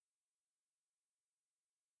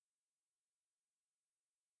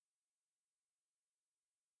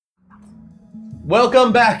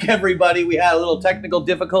Welcome back, everybody. We had a little technical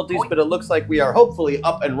difficulties, but it looks like we are hopefully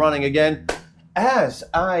up and running again. As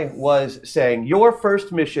I was saying, your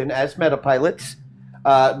first mission as metapilots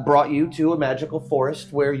brought you to a magical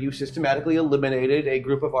forest where you systematically eliminated a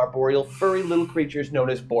group of arboreal furry little creatures known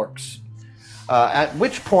as Borks. At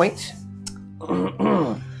which point...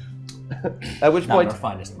 when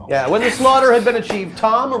the slaughter had been achieved,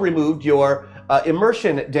 Tom removed your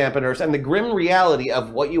immersion dampeners, and the grim reality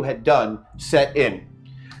of what you had done set in.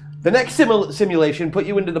 The next simulation put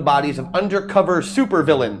you into the bodies of undercover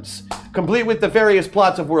supervillains, complete with the various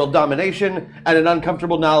plots of world domination and an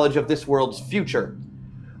uncomfortable knowledge of this world's future.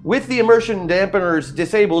 With the immersion dampeners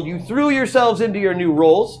disabled, you threw yourselves into your new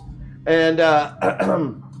roles, and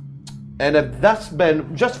have thus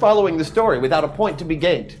been just following the story without a point to be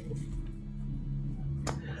gained.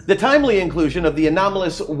 The timely inclusion of the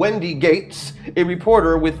anomalous Wendy Gates, a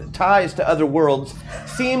reporter with ties to other worlds,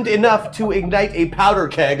 seemed enough to ignite a powder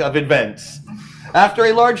keg of events. After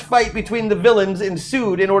a large fight between the villains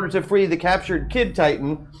ensued in order to free the captured Kid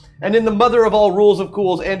Titan, and in the mother of all rules of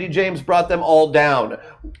cools, Andy James brought them all down,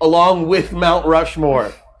 along with Mount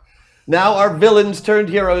Rushmore. Now our villains turned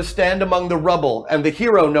heroes stand among the rubble, and the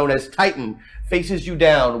hero known as Titan faces you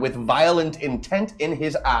down with violent intent in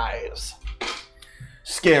his eyes.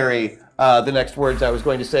 Scary. The next words I was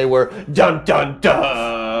going to say were dun dun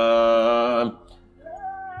dun.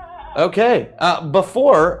 Okay.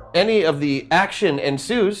 Before any of the action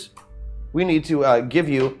ensues, we need to give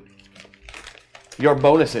you your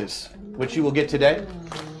bonuses, which you will get today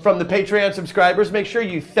from the Patreon subscribers. Make sure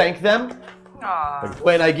you thank them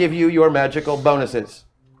when I give you your magical bonuses.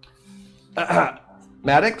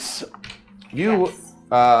 Maddox, you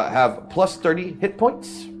have plus 30 hit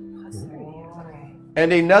points.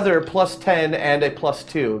 And another plus 10 and a plus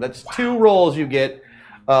 2. That's 2 rolls you get.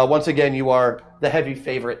 Once again, you are the heavy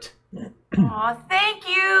favorite. Aw, thank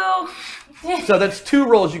you. So that's 2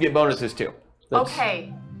 rolls you get bonuses to.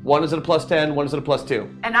 Okay. One is at a plus 10, one is at a plus 2.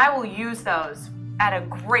 And I will use those at a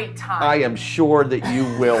great time. I am sure that you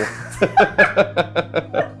will.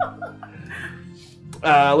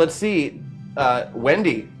 Let's see.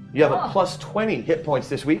 Wendy, you have a plus 20 hit points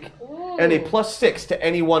this week. Ooh. And a plus 6 to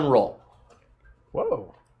any one roll.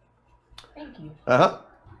 Whoa. Thank you.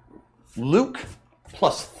 Luke,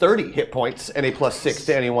 plus 30 hit points and a plus 6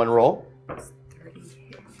 to any one roll.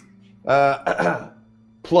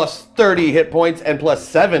 Plus 30 hit points and plus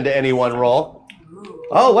 7 to any one roll.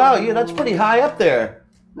 Oh, wow, yeah, that's pretty high up there.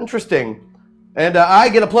 Interesting. And I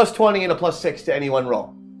get a plus 20 and a plus 6 to any one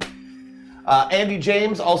roll. Andy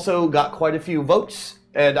James also got quite a few votes,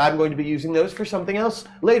 and I'm going to be using those for something else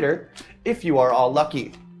later, if you are all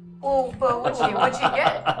lucky. Oh, but what'd you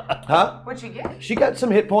get? Huh? What'd you get? She got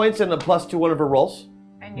some hit points and a plus to one of her rolls.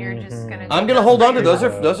 And you're just gonna... I'm gonna hold on to those.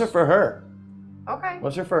 Those are for her. Okay.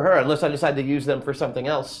 Those are for her, unless I decide to use them for something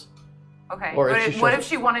else. Okay. Or what if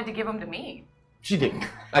she wanted to give them to me? She didn't.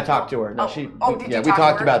 I talked to her. No, did we you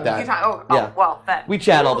talked to her? about that. Oh, well, then. We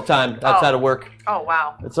chat all the time outside of work. Oh,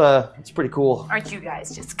 wow. It's pretty cool. Aren't you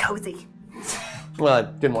guys just cozy? Well, I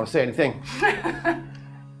didn't want to say anything.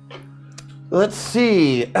 Let's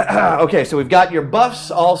see. Okay, so we've got your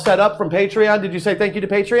buffs all set up from Patreon. Did you say thank you to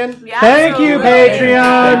Patreon? Yeah, Thank you,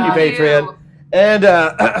 Patreon. Thank you, Patreon.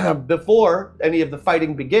 And before any of the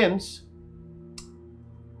fighting begins,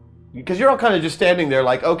 because you're all kind of just standing there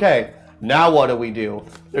like, okay, now what do we do?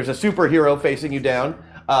 There's a superhero facing you down.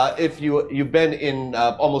 If you've been in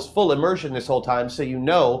almost full immersion this whole time, so you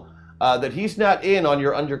know that he's not in on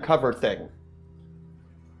your undercover thing.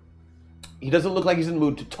 He doesn't look like he's in the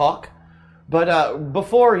mood to talk. But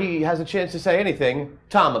before he has a chance to say anything,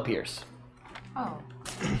 Tom appears. Oh.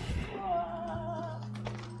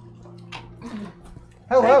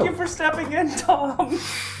 Hello. Thank you for stepping in, Tom.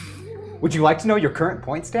 Would you like to know your current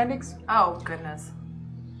point standings? Oh, goodness.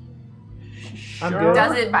 I'm good.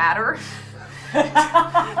 Does it matter?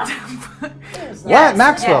 Yeah,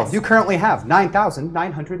 Maxwell, yes. you currently have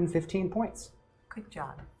 9,915 points. Good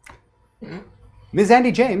job. Ms.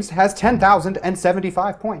 Andy James has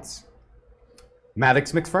 10,075 points.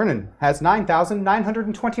 Maddox McFernan has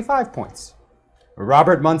 9,925 points.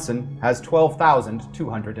 Robert Munson has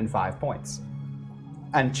 12,205 points.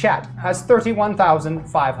 And Chat has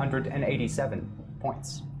 31,587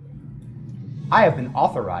 points. I have been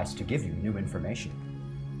authorized to give you new information.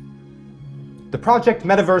 The Project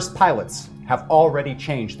Metaverse pilots have already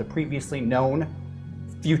changed the previously known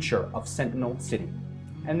future of Sentinel City,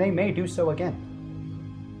 and they may do so again.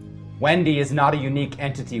 Wendy is not a unique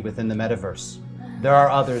entity within the metaverse. There are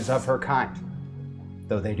others of her kind,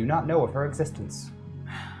 though they do not know of her existence.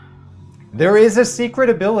 There is a secret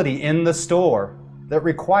ability in the store that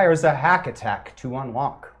requires a hack attack to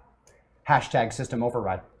unlock. Hashtag system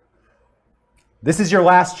override. This is your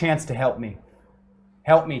last chance to help me.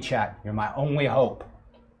 Help me, chat. You're my only hope.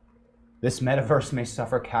 This metaverse may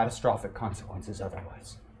suffer catastrophic consequences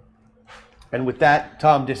otherwise. And with that,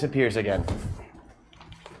 Tom disappears again.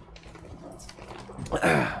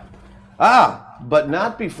 But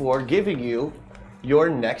not before giving you your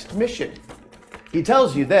next mission. He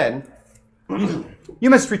tells you then, You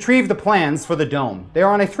must retrieve the plans for the dome. They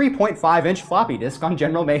are on a 3.5-inch floppy disk on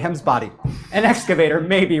General Mayhem's body. An excavator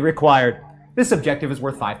may be required. This objective is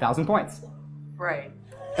worth 5,000 points. Right.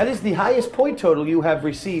 that is the highest point total you have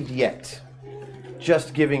received yet.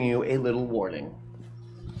 Just giving you a little warning.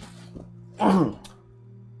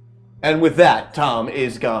 And with that, Tom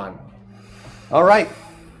is gone. All right.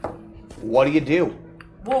 What do you do?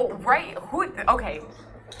 Well, right. Okay.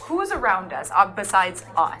 Who's around us besides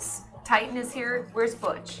us? Titan is here. Where's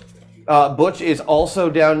Butch? Butch is also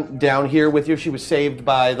down here with you. She was saved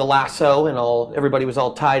by the lasso, and everybody was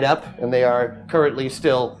all tied up, and they are currently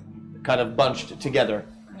still kind of bunched together.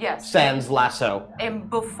 Yes. Sans lasso. And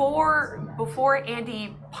before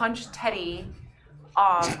Andy punched Teddy,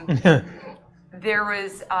 there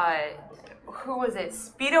was who was it?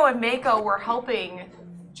 Speedo and Mako were helping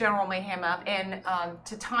General Mayhem up, and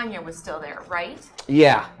Titania was still there, right?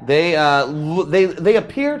 Yeah, they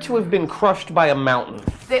appear to have been crushed by a mountain.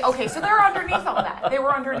 Okay, so they're underneath all that. They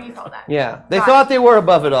were underneath all that. Yeah, they thought they were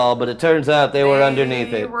above it all, but it turns out they were underneath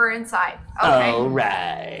They it. were inside. Okay. All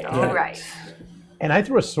right. All right. And I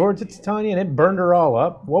threw a sword to Titania, and it burned her all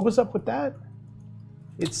up. What was up with that?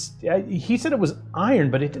 He said it was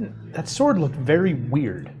iron, but it didn't. That sword looked very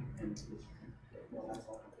weird.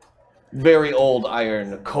 Very old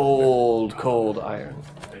iron, cold iron.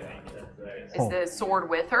 Is the sword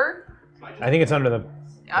with her I think it's under the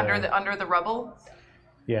under the rubble?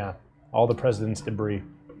 yeah, all the president's debris.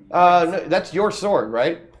 No, that's your sword,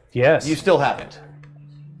 right? Yes. You still have it.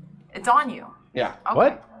 It's on you. Yeah. Okay.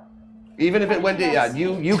 What? Even if it went to, yeah,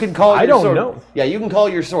 you can call your I don't sword. know. Yeah, you can call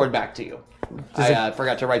your sword back to you. I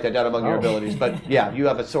forgot to write that down among your abilities, but yeah, you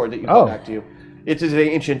have a sword that you call back to you. It's as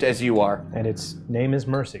ancient as you are. And its name is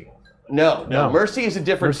Mercy. No. No. Mercy is a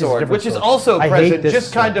different Mercy's a sword, different which is sword. also I hate present, this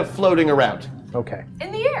just kind sword. of floating around. Okay.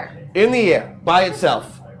 In the air. In the air, by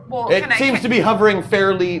itself. Well, It seems to be hovering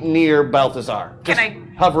fairly near Balthazar. Can Just I-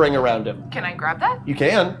 hovering around him. Can I grab that? You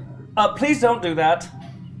can. Please don't do that.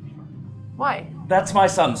 Why? That's my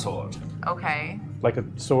son's sword. Okay. Like a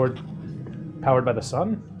sword powered by the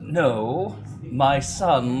sun? No, my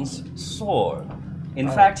son's sword. In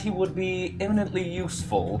fact, he would be eminently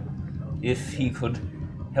useful if he could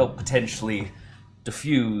help potentially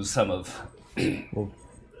diffuse some of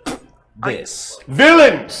this.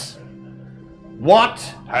 Villains! What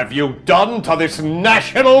have you done to this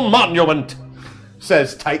national monument?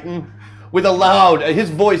 Says Titan, with a loud, his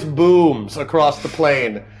voice booms across the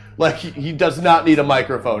plane. Like he does not need a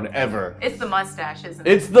microphone, ever. It's the mustache, isn't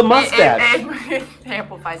it? It's the mustache. It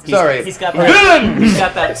amplifies it. Sorry. He's got that. Villains! He's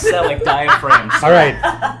got that celic diaphragm. All right.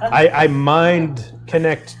 I mind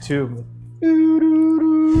connect to.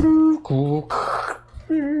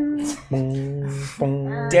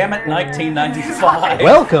 Damn it, 1995.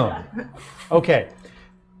 Welcome. Okay.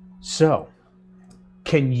 So,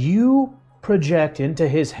 can you project into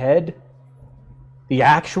his head the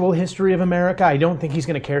actual history of America? I don't think he's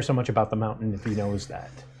going to care so much about the mountain if he knows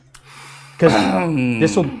that. Because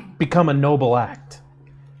this will become a noble act.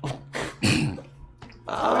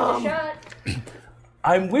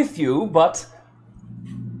 I'm with you, but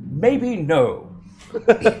maybe no.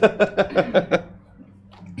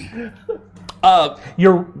 I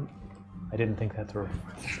didn't think that through.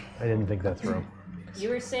 You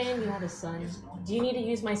were saying you had a son. Do you need to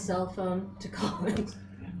use my cell phone to call him?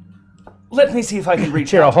 Let me see if I can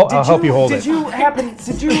reach Here, out. I'll help you hold it. Did you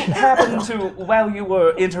happen to, while you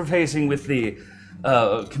were interfacing with the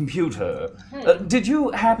computer, did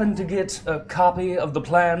you happen to get a copy of the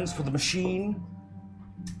plans for the machine?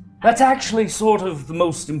 That's actually sort of the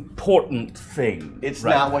most important thing. It's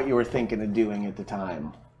right not now. what you were thinking of doing at the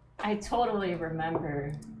time. I totally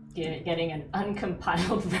remember getting an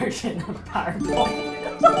uncompiled version of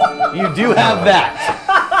PowerPoint. You do have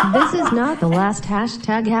that. This is not the last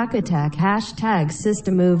hashtag hack attack, hashtag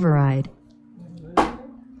system override.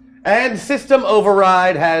 And system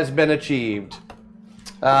override has been achieved.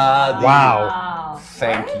 Wow.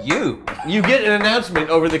 Thank you. You get an announcement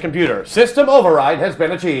over the computer. System override has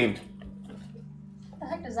been achieved. What the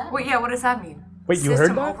heck does that Well, yeah, what does that mean? Wait, you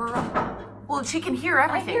heard that? Override? Well, she can hear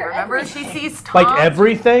everything, hear remember? everything. She sees Tom. Like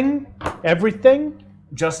everything? Everything?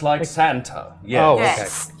 Just like Santa. Yes. Oh,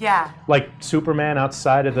 Yes, yeah. Like Superman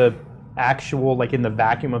outside of the actual, like in the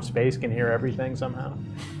vacuum of space, can hear everything somehow?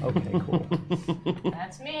 Okay, cool.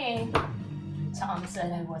 That's me. Tom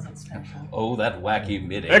said I wasn't special. Oh, that wacky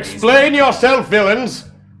mid Explain yourself, villains!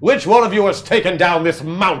 Which one of you has taken down this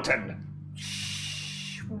mountain?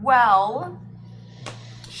 Well,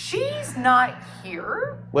 she's not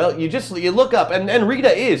here. Well, you look up, and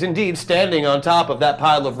Rita is indeed standing on top of that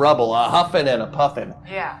pile of rubble, a huffing and a puffing.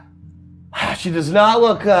 Yeah. She does not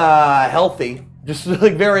look healthy, just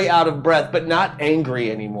like very out of breath, but not angry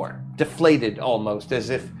anymore. Deflated almost, as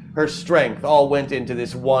if her strength all went into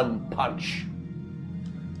this one punch.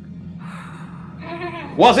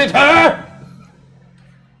 Was it her?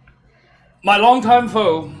 My longtime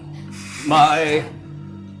foe, my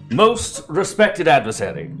most respected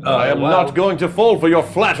adversary. I am not going to fall for your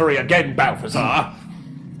flattery again, Balthazar.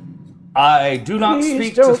 I do not Please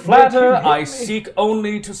speak to don't flatter, make him hit I me. seek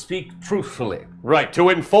only to speak truthfully. Right, to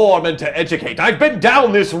inform and to educate. I've been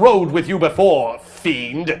down this road with you before,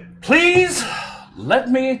 fiend. Please, let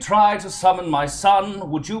me try to summon my son.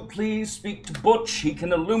 Would you please speak to Butch? He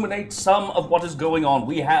can illuminate some of what is going on.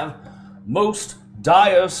 We have most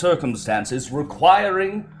dire circumstances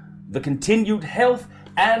requiring the continued health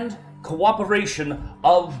and cooperation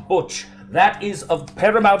of Butch. That is of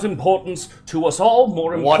paramount importance to us all.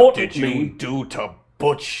 More importantly, What did you do to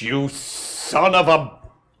Butch, you son of a...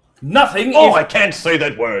 nothing. Oh, I can't say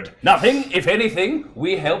that word. Nothing. If anything,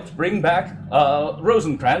 we helped bring back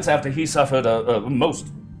Rosencrantz after he suffered a most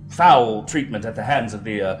foul treatment at the hands of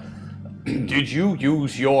the. Did you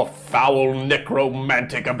use your foul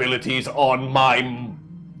necromantic abilities on my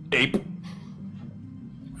ape?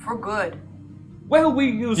 For good. Well,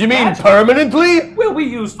 we used. You mean magic. permanently? Well, we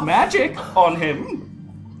used magic on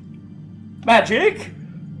him. Magic.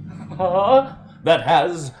 That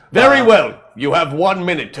has. Very well. You have 1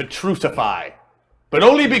 minute to trucify. But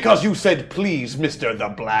only because you said please, Mr. the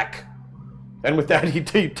Black. And with that, he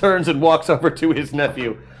turns and walks over to his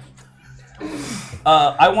nephew.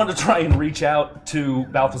 I want to try and reach out to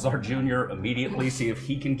Balthazar Jr. immediately, see if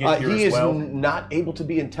he can get here He as is well. not able to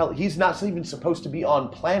be he's not even supposed to be on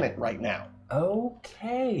planet right now.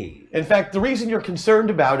 Okay. In fact, the reason you're concerned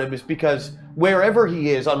about him is because wherever he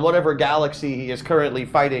is, on whatever galaxy he is currently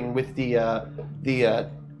fighting with the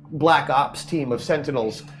Black Ops team of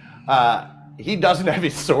Sentinels, he doesn't have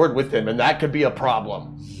his sword with him, and that could be a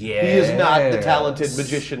problem. Yeah. He is not the talented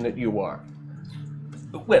magician that you are.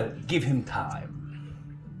 Well, give him time.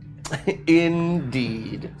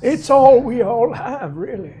 Indeed. It's all we all have,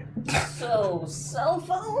 really. So, cell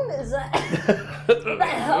phone? Is that... that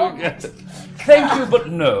help? Thank you, but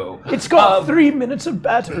no. It's got 3 minutes of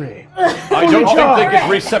battery. I don't even think it's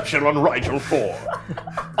reception on Rigel 4.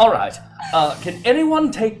 All right. Can anyone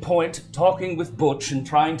take point talking with Butch and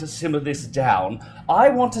trying to simmer this down? I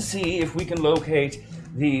want to see if we can locate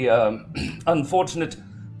the unfortunate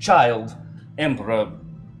child Emperor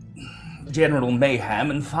General Mayhem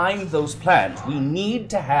and find those plans. We need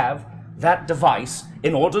to have that device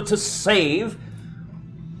in order to save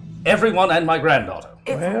everyone and my granddaughter.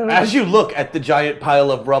 As you look at the giant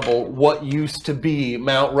pile of rubble, what used to be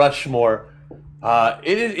Mount Rushmore,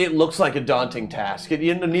 it looks like a daunting task.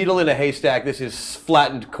 In a needle in a haystack, this is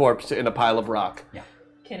flattened corpse in a pile of rock. Yeah.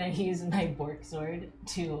 Can I use my Bork sword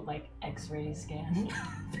to, like, X-ray scan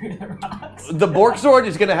through the rocks? The Bork sword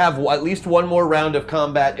is going to have at least one more round of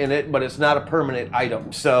combat in it, but it's not a permanent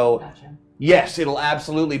item. So, Gotcha. yes, it'll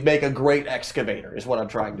absolutely make a great excavator, is what I'm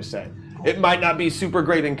trying to say. It might not be super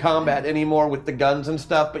great in combat anymore with the guns and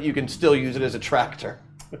stuff, but you can still use it as a tractor.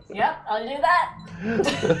 Yep, I'll do that.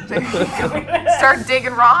 Start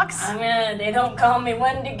digging rocks. They don't call me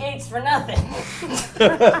Wendy Gates for nothing.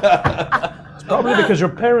 Probably because your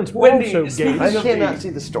parents were Wendy, also gay. I cannot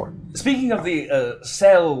see the store. Speaking of the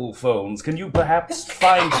cell phones, can you perhaps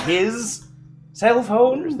find his cell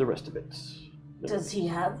phone? Here's the rest of it. Does he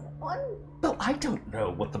have one? Well, I don't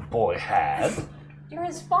know what the boy had. You're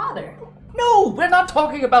his father. No, we're not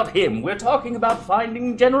talking about him. We're talking about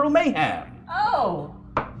finding General Mayhem. Oh,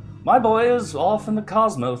 My boy is off in the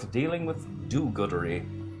cosmos dealing with do-goodery.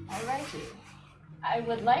 alrighty. I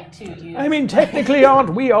would like to use... I mean, technically,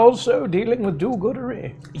 aren't we also dealing with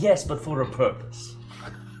do-goodery? Yes, but for a purpose.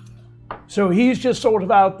 So he's just sort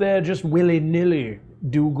of out there, just willy-nilly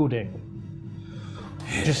do-gooding.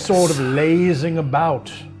 Just sort of lazing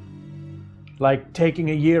about. Like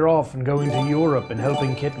taking a year off and going to Europe and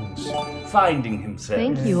helping kittens. Finding himself.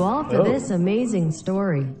 Thank you all for this amazing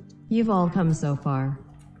story. You've all come so far.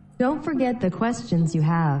 Don't forget the questions you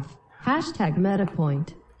have.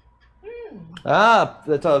 #MetaPoint.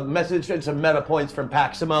 That's a message and some meta points from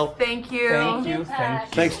Paximo. Thank you. Thank you. Thank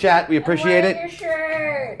you. Thanks, chat. We appreciate it. Your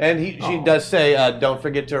shirt. And she does say, don't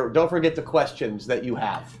forget the questions that you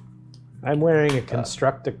have. I'm wearing a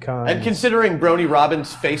Constructicon. And considering Brony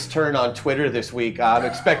Robbins' face turn on Twitter this week, I'm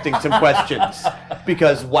expecting some questions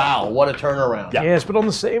because wow, what a turnaround! Yes, but on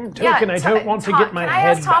the same token, I don't want to get my Can I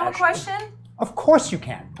head ask Tom a bashed. question? Of course you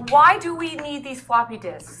can. Why do we need these floppy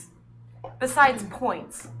disks? Besides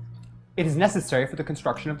points. It is necessary for the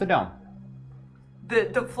construction of the dome.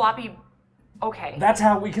 The floppy... Okay. That's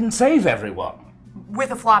how we can save everyone.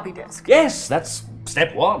 With a floppy disk. Yes, that's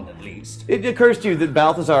step one, at least. It occurs to you that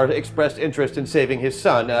Balthazar expressed interest in saving his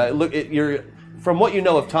son. From what you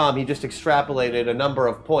know of Tom, he just extrapolated a number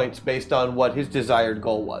of points based on what his desired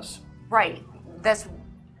goal was. Right. That's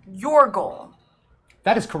your goal.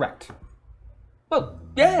 That is correct. Well,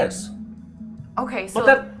 yes. Okay, so... But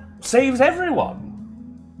that saves everyone.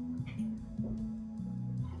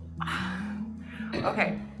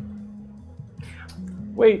 Okay.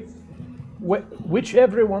 Wait, which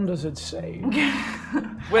everyone does it say?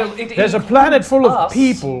 Well, There's a planet full of us.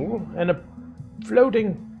 people and a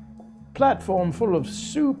floating platform full of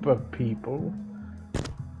super people.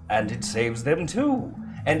 And it saves them too.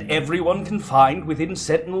 And everyone can find within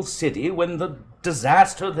Sentinel City when the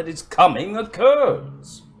disaster that is coming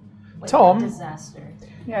occurs. Wait, Tom? Disaster.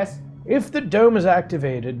 Yes. If the dome is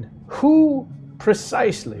activated, who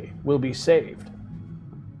precisely will be saved?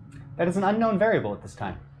 That is an unknown variable at this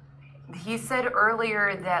time. He said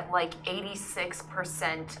earlier that like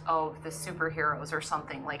 86% of the superheroes or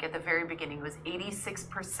something, like at the very beginning, it was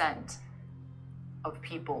 86% of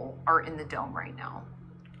people are in the dome right now.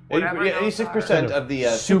 Whatever those 86% are. of the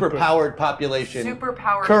Super- superpowered population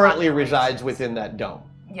Superpowered currently populations. resides within that dome.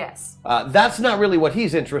 Yes. That's not really what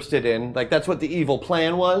he's interested in. Like, that's what the evil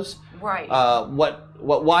plan was. Right.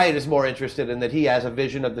 What Wyatt is more interested in, that he has a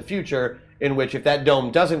vision of the future in which if that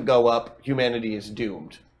dome doesn't go up, humanity is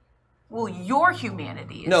doomed. Well, your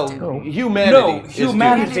humanity is No, doomed. humanity No, is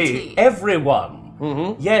humanity, Humanity. everyone.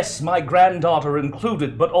 Mm-hmm. Yes, my granddaughter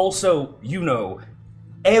included, but also,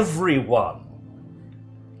 everyone.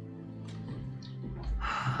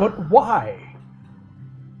 But why?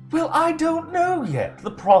 Well, I don't know yet.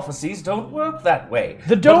 The prophecies don't work that way.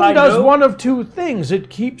 The But dome I does know- one of two things. It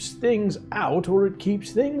keeps things out or it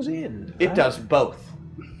keeps things in. It does both.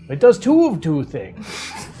 It does two of two things,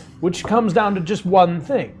 which comes down to just one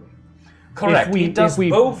thing. Correct. If we- it does if we-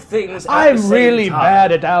 both things. At I'm the same really time.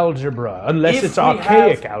 bad at algebra, unless If it's we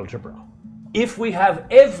archaic have- algebra. If we have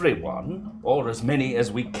everyone, or as many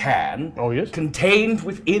as we can, Oh, yes? contained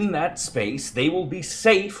within that space, they will be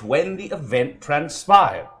safe when the event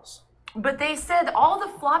transpires. But they said all the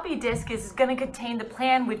floppy disk is going to contain the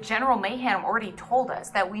plan, which General Mayhem already told us,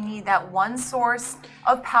 that we need that one source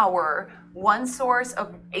of power, one source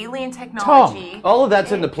of alien technology. All of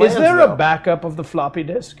that's in the plans, Is there though. a backup of the floppy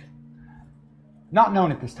disk? Not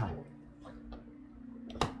known at this time.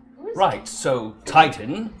 Right, so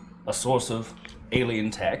Titan, a source of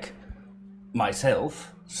alien tech,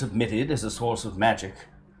 myself, submitted as a source of magic,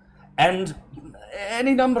 and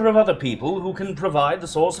any number of other people who can provide the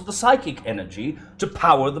source of the psychic energy to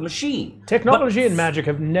power the machine. Technology But- and magic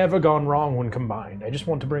have never gone wrong when combined. I just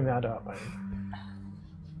want to bring that up.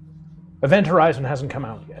 Event Horizon hasn't come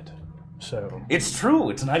out yet, so It's true,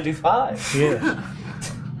 it's 95. yes,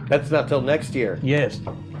 That's not till next year. yes,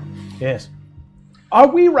 yes. Are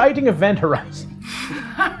we writing Event Horizon?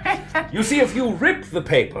 You see, if you rip the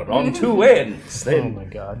paper on two ends, Oh then... my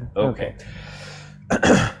God. Okay.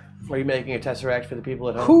 Are you making a tesseract for the people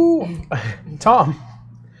at home? Who, Tom?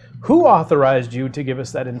 Who authorized you to give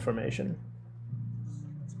us that information?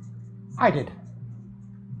 I did.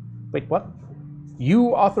 Wait, what?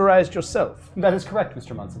 You authorized yourself? That is correct,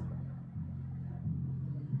 Mr. Munson.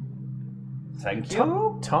 Thank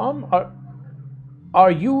you. Tom,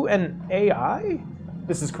 are you an AI?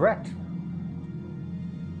 This is correct.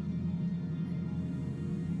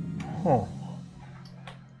 Huh.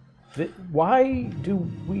 Why do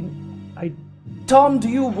we... Tom, do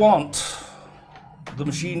you want the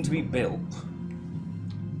machine to be built?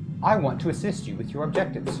 I want to assist you with your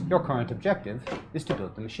objectives. Your current objective is to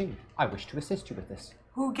build the machine. I wish to assist you with this.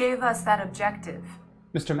 Who gave us that objective?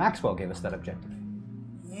 Mr. Maxwell gave us that objective.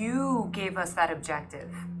 You gave us that objective.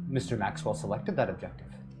 Mr. Maxwell selected that objective.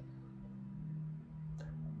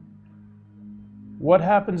 What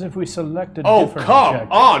happens if we select a Oh, different come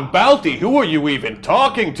objective? on, Bounty. Who are you even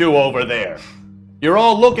talking to over there? You're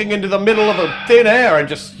all looking into the middle of a thin air and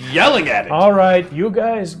just yelling at it. All right, you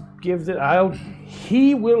guys give the...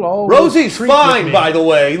 He will always Rosie's treat with fine, me. by the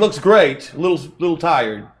way. He looks great. A little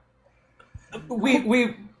tired.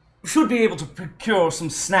 We should be able to procure some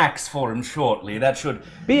snacks for him shortly. That should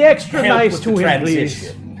Be extra help nice with to the him, please.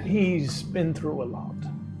 transition. He's been through a lot.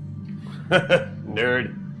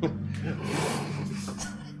 Nerd.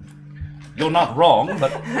 You're not wrong,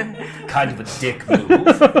 but kind of a dick move.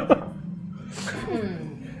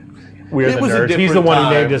 We're It the was a nerds. He's the different one who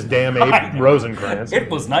time. named us damn ape Rosencrantz. It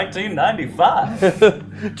was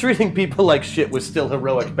 1995. Treating people like shit was still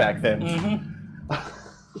heroic back then.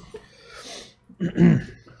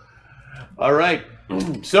 All right.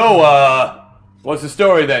 So, what's the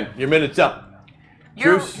story then? Your minute's up.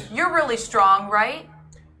 Juice? You're really strong, right?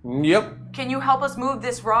 Yep. Can you help us move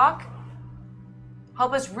this rock?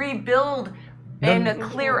 Help us rebuild and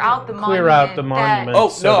clear out the monument. Clear out the monument. Oh,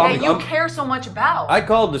 so no, that- That you care so much about. I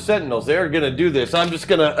called the Sentinels. They're gonna do this. I'm just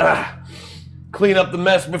gonna clean up the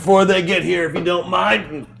mess before they get here, if you don't mind.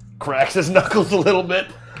 And cracks his knuckles a little bit.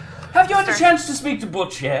 Have you had a chance to speak to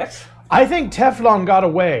Butch yet? I think Teflon got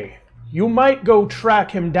away. You might go track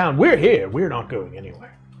him down. We're here. We're not going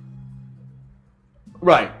anywhere.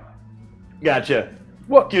 Right. Gotcha.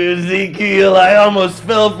 What? Ezekiel, I almost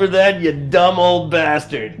fell for that, you dumb old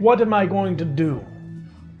bastard. What am I going to do?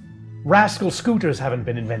 Rascal scooters haven't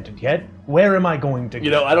been invented yet. Where am I going to go?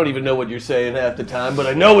 You know, I don't even know what you're saying half the time, but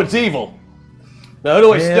I know it's evil. Now, who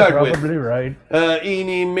do I yeah, start probably with? right.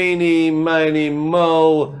 Eeny, meeny, miny,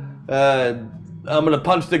 mo. I'm gonna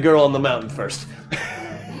punch the girl on the mountain first.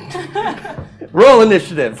 Roll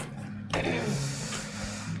initiative.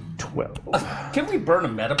 12. Can we burn a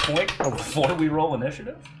meta point before we roll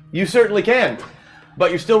initiative? You certainly can,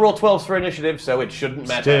 but you still roll 12s for initiative, so it shouldn't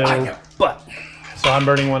matter. Still. But So I'm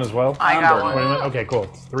burning one as well? I got Wait a one. minute. Okay, cool.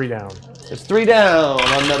 It's 3 down. It's 3 down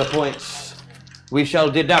on meta points. We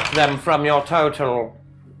shall deduct them from your total.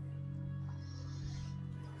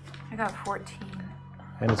 I got 14.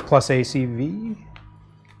 And it's plus ACV?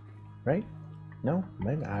 Right? No?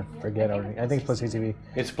 Maybe. I forget already. I think it's plus ACV.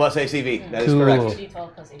 It's plus ACV. That is Cool. correct.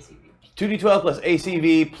 D12 plus ACV. 2d12 plus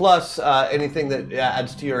ACV plus anything that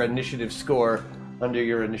adds to your initiative score under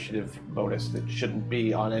your initiative bonus that shouldn't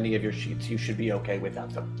be on any of your sheets. You should be okay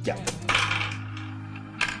without them. Yeah.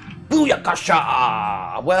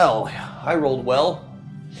 Booyakasha! Well, I rolled well.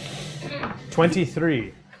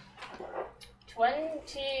 23.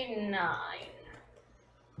 29.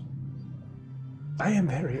 I am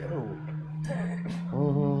very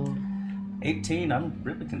old. 18, I'm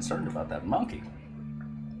really concerned about that monkey.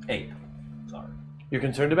 8. Sorry. You're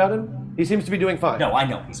concerned about him? He seems to be doing fine. No, I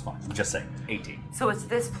know he's fine. I'm just saying. 18. So it's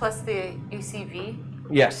this plus the ACV?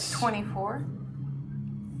 Yes. 24?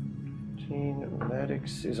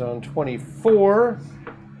 Maddox is on 24.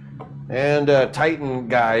 And Titan,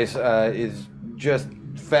 guys, is just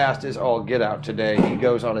fast as all get out today. He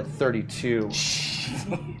goes on at 32.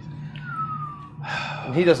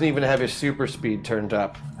 And he doesn't even have his super speed turned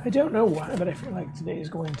up. I don't know why, but I feel like today is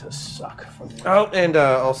going to suck for me. Oh, and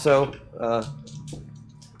also,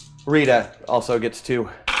 Rita also gets 2.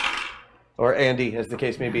 Or Andy, as the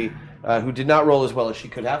case may be, who did not roll as well as she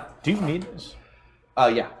could have. Do you need this?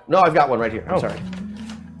 Yeah. No, I've got one right here. I'm Oh. sorry.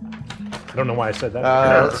 I don't know why I said that.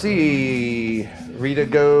 Let's see. Rita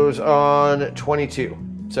goes on 22.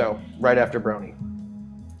 So, right after Brony.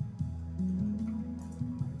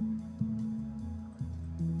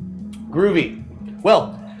 Groovy.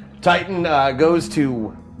 Well, Titan goes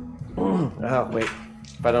to... Oh, wait.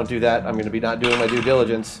 If I don't do that, I'm going to be not doing my due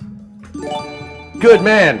diligence. Good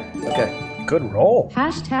man. Okay. Good roll.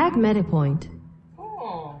 Hashtag MetaPoint.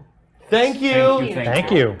 Oh. Thank you.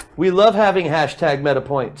 Thank you. We love having hashtag meta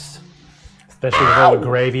points. Especially with all the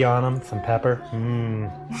gravy on them, some pepper.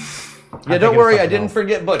 Mmm. Yeah, don't worry. I didn't else.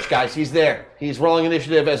 forget Butch, guys. He's there. He's rolling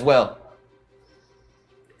initiative as well.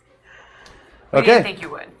 I Okay. didn't think you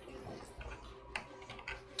would.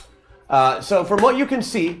 So from what you can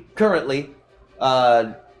see currently,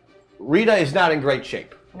 Rita is not in great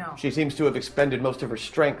shape. No. She seems to have expended most of her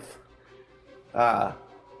strength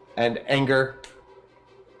and anger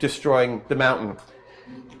destroying the mountain.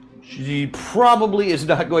 She probably is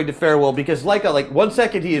not going to fare well because like 1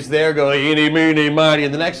 second he is there going eeny, meeny, miny,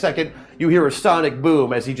 and the next second you hear a sonic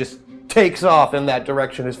boom as he just takes off in that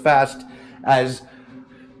direction as fast as,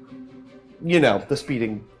 you know, the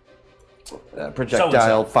speeding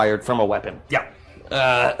projectile fired from a weapon. Yeah.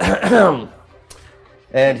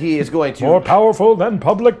 And he is going to... More powerful than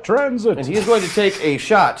public transit. And he is going to take a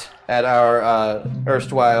shot at our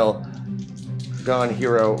erstwhile gone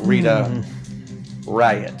hero, Rita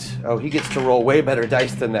Riot. Oh, he gets to roll way better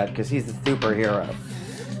dice than that because he's the superhero.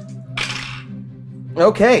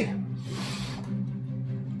 Okay.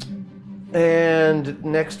 And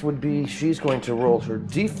next would be she's going to roll her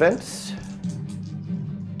defense.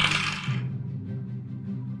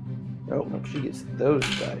 She gets those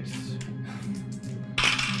dice.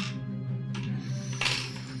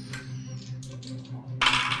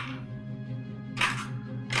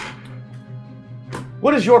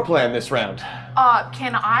 What is your plan this round?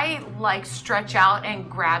 Can I like stretch out and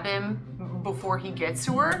grab him before he gets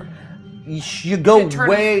to her? You go To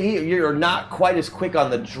turn- you're not quite as quick on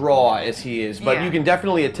the draw as he is, but Yeah. you can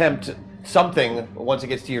definitely attempt something once it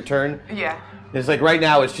gets to your turn. Yeah. It's like right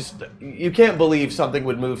now, it's just, you can't believe something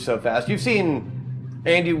would move so fast. You've seen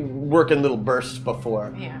Andy work in little bursts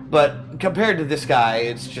before. Yeah. But compared to this guy,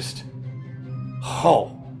 it's just,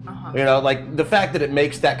 You know, like the fact that it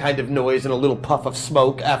makes that kind of noise and a little puff of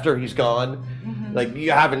smoke after he's gone. Like,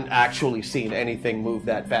 you haven't actually seen anything move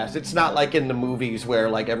that fast. It's not like in the movies where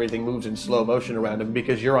like everything moves in slow motion around him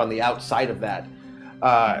because you're on the outside of that.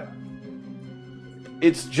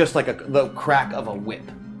 It's just like the crack of a whip.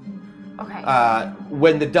 Okay.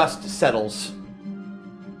 When the dust settles,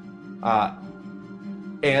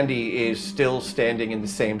 Andy is still standing in the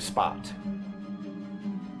same spot.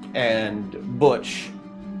 And Butch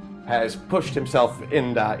has pushed himself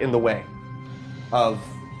in the way of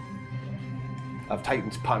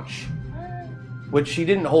Titan's punch, which she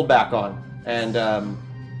didn't hold back on. And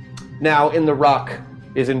now in the rock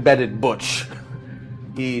is embedded Butch.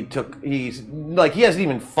 He hasn't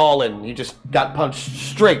even fallen. He just got punched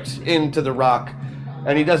straight into the rock,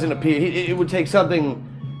 and he doesn't appear. It would take something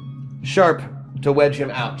sharp to wedge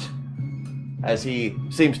him out, as he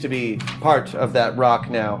seems to be part of that rock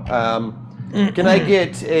now. Can I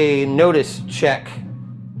get a notice check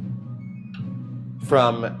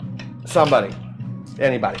from somebody?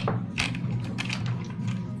 Anybody?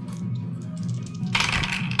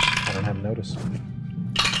 I don't have notice.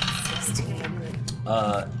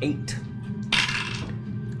 8.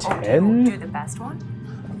 10? Do the best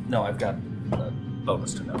one? No, I've got a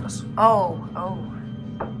bonus to notice. Oh.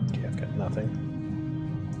 Okay, I've got nothing.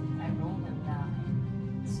 I rolled a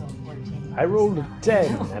 9, so 14. I rolled a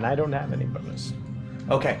 10, and I don't have any bonus.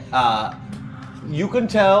 Okay. You can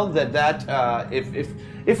tell that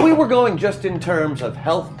if we were going just in terms of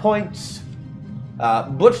health points,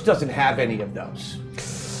 Butch doesn't have any of those.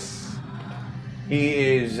 He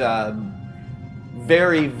is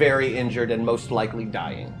very, very injured and most likely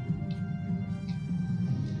dying.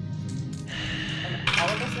 And all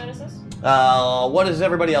of us notices? What does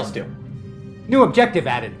everybody else do? New objective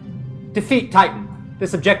added. Defeat Titan.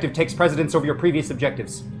 This objective takes precedence over your previous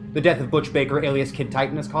objectives. The death of Butch Baker, alias Kid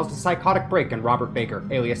Titan, has caused a psychotic break in Robert Baker,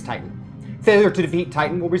 alias Titan. Failure to defeat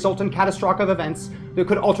Titan will result in catastrophic events that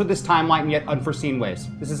could alter this timeline in yet unforeseen ways.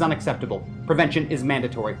 This is unacceptable. Prevention is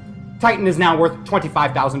mandatory. Titan is now worth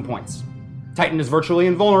 25,000 points. Titan is virtually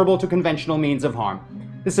invulnerable to conventional means of harm.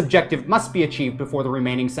 This objective must be achieved before the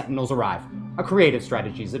remaining Sentinels arrive. A creative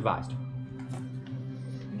strategy is advised.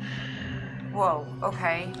 Whoa.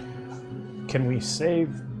 Okay. Can we save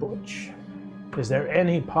Butch? Is there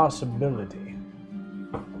any possibility?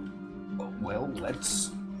 Well,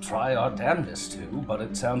 let's try our damnedest to, but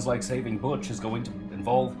it sounds like saving Butch is going to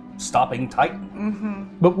involve stopping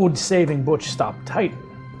Titan. But would saving Butch stop Titan?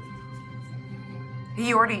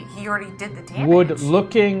 He already did the damage. Would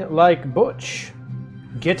looking like Butch,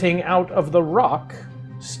 getting out of the rock,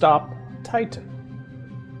 stop Titan?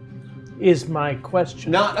 Is my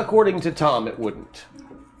question. Not according to Tom, it wouldn't.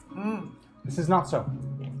 This is not so.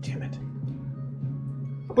 Damn it.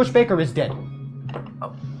 Butch Baker is dead.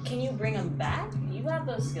 Can you bring him back? You have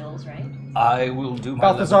those skills, right? I will do my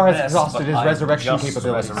Balthazar level has best, exhausted but his I resurrection just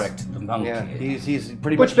capabilities. resurrected the monkey. Yeah, he's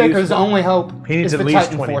pretty Butch much Baker's useless. only hope He needs is at the least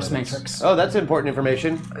Titan 20 Force minutes. Matrix. Oh, that's important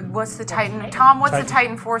information. What's the Titan? Tom, what's the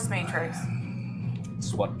Titan Force Matrix?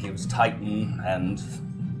 It's what gives Titan and,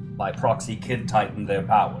 by proxy, Kid Titan their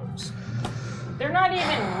powers. They're not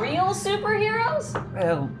even real superheroes?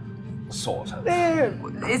 Well, sort of.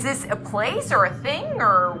 Is this a place or a thing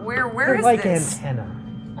or where They're is like this? antenna.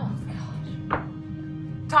 Oh, gosh.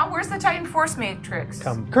 Tom, where's the Titan Force Matrix?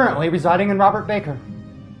 Come. Currently residing in Robert Baker.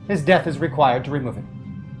 His death is required to remove it.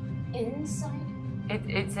 Inside?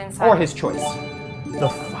 It's inside. Or his choice. The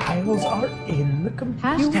files are in the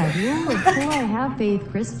computer. Hashtag rule of cool I have faith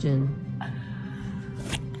Christian.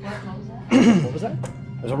 What was that?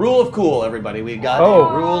 There's a rule of cool, everybody. We got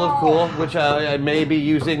a rule of cool, which I may be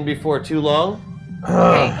using before too long.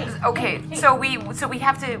 Okay, so we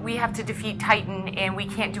have to defeat Titan, and we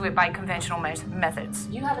can't do it by conventional methods.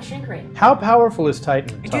 You have a shrink ray. How powerful is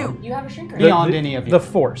Titan? I Tom? do. You have a shrink ray. Beyond any of you. The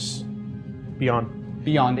Force. Beyond.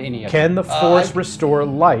 Beyond any of Can the Force I- restore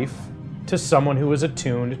life to someone who is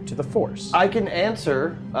attuned to the Force? I can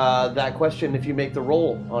answer that question if you make the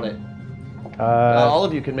roll on it. All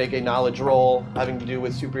of you can make a knowledge roll having to do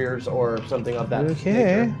with superiors or something of that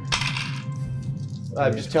Okay. nature.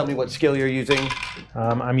 Just tell me what skill you're using.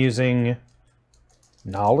 I'm using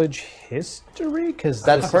knowledge history because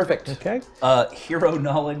That's perfect. Okay. Hero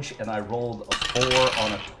knowledge, and I rolled a 4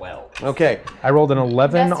 on a 12. Okay. I rolled an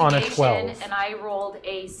 11 on a Investigation, 12. and I rolled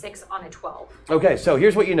a 6 on a 12. Okay, so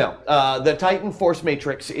here's what you know. The Titan Force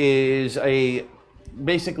Matrix is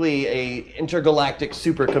basically a intergalactic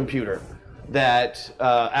supercomputer that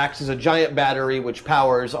acts as a giant battery which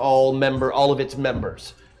powers all of its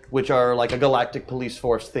members, which are like a galactic police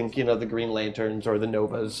force. Think, the Green Lanterns or the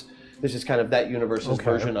Novas. This is kind of that universe's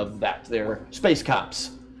version of that. They're space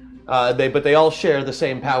cops. But they all share the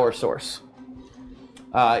same power source.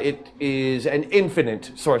 It is an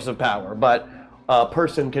infinite source of power, but a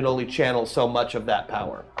person can only channel so much of that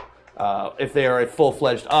power. If they are a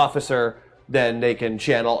full-fledged officer, then they can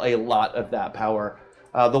channel a lot of that power.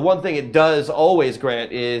 The one thing it does always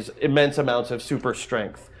grant is immense amounts of super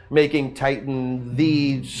strength, making Titan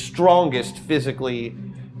the strongest physically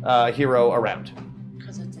hero around.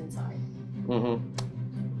 Because it's inside.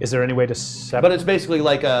 Is there any way to separate? But it's basically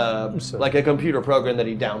like a computer program that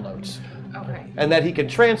he downloads, Okay. and that he can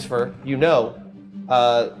transfer.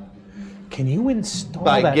 Can you install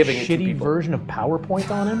By that giving it to shitty people. version of PowerPoint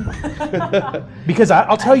on him? Because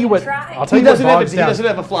I'll tell you what. try. I'll tell He you what doesn't have bogs he down. doesn't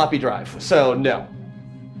have a floppy drive, so no.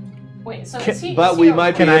 Wait, so Can- is he? But is we he a-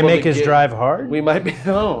 might Can be I able make to his get- drive hard? We might be.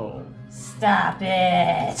 Oh. Stop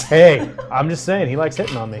it! Hey, I'm just saying he likes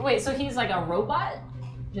hitting on me. Wait, so he's like a robot?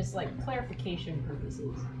 Just like clarification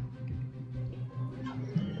purposes.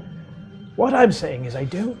 What I'm saying is I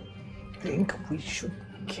don't think we should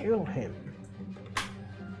kill him.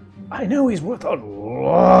 I know he's worth a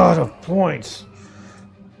lot of points.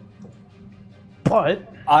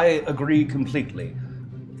 But I agree completely.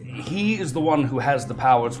 He is the one who has the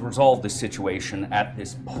power to resolve this situation at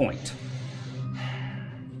this point.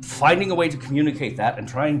 Finding a way to communicate that and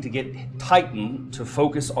trying to get Titan to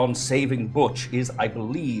focus on saving Butch is, I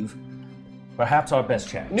believe, perhaps our best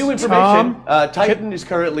chance. New information. Tom, Titan is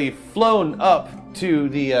currently flown up to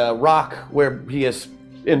the rock where he has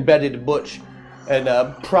embedded Butch and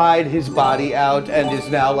pried his body out and is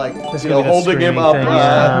now This is gonna be the holding him screaming up thing,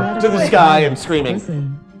 yeah. to the sky and screaming.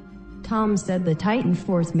 Listen, Tom said the Titan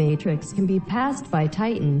Force Matrix can be passed by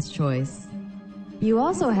Titan's choice. You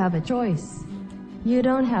also have a choice. You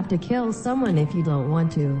don't have to kill someone if you don't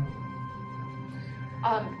want to.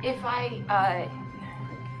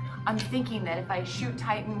 I'm thinking that if I shoot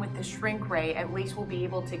Titan with the shrink ray, at least we'll be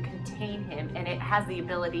able to contain him, and it has the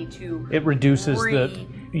ability to. it reduces the.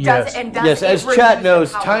 Yes. Yes. Yes, it as reduce chat the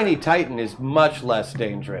knows, power. Tiny Titan is much less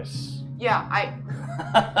dangerous. Yeah,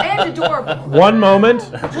 and adorable. One moment.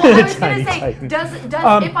 Well, I was Tiny gonna say, Titan. does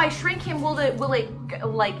if I shrink him, will it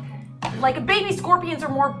like baby scorpions are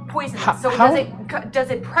more poisonous? So does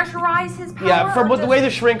it pressurize his power? Yeah, from or the does way it- the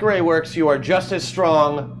shrink ray works, you are just as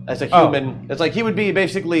strong as a human. It's like he would be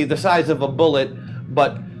basically the size of a bullet,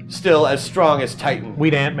 but still as strong as Titan.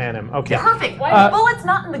 We'd Ant-Man him. Okay. Perfect. Why the bullet's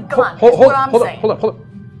not in the gun? Hold is what I'm saying. up.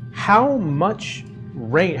 How much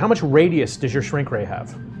radius does your shrink ray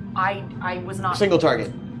have? I was not Single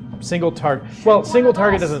target. Single target. Well, single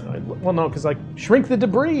target us. doesn't. Well, no, because shrink the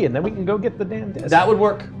debris and then we can go get the damn disc. That would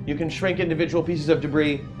work. You can shrink individual pieces of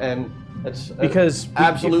debris, and that's Because an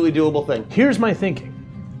absolutely doable thing. Here's my thinking.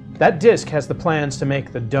 That disc has the plans to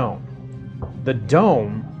make the dome. The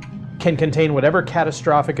dome can contain whatever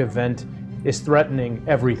catastrophic event is threatening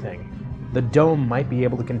everything. The dome might be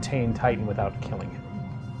able to contain Titan without killing him.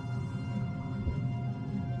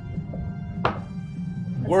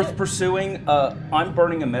 Worth pursuing. I'm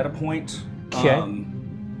burning a meta point. Okay.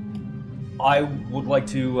 I would like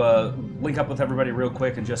to link up with everybody real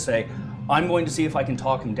quick and just say, I'm going to see if I can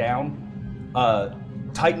talk him down.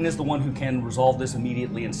 Titan is the one who can resolve this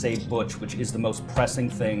immediately and save Butch, which is the most pressing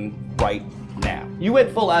thing right now. You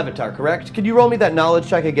went full Avatar, correct? Could you roll me that knowledge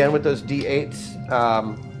check again with those D8s?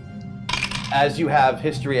 As you have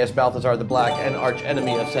history as Balthazar the Black and arch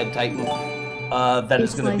enemy of said Titan. That It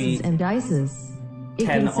is going to be slices and dices. It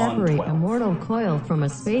 10 can on separate 12. a mortal coil from a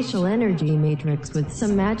spatial energy matrix with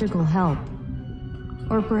some magical help.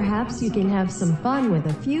 Or perhaps you can have some fun with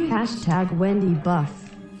a few #Wendy buff.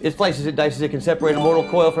 It slices and dices. It can separate a mortal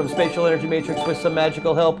coil from spatial energy matrix with some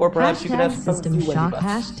magical help, or perhaps you can have some System few shock, Wendy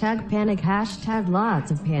buffs. #panic,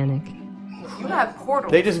 #lots of panic. You have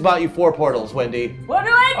portals. They just bought you 4 portals, Wendy. What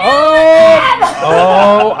do I do?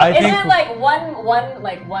 Oh, I Is think it like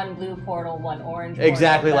one blue portal, one orange portal?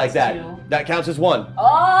 Exactly like That's that. two? That counts as 1.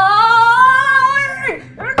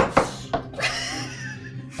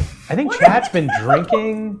 I think chat's been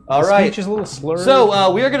drinking. All The right. Speech is a little slurred.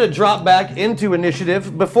 So we are going to drop back into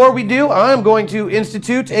initiative. Before we do, I'm going to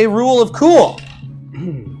institute a rule of cool.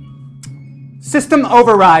 System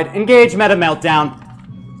override. Engage meta meltdown.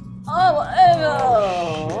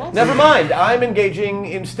 Never mind. I'm engaging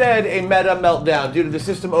instead a meta meltdown due to the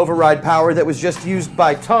system override power that was just used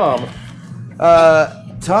by Tom.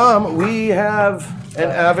 Tom, we have an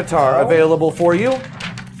avatar available for you.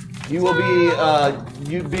 You will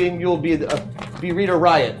be Rita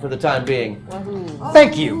Riot for the time being.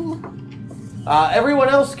 Thank you. Everyone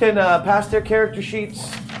else can pass their character sheets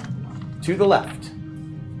to the left.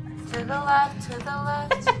 To the left, to the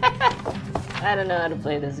left. I don't know how to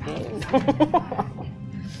play this game.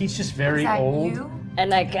 He's just Is very that old. you?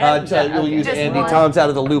 And I can't. You'll use Just Andy. one. Tom's out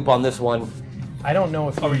of the loop on this one. I don't know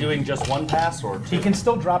if Are we doing just one pass or he two? can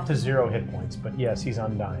still drop to 0 hit points, but yes, he's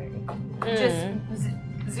undying. Just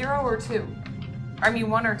 0 or 2? I mean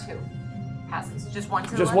 1 or 2 passes. Just one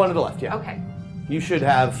to the left? Just one to the left, yeah. Okay. You should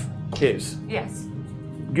have his. Yes.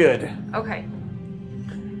 Good. Okay.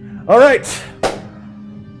 All right.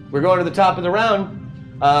 We're going to the top of the round.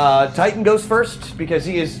 Titan goes first because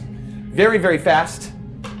he is very, very fast.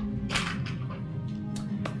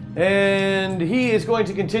 And he is going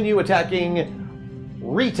to continue attacking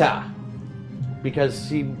Rita because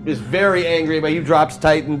he is very angry about you. Drops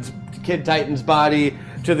Kid Titan's body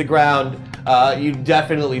to the ground. You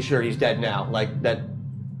definitely sure he's dead now. Like that.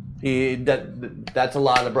 That's a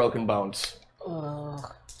lot of broken bones.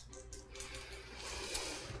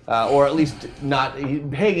 Or at least not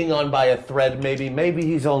hanging on by a thread. Maybe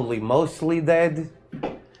he's only mostly dead.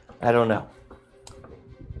 I don't know.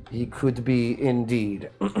 He could be indeed.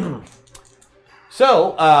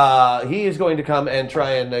 So he is going to come and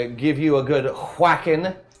try and give you a good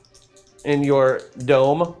whacking in your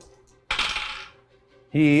dome.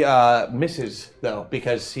 He misses though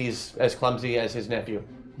because he's as clumsy as his nephew.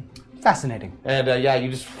 Fascinating. And you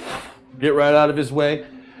just get right out of his way.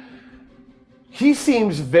 He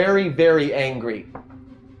seems very, very angry.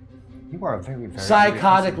 You are a very, very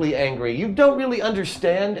Psychotically angry. You don't really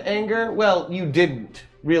understand anger. Well, you didn't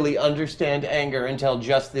really understand anger until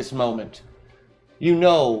just this moment. You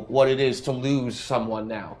know what it is to lose someone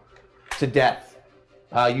now, to death.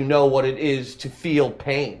 You know what it is to feel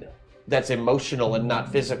pain that's emotional and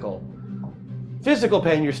not physical. Physical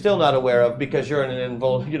pain you're still not aware of because you're in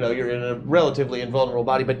you're in a relatively invulnerable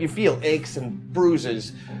body, but you feel aches and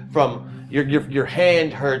bruises from your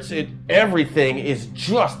hand hurts. Everything is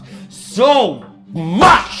just so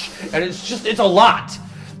much, and it's a lot.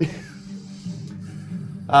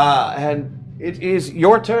 And it is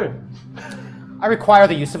your turn. I require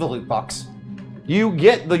the use of a loot box. You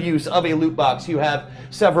get the use of a loot box. You have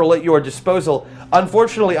several at your disposal.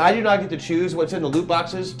 Unfortunately, I do not get to choose what's in the loot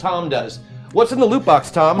boxes. Tom does. What's in the loot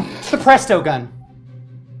box, Tom? The Presto gun.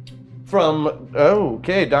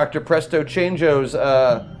 Okay, Dr. Presto Changeo's,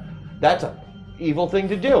 that's an evil thing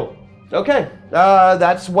to do. Okay,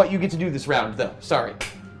 that's what you get to do this round, though. Sorry.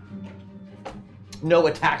 No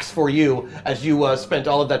attacks for you, as you spent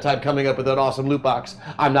all of that time coming up with an awesome loot box.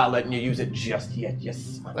 I'm not letting you use it just yet,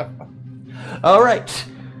 yes. All right.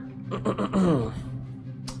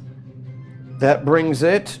 That brings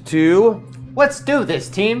it to... Let's do this,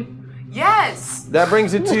 team. Yes! That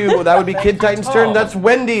brings it to... That would be Kid Titan's turn. That's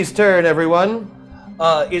Wendy's turn, everyone.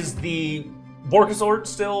 Is the Borkazord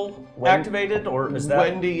still activated, or is that...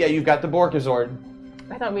 Wendy, yeah, you've got the Borkazord.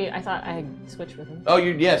 I thought I switched with him. Oh,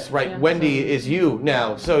 yes, right. Yeah, Wendy is you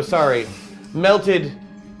now. So sorry. Melted.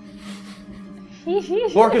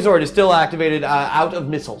 Borkazord is still activated out of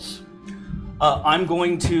missiles. I'm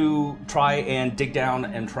going to try and dig down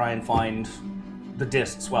and try and find the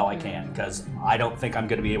discs while I can, because I don't think I'm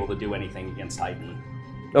going to be able to do anything against Titan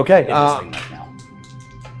Okay. in this thing right now.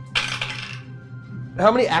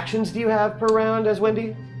 How many actions do you have per round as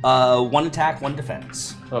Wendy? 1 attack, 1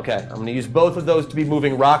 defense. Okay, I'm going to use both of those to be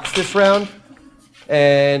moving rocks this round.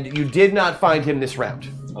 And you did not find him this round.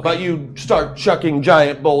 Okay. But you start chucking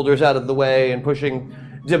giant boulders out of the way and pushing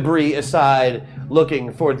debris aside,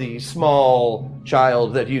 looking for the small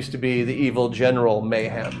child that used to be the evil General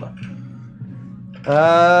Mayhem.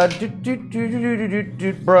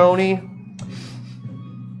 Brony.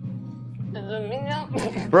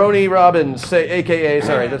 Brony Robbins, aka,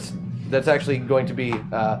 sorry, that's actually going to be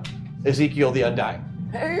Ezekiel the Undying.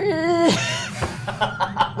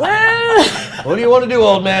 What do you want to do,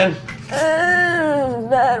 old man?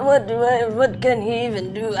 But what can he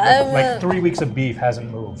even do? Like 3 weeks of beef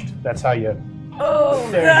hasn't moved. That's how you... Oh,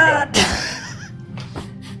 There God. you go.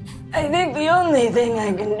 I think the only thing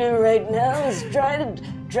I can do right now is try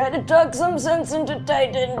to talk some sense into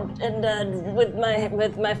Titan, and with my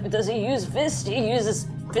does he use fist? He uses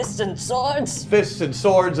fists and swords. Fists and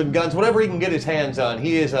swords and guns, whatever he can get his hands on.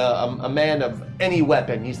 He is a man of any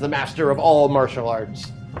weapon. He's the master of all martial arts.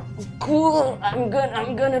 Cool. I'm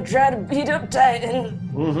gonna try to beat up Titan.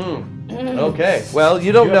 Okay. Well,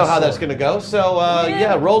 you don't know how that's gonna go, so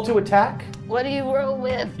yeah, roll to attack. What do you roll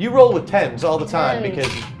with? You roll with 10s all the time 10s.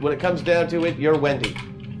 because when it comes down to it, you're Wendy.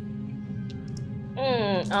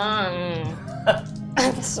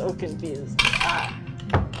 I'm so confused.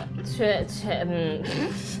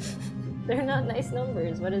 They're not nice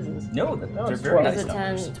numbers. What is this? No, they're it's very 12. nice Is it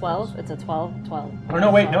 10, numbers. 12? It's a 12, 12. Oh,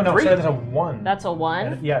 no, wait, no, Three. so that's a 1. That's a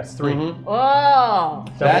 1? Yes, 3. Oh!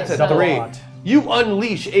 That's a Double 3. lot. You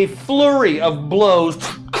unleash a flurry of blows.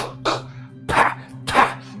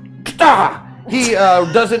 He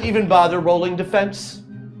doesn't even bother rolling defense.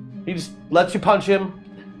 He just lets you punch him.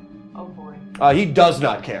 Oh boy. He does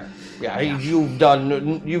not care. Yeah, you've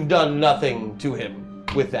done nothing to him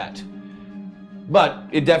with that. But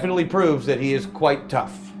it definitely proves that he is quite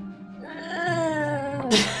tough.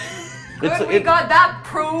 Good, we got that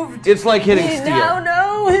proved. It's like hitting We steel. now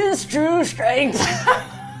know his true strength.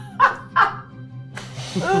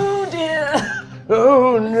 Oh dear.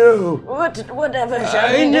 Oh no! Whatever shall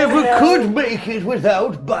I we do never now? could make it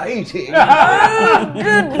without biting. Oh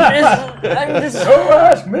goodness. I'm just...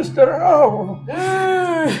 ask Mr. O.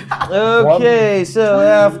 Okay, so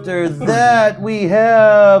after that we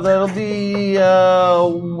have that'll be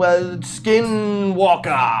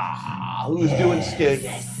Skinwalker, who's doing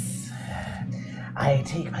skin. I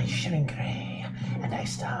take my shrink ray and I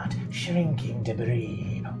start shrinking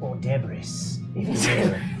debris or debris, if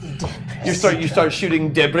you will. You start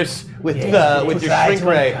shooting debris with Yes, with your try shrink to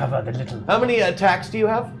ray. uncover the little. How many attacks do you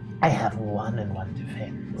have? I have 1 and 1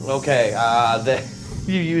 defense. Okay,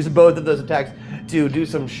 you use both of those attacks to do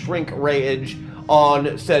some shrink rayage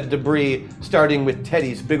on said debris, starting with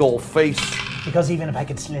Teddy's big old face. Because even if I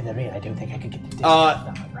could slither in, I don't think I could get the distance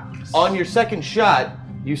from the rocks. On your second shot,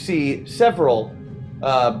 you see several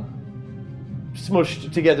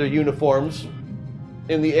smushed together uniforms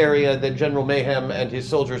in the area that General Mayhem and his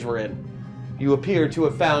soldiers were in. You appear to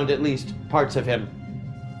have found at least parts of him.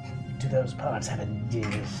 Do those parts have a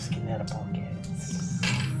disc in their pockets?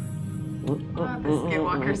 The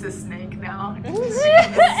Skinwalker's a snake now. I You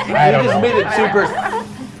don't just know. made it super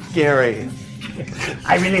scary.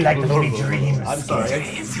 I really like the movie Dreams. I'm sorry.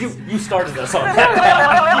 You started us on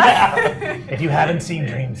that. If you haven't seen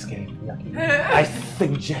Dreamscape, lucky. I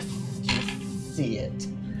suggest you see it.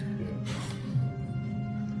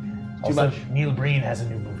 Also, much. Neil Breen has a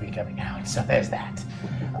new movie coming out, so there's that.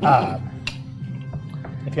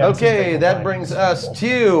 If you haven't seen Okay, Fatal that Five, brings us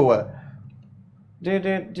to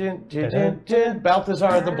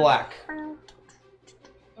Balthazar the Black.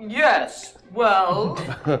 Yes. Well,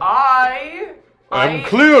 I'm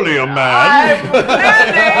clearly a man. I'm clearly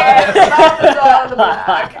Balthazar the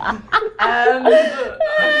Black. And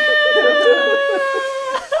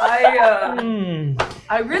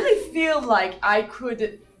I really feel like I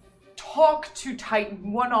could talk to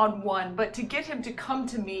Titan one-on-one, but to get him to come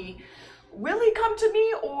to me, will he come to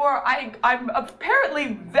me? Or I'm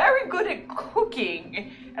apparently very good at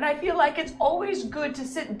cooking, and I feel like it's always good to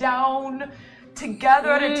sit down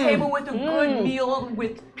together at a table with a good meal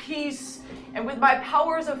with peace. And with my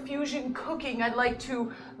powers of fusion cooking, I'd like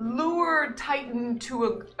to lure Titan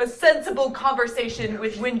to a sensible conversation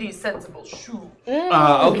with Wendy's sensible shoe.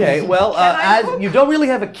 Okay, well, I as cook? you don't really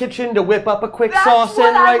have a kitchen to whip up a quick That's sauce what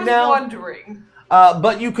in I right was now. wondering.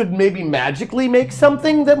 But you could maybe magically make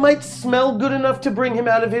something that might smell good enough to bring him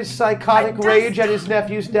out of his psychotic Does- rage at his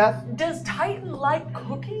nephew's death. Does Titan like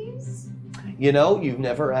cookies? You know, you've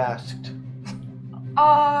never asked.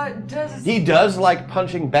 Does... He does like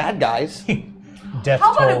punching bad guys. Death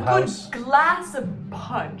How about Toll a House. good glass of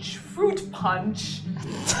punch? Fruit punch?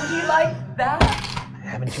 Would he like that?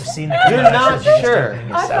 Haven't you seen the You're not commercials? You just sure. don't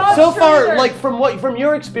think I'm it's not So sure far, either. like from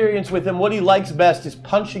your experience with him, what he likes best is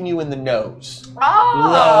punching you in the nose.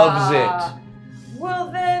 Ah. Loves it. Well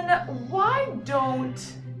then, why don't...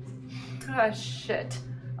 shit.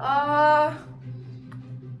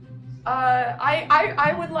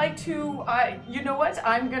 I would like to, you know what?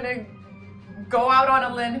 I'm gonna go out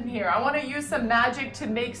on a limb here. I want to use some magic to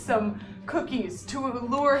make some cookies to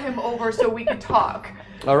lure him over so we can talk.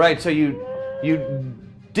 All right, so you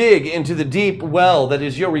dig into the deep well that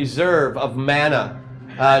is your reserve of mana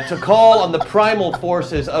to call on the primal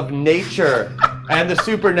forces of nature and the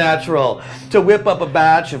supernatural to whip up a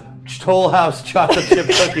batch of Toll House chocolate chip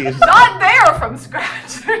cookies. Not there from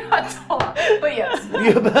scratch. They're not tall. But yes.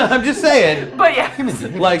 I'm just saying. But yes.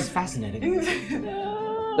 Like, Fascinating.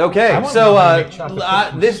 okay, want so to make chocolate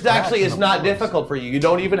chips from this scratch actually in is a not forest. difficult for you. You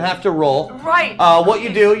don't even have to roll. Right. What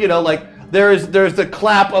you do, you know, like there's the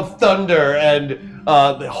clap of thunder and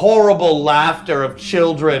the horrible laughter of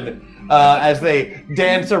children as they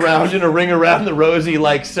dance around in a ring around the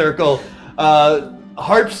rosy-like circle.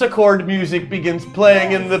 Harpsichord music begins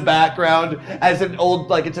playing in the background as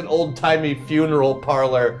it's an old-timey funeral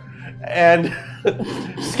parlor. And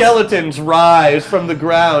skeletons rise from the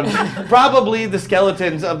ground. Probably the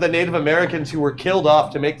skeletons of the Native Americans who were killed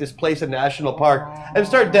off to make this place a national park, and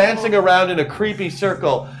start dancing around in a creepy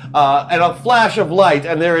circle. And a flash of light,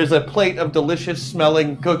 and there is a plate of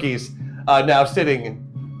delicious-smelling cookies now sitting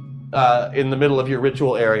in the middle of your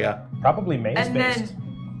ritual area. Probably maze-based.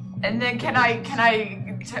 And then can I?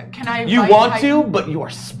 You want to, but you are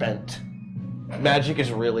spent. Magic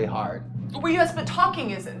is really hard. Well, yes, but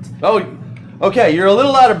talking isn't. Oh, okay. You're a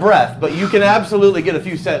little out of breath, but you can absolutely get a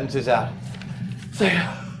few sentences out.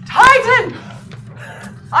 Titan,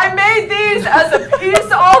 I made these as a peace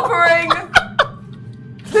offering.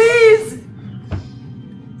 Please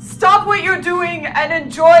stop what you're doing and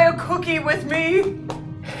enjoy a cookie with me.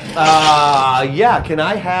 Yeah. Can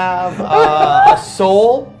I have a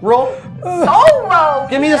soul roll? Soul roll.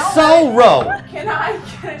 Give me the soul roll. Should I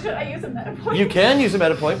use a meta point? You can use a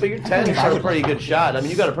meta point, but you're 10. It's a pretty good shot. I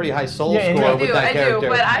mean, you got a pretty high soul score with that character. I do,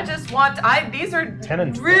 but I just want. These are 10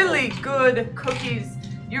 and 12. really good cookies.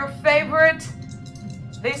 Your favorite.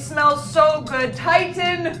 They smell so good.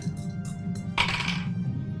 Titan.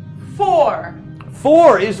 4.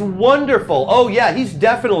 4 is wonderful. Oh yeah, he's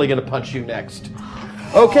definitely gonna punch you next.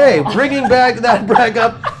 Okay, bringing that brag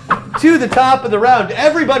up to the top of the round.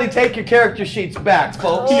 Everybody take your character sheets back,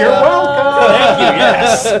 folks. You're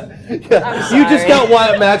welcome. Thank you, yes. You just got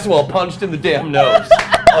Wyatt Maxwell punched in the damn nose.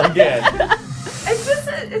 Again. It's just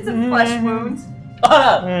it's a flesh wound.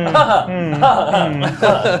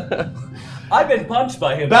 I've been punched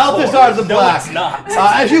by him. Balthazar the Black. No, it's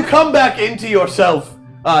not. As you come back into yourself,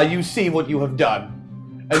 you see what you have done.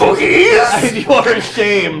 And Cookies? And you are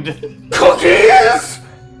ashamed. Cookies?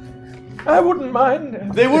 I wouldn't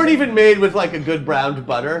mind. They weren't even made with like a good browned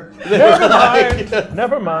butter. Never mind.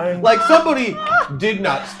 Never mind. Like somebody did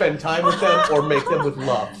not spend time with them or make them with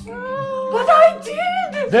love. But I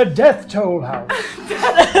did. The Death Toll House.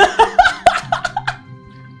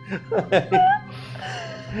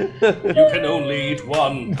 You can only eat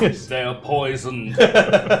one. They're poisoned.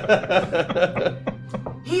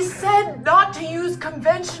 He said not to use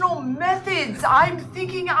conventional methods. I'm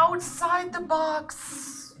thinking outside the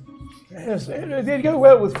box. Yes, they go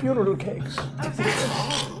well with funeral cakes.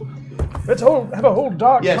 Let's have a whole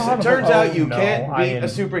dark Yes, carnival. it turns out you no, can't beat a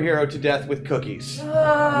superhero to death with cookies.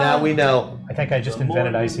 Now we know. I think I just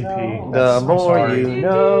invented ICP. The more you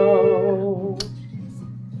know.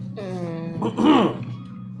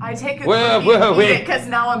 I take a Well, cookie and eat wait. it because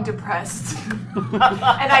now I'm depressed. And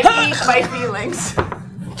I eat my feelings.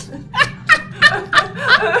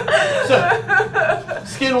 So,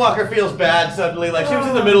 Skinwalker feels bad suddenly, like she was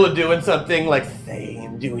in the middle of doing something, like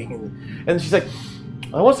and she's like,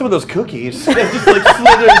 I want some of those cookies. And just like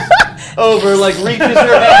slithers over, like reaches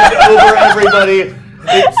her hand over everybody.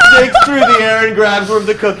 It snakes through the air and grabs one of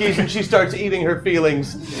the cookies, and she starts eating her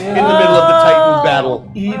feelings in the middle of the Titan battle.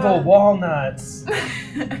 Evil walnuts.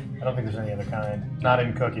 I don't think there's any other kind. Not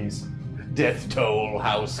in cookies. Death Toll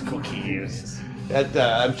House cookies. That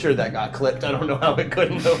I'm sure that got clipped. I don't know how it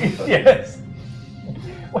couldn't have. Yes.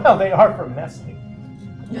 Well, they are from Nestle.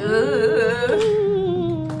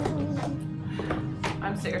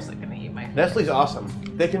 I'm seriously gonna eat my. Nestle's awesome.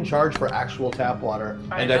 They can charge for actual tap water,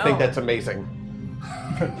 and I think that's amazing.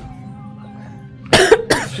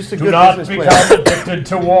 It's just a Do good not business become plan. addicted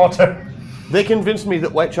to water. They convinced me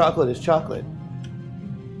that white chocolate is chocolate.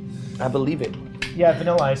 I believe it. Yeah,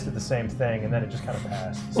 Vanilla Ice did the same thing, and then it just kind of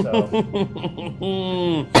passed. So.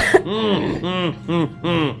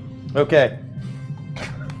 Okay.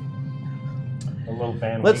 A little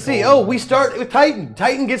fan. Let's see. Oh, we start with Titan.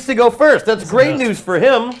 Titan gets to go first. That's great news for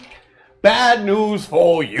him. Bad news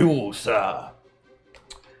for you, sir.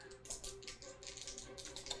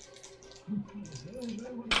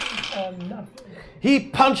 He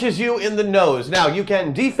punches you in the nose. Now, you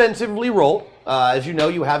can defensively roll. As you know,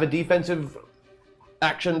 you have a defensive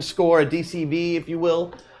action score, a DCV, if you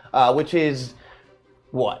will, which is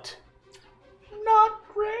what? Not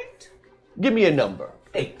great. Give me a number.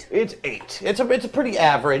 8. It's 8. It's a pretty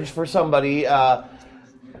average for somebody.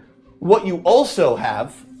 What you also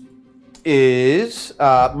have is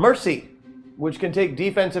Mercy, which can take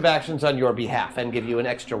defensive actions on your behalf and give you an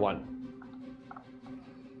extra one.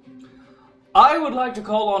 I would like to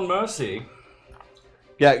call on Mercy.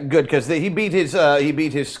 Yeah, good, because he beat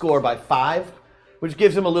his score by 5, which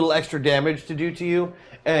gives him a little extra damage to do to you,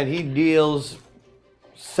 and he deals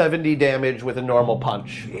 70 damage with a normal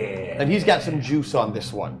punch. Yeah. And he's got some juice on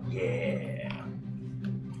this one. Yeah.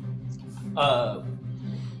 How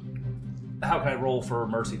can I roll for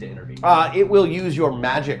mercy to intervene? It will use your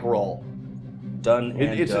magic roll. Done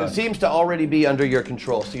and It done. seems to already be under your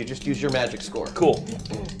control, so you just use your magic score. Cool.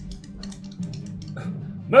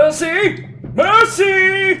 Mercy!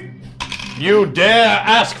 Mercy! You dare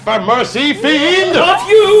ask for mercy, fiend? Not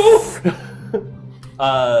you!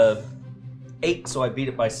 8, so I beat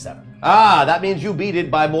it by 7. That means you beat it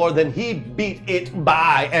by more than he beat it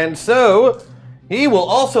by, and so he will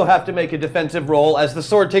also have to make a defensive roll as the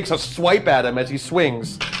sword takes a swipe at him as he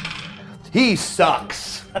swings. He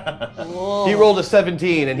sucks. He rolled a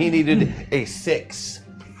 17 and he needed a 6.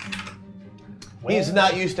 He's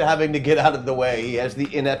not used to having to get out of the way. He has the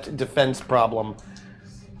inept defense problem.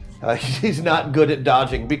 He's not good at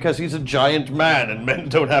dodging because he's a giant man and men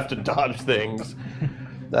don't have to dodge things.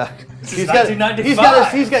 He's got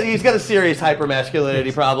a serious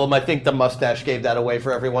hypermasculinity problem. I think the mustache gave that away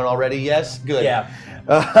for everyone already. Yes, good. Yeah.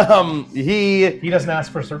 He doesn't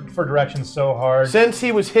ask for directions so hard. Since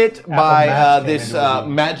he was hit by this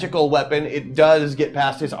magical weapon, it does get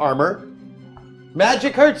past his armor.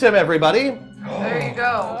 Magic hurts him, everybody. There you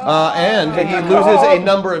go. And he loses a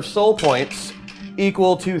number of soul points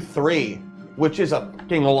equal to 3, which is a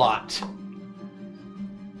fucking lot.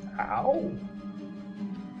 Ow.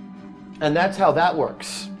 And that's how that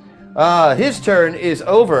works. His turn is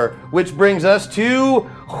over, which brings us to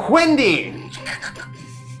Wendy.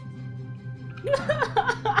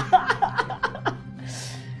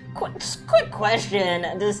 Quick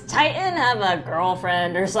question. Does Titan have a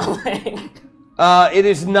girlfriend or something? It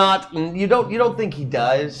is not. You don't think he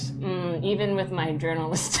does? Even with my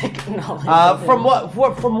journalistic knowledge.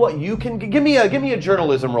 From what you can give me a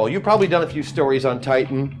journalism roll. You've probably done a few stories on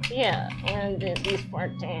Titan. Yeah, and these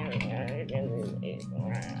 14.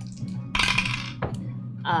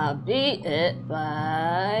 Beat it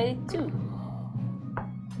by 2.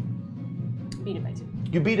 Beat it by 2.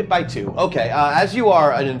 You beat it by 2. Okay. As you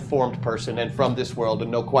are an informed person and from this world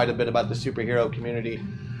and know quite a bit about the superhero community,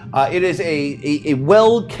 it is a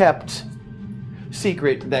well-kept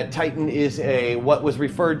secret that Titan is what was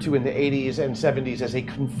referred to in the 80s and 70s as a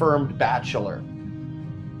confirmed bachelor.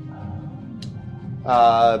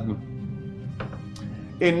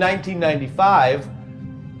 In 1995,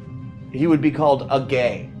 he would be called a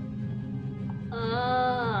gay.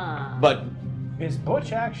 But is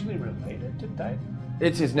Butch actually related to Titan?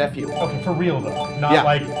 It's his nephew. Okay, for real though, not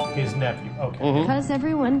like his nephew. Okay. Because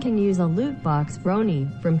everyone can use a loot box, Brony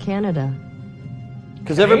from Canada.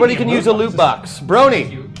 Because everybody can use a loot box.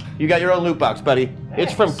 Brony, you got your own loot box, buddy.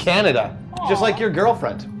 It's from Canada, just like your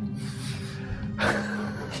girlfriend.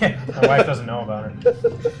 My wife doesn't know about her.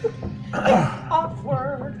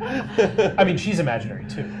 Awkward. I mean, she's imaginary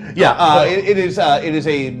too. Yeah, it is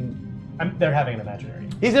a. They're having an imaginary.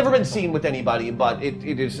 He's never been seen with anybody, but it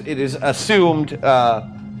is assumed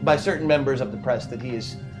by certain members of the press that he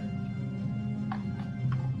is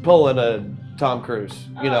pulling a Tom Cruise,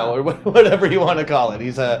 or whatever you want to call it.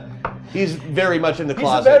 He's very much in the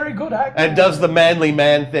closet. He's a very good actor. And does the manly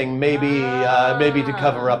man thing, maybe to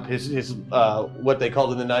cover up his what they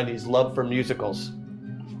called in the 90s love for musicals.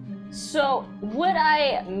 So, would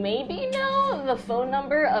I maybe know the phone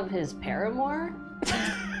number of his paramour?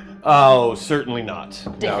 Oh, certainly not.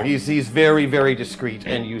 Damn. No, he's very, very discreet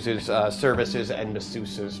and uses services and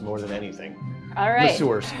masseuses more than anything. All right.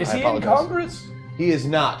 Masseurs. Is he in Congress? He is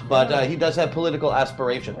not, but he does have political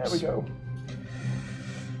aspirations. There we go.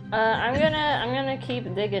 I'm gonna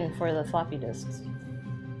keep digging for the floppy disks.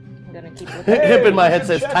 I'm gonna keep looking. Hip in my head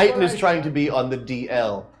says Titan is trying to be on the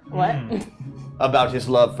DL. What? About his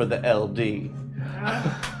love for the LD.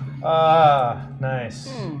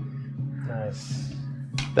 Nice. Nice.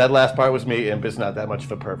 That last part was me. Imp is not that much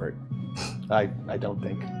of a pervert. I don't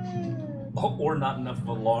think. Or not enough of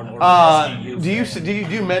a law and order. Do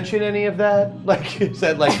you mention any of that? Like, is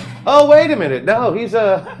that like, oh wait a minute, no, he's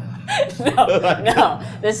a. No.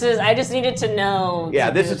 I just needed to know. Yeah,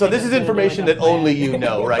 this is information that only you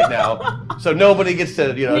know right now. So nobody gets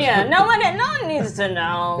to, Yeah, no one needs to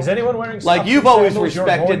know. Is anyone wearing? Like you've always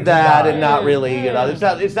respected that, and not really,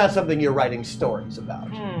 it's not something you're writing stories about.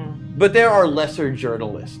 But there are lesser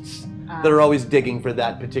journalists that are always digging for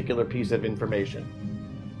that particular piece of information.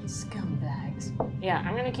 Scumbags. Yeah,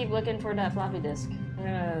 I'm gonna keep looking for that floppy disk.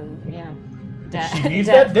 She needs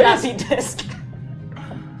that disc. Floppy disk.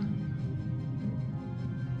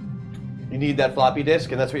 You need that floppy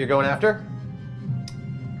disk, and that's what you're going after?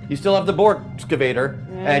 You still have the board excavator,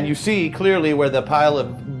 and you see clearly where the pile of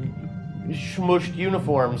smushed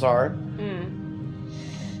uniforms are.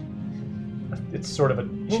 It's sort of a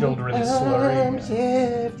children's slurry.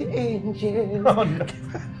 Oh, no.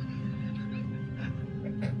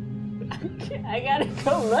 I gotta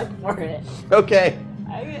go look for it. Okay.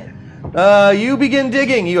 You begin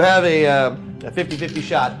digging. You have a 50-50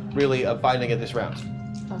 shot, really, of finding it this round.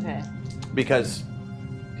 Okay. Because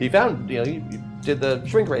he found, you did the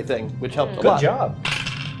shrink ray thing, which helped a Good lot. job.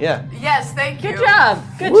 Yeah. Yes, thank you. Good job.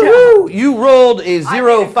 Good Woohoo! You rolled a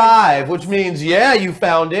 0-5, which means, you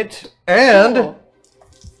found it. And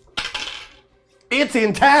it's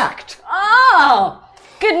intact. Oh!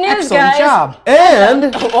 Good news, Excellent guys. job.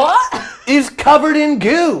 And What? is covered in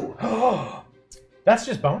goo. That's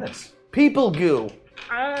just bonus. People goo.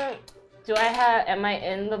 Do I have? Am I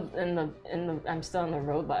in the? I'm still in the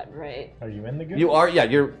robot, right? Are you in the good? You are,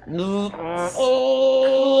 you're.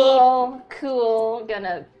 Cool.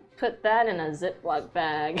 Gonna put that in a Ziploc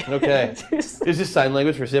bag. Okay. Is this sign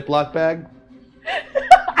language for Ziploc bag?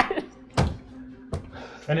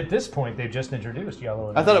 And at this point, they've just introduced yellow.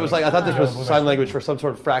 And I thought this was blue. sign language for some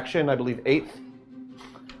sort of fraction. I believe eighth.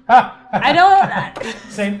 I don't.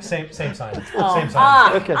 Same sign. Same sign.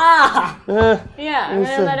 Okay. Yeah, I'm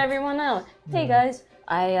gonna let everyone know. Hey guys,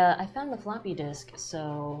 I found the floppy disk,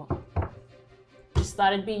 so just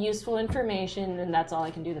thought it'd be useful information, and that's all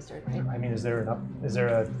I can do this turn, right? I mean, is there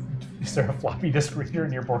a floppy disk reader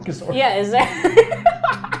in your Borkasaur? Yeah, is there?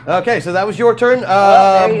 Okay, so that was your turn.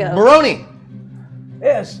 there you go. Baroni,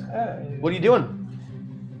 Yes. what are you doing?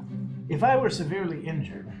 If I were severely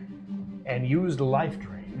injured and used a life drain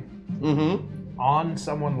on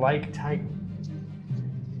someone like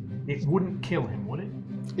Titan, it wouldn't kill him, would it?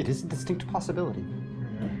 It is a distinct possibility.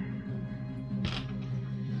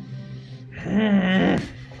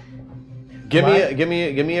 Give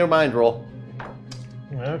me your mind roll.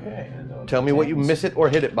 Okay. Tell me what you miss it or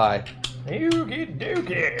hit it by. Okie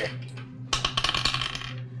dokie.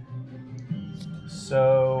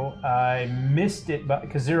 So I missed it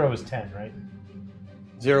because 0 is 10, right?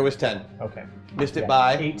 0 is 10. Okay. Missed it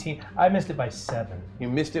by 18. I missed it by 7. You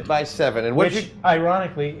missed it by 7. And what Which,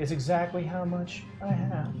 ironically, is exactly how much I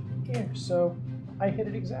have here. So I hit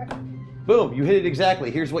it exactly. Boom, you hit it exactly.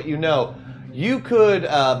 Here's what you know. You could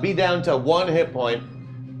be down to 1 hit point,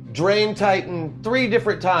 drain Titan 3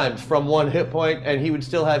 different times from 1 hit point, and he would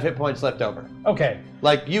still have hit points left over. Okay.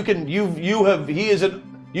 Like you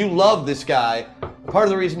love this guy. Part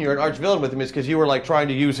of the reason you're an arch villain with him is because you were like trying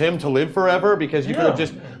to use him to live forever because you could have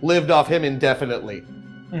just lived off him indefinitely.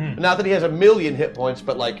 Not that he has 1,000,000 hit points,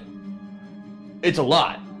 but like, it's a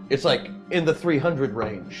lot. It's like in the 300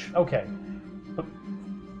 range. Okay.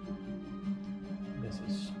 This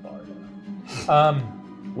is Sparta.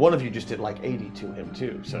 One of you just did like 80 to him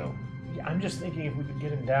too, so. Yeah, I'm just thinking if we could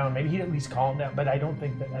get him down, maybe he'd at least calm down, but I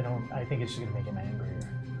think it's just gonna make him angrier.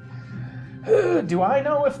 Do I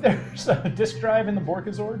know if there's a disk drive in the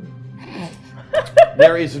Borkazord?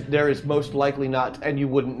 There is most likely not, and you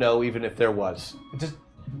wouldn't know even if there was.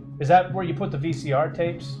 Is that where you put the VCR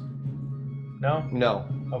tapes? No? No.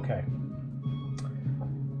 Okay.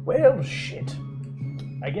 Well, shit.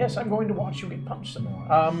 I guess I'm going to watch you get punched some more.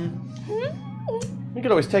 You could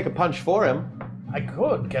always take a punch for him. I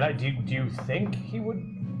could. Do you think he would?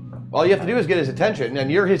 All you have to do is get his attention,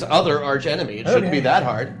 and you're his other arch enemy. It shouldn't be that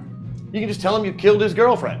hard. You can just tell him you killed his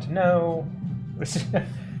girlfriend. No.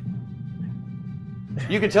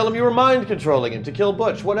 You can tell him you were mind controlling him to kill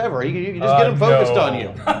Butch, whatever. You can just get him focused on you.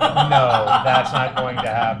 No, that's not going to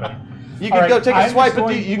happen. You can go take a swipe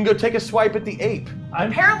at you can go take a swipe at the ape.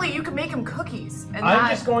 Apparently, you can make him cookies. And I'm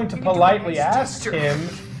just going to politely ask him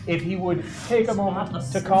if he would take a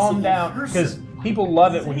moment to calm down, because people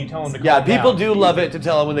love it when you tell him to calm down. Yeah, people do love it to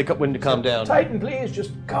tell him when to calm down. Titan, please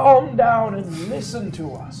just calm down and listen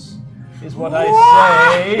to us, is what I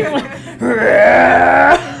say.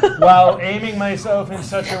 While aiming myself in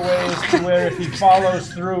such a way as to where if he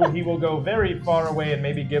follows through, he will go very far away and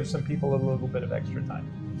maybe give some people a little bit of extra time.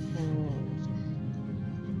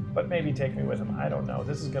 But maybe take me with him. I don't know.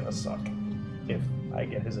 This is gonna suck if I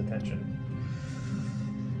get his attention.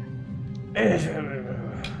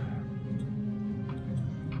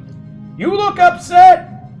 You look upset!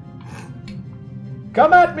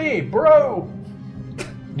 Come at me, bro!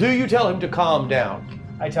 Do you tell him to calm down?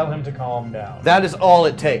 I tell him to calm down. That is all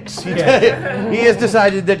it takes. He has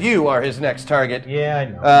decided that you are his next target. Yeah, I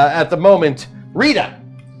know. At the moment, Rita.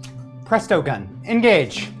 Presto gun.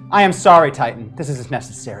 Engage. I am sorry, Titan. This is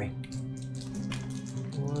necessary.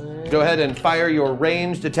 Go ahead and fire your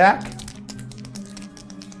ranged attack.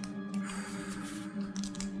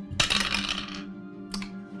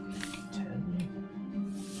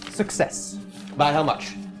 Success. By how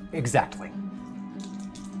much? Exactly.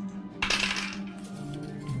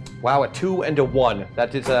 Wow, a 2 and a 1.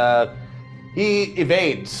 That is he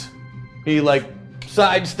evades. He like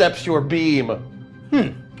sidesteps your beam.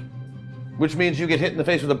 which means you get hit in the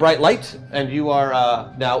face with a bright light, and you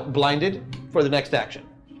are now blinded for the next action.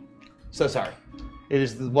 So sorry. It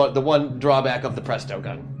is the one drawback of the Presto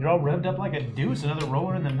gun. You're all revved up like a deuce, another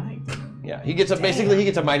roller in the night. Yeah, he gets basically he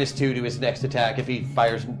gets a -2 to his next attack if he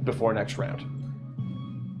fires before next round.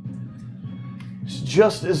 It's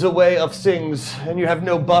just as a way of things, and you have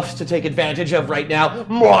no buffs to take advantage of right now.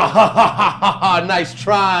 Mwahahaha! Nice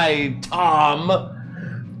try, Tom.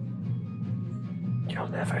 You'll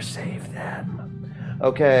never save them.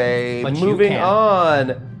 Okay, But you moving can.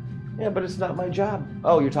 on. Yeah, but it's not my job.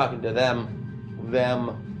 Oh, you're talking to them. Them.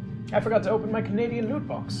 I forgot to open my Canadian loot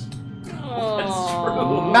box.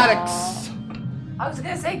 Maddox. I was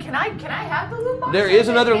gonna say, can I have the loot box? There is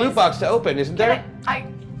another loot box to open, isn't there?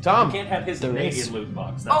 Tom. You can't have his Canadian loot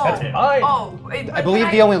box. That's Oh, it. I believe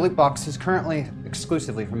the only loot box is currently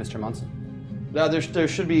exclusively for Mr. Munson. No, there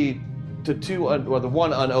should be the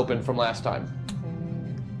one unopened from last time.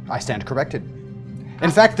 I stand corrected. In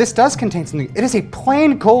fact, this does contain something. It is a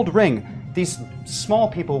plain gold ring. These small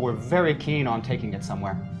people were very keen on taking it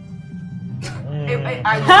somewhere.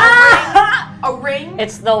 A ring?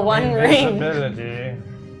 It's the one ring.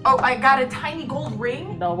 Oh, I got a tiny gold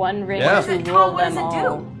ring? The one ring Yeah. to Tom, rule what does them it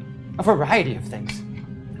all. do? A variety of things.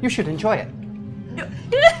 You should enjoy it.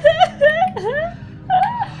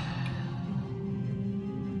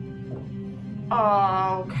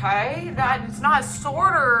 Okay, it's not a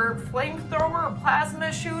sword or flamethrower or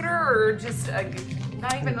plasma shooter or just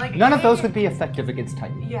not even like. None of those would be effective against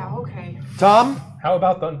Titan. Yeah. Okay. Tom? How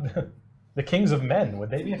about the Kings of Men? Would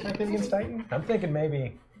they be effective against Titan? I'm thinking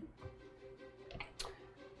maybe.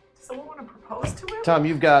 Does someone want to propose to him? Tom,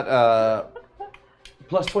 you've got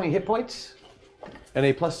plus 20 hit points and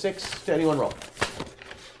a +6 to anyone roll.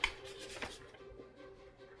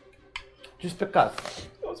 Just because.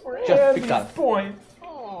 Those were Just Andy's because. points.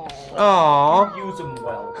 Aww. Use them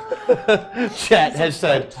well. Chat has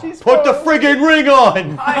said, put the friggin' ring on!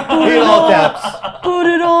 In all caps. Put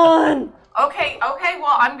it on! Okay.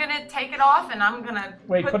 Well, I'm gonna take it off and I'm gonna.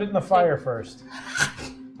 Wait, put it in the fire first.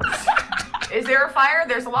 Is there a fire?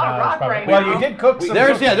 There's a lot of rock right well, now. you did cook some.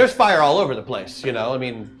 There's fire all over the place, you know? I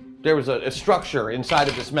mean, there was a structure inside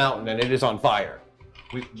of this mountain and it is on fire.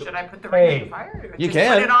 Should I put the ring in the fire? You Just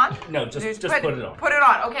can. Put it on? No, just put it on. Put it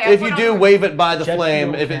on. Okay. I If put you on do, the- wave it by the Jet flame.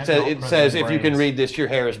 fuel If it can't says, melt it says, if you can brains. read this, your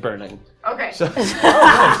hair is burning. Okay. So,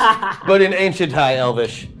 but in ancient High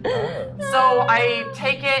Elvish. So I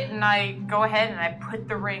take it and I go ahead and I put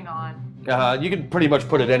the ring on. You can pretty much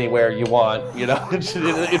put it anywhere you want, you know?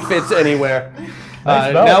 It fits anywhere.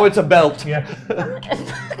 Nice belt. Now it's a belt. Yeah.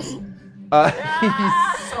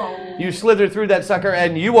 You slither through that sucker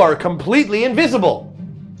and you are completely invisible.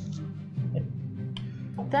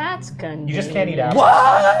 That's convenient. You just can't eat apples.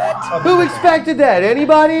 What? Who expected that?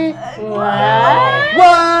 Anybody? What?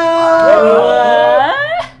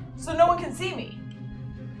 What? So no one can see me.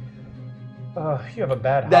 You have a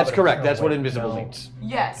bad habit. That's of- correct. oh, That's what wait, invisible no. means.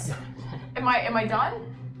 Yes. Am I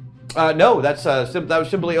done? No, that was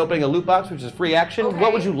simply opening a loot box, which is free action. Okay.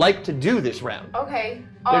 What would you like to do this round? Okay.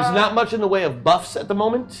 There's not much in the way of buffs at the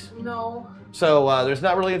moment, No. so there's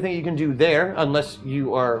not really anything you can do there unless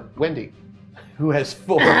you are Wendy, who has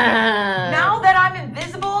 4. Now that I'm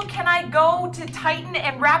invisible, can I go to Titan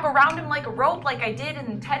and wrap around him like a rope, like I did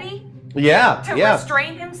in Teddy, Yeah, to yeah.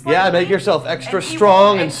 restrain him slightly? Yeah, make yourself extra And he strong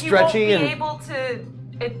won't- and stretchy he won't and be able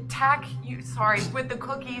to attack you. Sorry, with the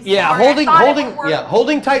cookies. yeah, Sorry, I thought it would work.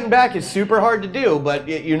 holding Titan back is super hard to do, but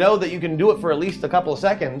you know that you can do it for at least a couple of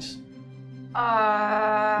seconds,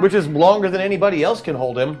 which is longer than anybody else can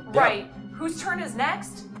hold him. Right. Whose turn is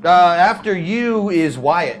next? After you is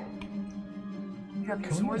Wyatt. You have your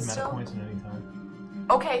Can we sword use meta still? points at any time?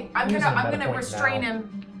 Okay, I'm Using a gonna meta point restrain now.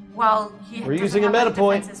 him while he We're doesn't using a have meta enough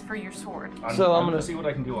point. defenses for your sword. So I'm gonna gonna see what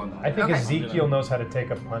I can do on that. I think Okay. Ezekiel knows how to take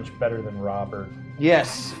a punch better than Robert.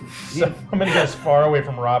 Yes. So I'm gonna get as far away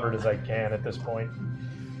from Robert as I can at this point.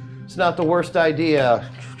 It's not the worst idea.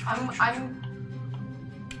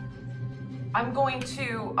 I'm going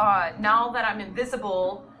to now that I'm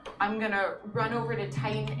invisible, I'm gonna run over to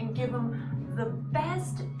Titan and give him the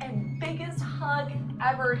best and biggest hug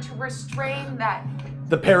ever to restrain that.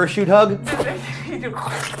 The parachute hug?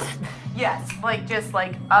 Yes, like just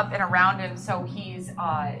like up and around him, so he's.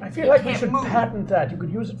 I feel he like we can't should move. patent that. You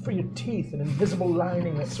could use it for your teeth, an invisible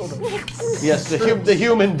lining that sort of. Yes, the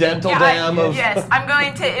human dental Yeah, dam of. Yes, I'm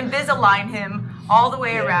going to Invisalign him all the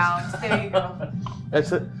way around. There you go.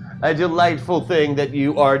 That's a delightful thing that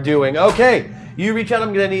you are doing. Okay, you reach out.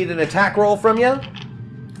 I'm going to need an attack roll from you.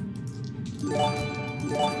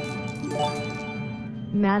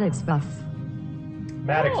 Maddox buff.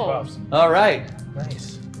 Maddox buffs. All right.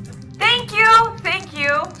 Nice. Thank Thank you. Thank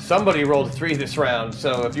you. Somebody rolled a 3 this round,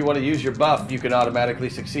 so if you want to use your buff, you can automatically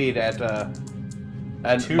succeed at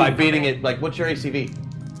by beating it. Like, what's your ACV?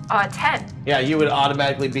 10. Yeah, you would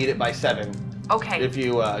automatically beat it by 7 Okay. if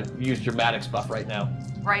you used your Maddox buff right now.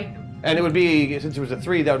 Right. And it would be, since it was a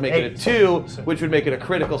 3, that would make it a 2, which would make it a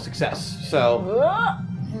critical success. So,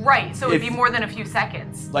 Right. So it'd be more than a few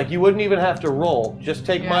seconds. like, you wouldn't even have to roll. Just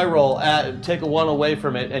take my roll, take a 1 away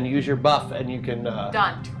from it, and use your buff, and you can.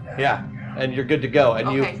 Done. Yeah, and you're good to go. And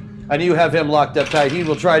Okay. you have him locked up tight. He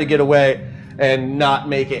will try to get away and not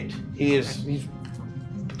make it. He's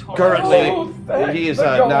currently he is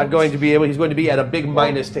not going to be able. He's going to be at a big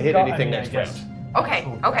minus to hit anything next round. Okay.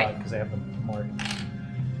 Okay. Because they have the mark.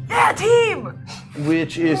 Yeah, team.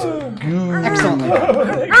 Which is good. Excellent.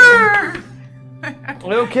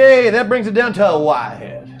 Okay, that brings it down to a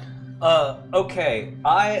Wyatt. Okay,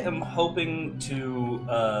 I am hoping to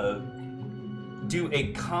do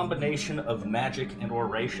a combination of magic and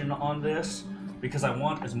oration on this, because I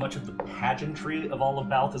want as much of the pageantry of all of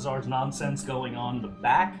Balthazar's nonsense going on in the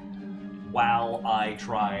back, while I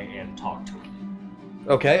try and talk to him.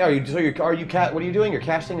 Okay, what are you doing? You're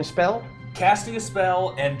casting a spell? Casting a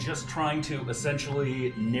spell and just trying to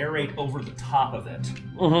essentially narrate over the top of it.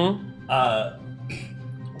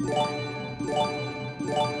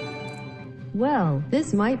 Well,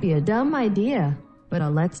 this might be a dumb idea, but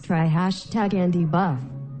let's try hashtag Andy Buff.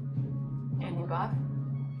 Andy buff?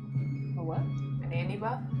 A what? An Andy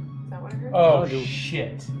buff? Is that what I heard? Oh,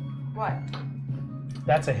 shit. What?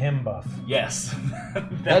 That's a him buff. Yes.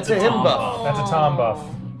 That's a him buff. That's a Tom buff.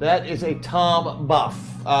 That is a Tom buff.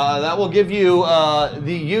 That will give you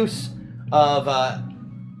the use of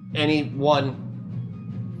any one.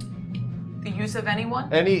 The use of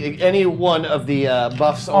anyone? Any one of the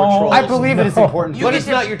buffs or trolls. I believe it is important. But it's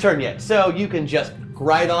not your turn yet, so you can just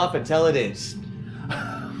ride off until it is.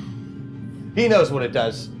 He knows what it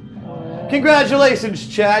does. Congratulations,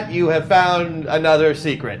 chat. You have found another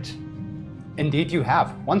secret. Indeed you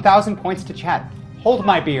have. 1,000 points to chat. Hold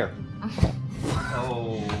my beer.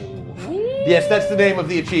 Oh. Yes, that's the name of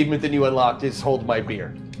the achievement that you unlocked, is Hold My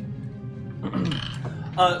Beer.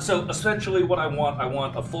 So essentially what I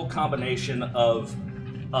want a full combination of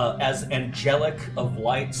as angelic of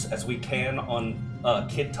lights as we can on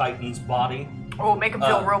Kid Titan's body. Oh, make him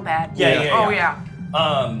feel real bad. Yeah. Oh, yeah.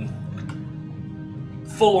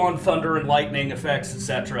 Full-on thunder and lightning effects,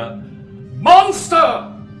 etc.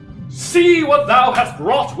 Monster! See what thou hast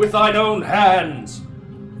wrought with thine own hands.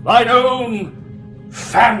 Thine own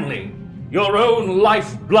family. Your own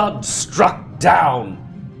lifeblood struck down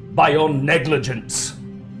by your negligence.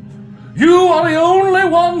 You are the only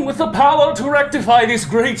one with the power to rectify this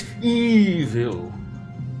great evil.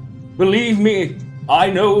 Believe me, I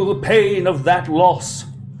know the pain of that loss,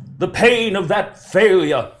 the pain of that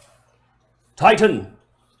failure. Titan,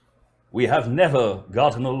 we have never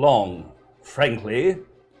gotten along. Frankly,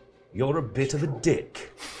 you're a bit of a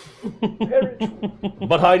dick.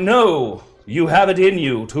 But I know you have it in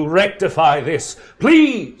you to rectify this.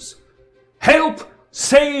 Please, help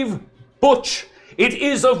save Butch. It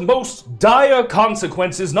is of most dire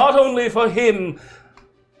consequences, not only for him,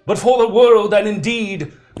 but for the world and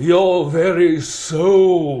indeed your very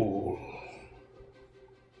soul.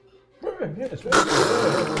 And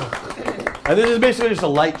this is basically just a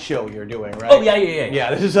light show you're doing, right? Oh yeah.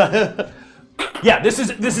 Yeah, this is a... Yeah, this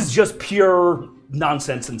is just pure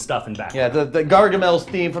nonsense and stuff in back. Yeah, the Gargamel's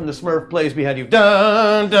theme from the Smurf plays behind you.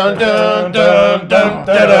 Dun dun dun dun dun dun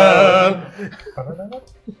dun.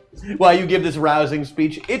 While you give this rousing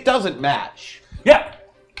speech, it doesn't match. Yeah.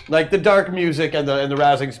 Like the dark music and the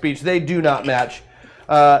rousing speech, they do not match.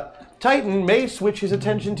 Titan may switch his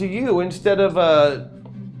attention to you instead of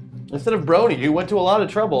Brony. You went to a lot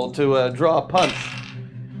of trouble to draw a punch,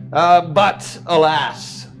 but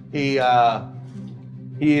alas, he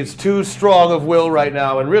is too strong of will right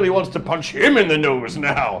now and really wants to punch him in the nose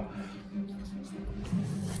now.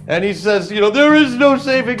 And he says, there is no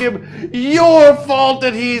saving him. Your fault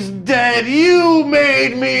that he's dead. You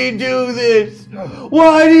made me do this.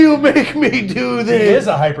 Why do you make me do this? He is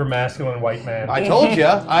a hyper-masculine white man. I told you.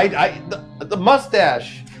 The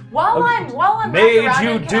mustache. While I'm Made wrapped around you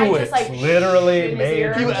him, can do I just, it. Literally shoot his made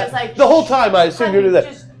ear? you- Just, The whole time I assumed you do that.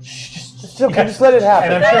 It's okay, just let it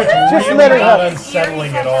happen. And I'm sure it's Just really let it not happen.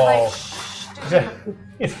 unsettling at all.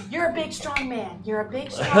 You're a big, strong man. You're a big,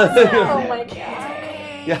 strong man. Oh my god.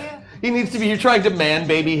 Yeah, he needs to be. You're trying to man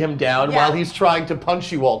baby him down while he's trying to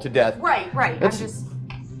punch you all to death. Right.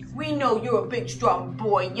 We know you're a big, strong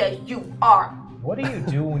boy. Yes, you are. What do you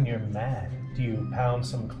do when you're mad? Do you pound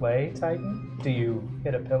some clay, Titan? Do you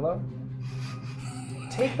hit a pillow?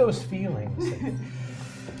 Take those feelings and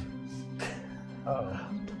Uh-oh.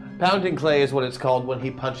 Pounding clay is what it's called when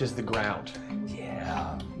he punches the ground.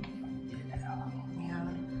 Yeah.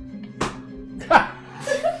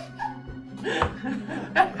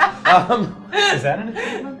 Is that an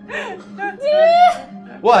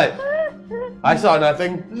achievement? What? I saw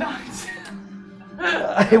nothing. Nice.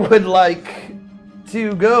 I would like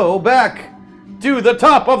to go back to the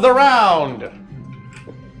top of the round.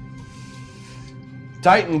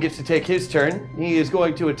 Titan gets to take his turn. He is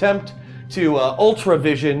going to attempt to ultra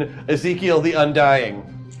vision Ezekiel the Undying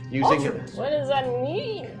using. What does that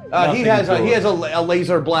mean? He has a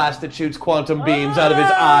laser blast that shoots quantum beams out of his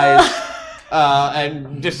eyes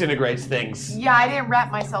and disintegrates things. Yeah, I didn't wrap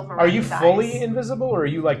myself around Are you his fully eyes. invisible, or are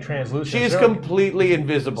you like translucent? She is completely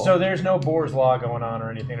invisible. So there's no Bohr's law going on or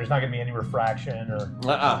anything. There's not going to be any refraction or.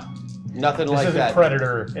 Nothing This like isn't that.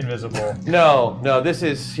 Predator invisible. No. This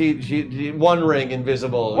is she One Ring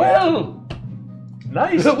invisible. Well,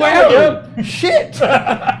 nice. Well, shit.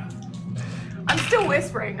 I'm still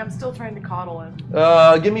whispering. I'm still trying to coddle him.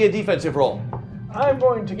 Give me a defensive roll. I'm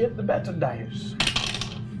going to get the better dice.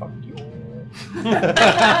 Fuck you.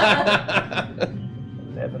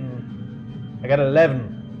 11. I got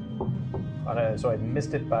 11. So I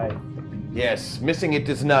missed it by. Yes, missing it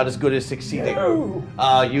is not as good as succeeding. No.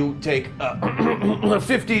 You take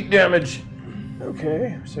 50 damage.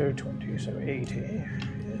 Okay, so 20, so 80.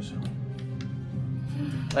 Yes.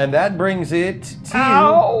 And that brings it to.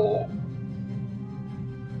 Ow!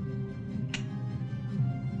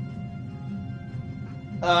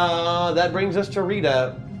 That brings us to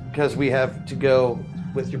Rita, because we have to go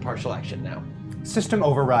with your partial action now. System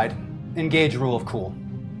override. Engage rule of cool.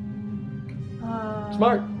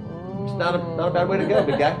 Smart. It's not a bad way to go,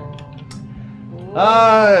 big guy.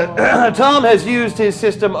 Tom has used his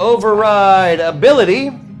system override ability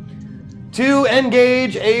to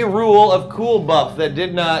engage a rule of cool buff that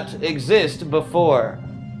did not exist before.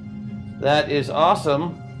 That is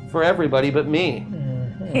awesome for everybody but me.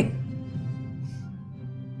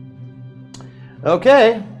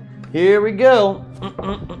 Okay, here we go.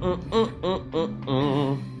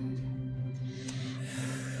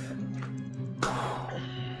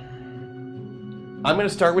 I'm going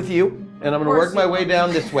to start with you, and I'm going to work my way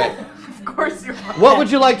down this way. Of course you are. What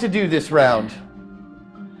would you like to do this round?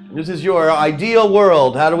 This is your ideal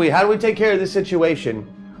world. How do we take care of this situation,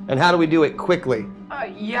 and how do we do it quickly?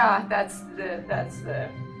 Yeah, that's the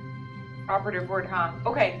operative word, huh?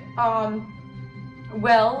 Okay.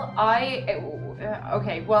 Well, I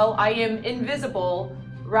am invisible,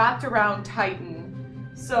 wrapped around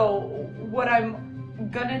Titan. So what I'm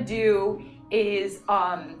gonna do is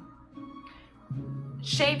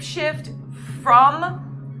shapeshift from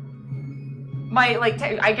my I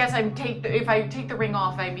guess if I take the ring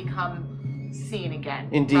off, I become seen again.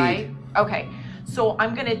 Indeed. Right? Okay. So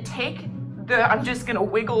I'm just gonna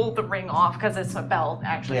wiggle the ring off because it's a belt,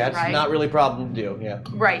 actually. Yeah, it's right? not really a problem to do. Yeah.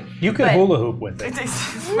 Right. You can hula hoop with it.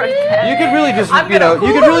 You could really just,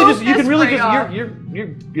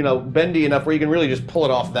 you're bendy enough where you can really just pull it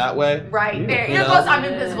off that way. Right there. Plus, I'm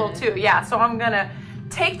invisible too. Yeah. So I'm gonna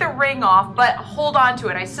take the ring off, but hold on to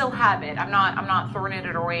it. I still have it. I'm not throwing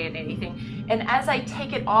it away at anything. And as I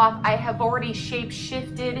take it off, I have already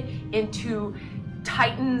shape-shifted into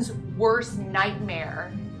Titan's worst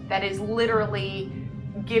nightmare. That is literally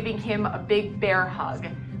giving him a big bear hug.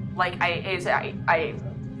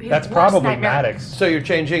 That's probably Maddox. So you're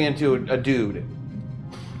changing into a dude.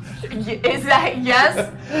 Is that,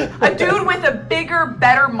 yes? A dude with a bigger,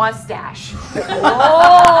 better mustache. Than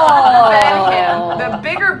him. The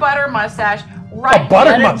bigger, butter mustache. Right. A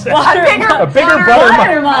butter mustache. A bigger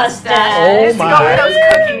butter mustache. Oh my. Got those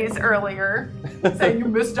cookies earlier. Saying you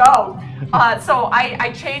missed out. So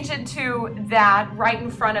I change into that right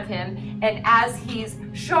in front of him, and as he's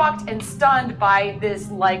shocked and stunned by this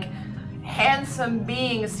handsome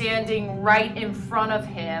being standing right in front of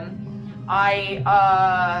him, I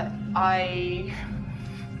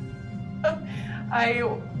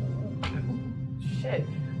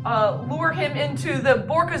lure him into the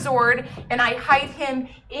Borkazord, and I hide him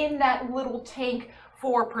in that little tank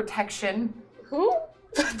for protection. Who?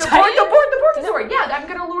 The Borkazord. Yeah, I'm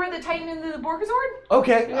gonna lure the Titan into the Borkazord.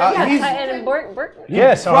 Okay. Titan and Bork.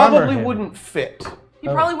 Yes, probably wouldn't fit. He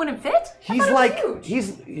probably wouldn't fit. He's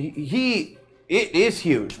huge. It is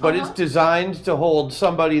huge, but it's designed to hold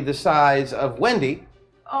somebody the size of Wendy,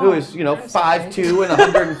 who is 5'2" and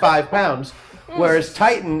 105 pounds, whereas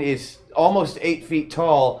Titan is almost 8 feet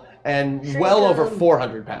tall and well over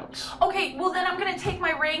 400 pounds. Okay, well then I'm gonna take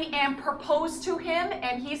my ring and propose to him,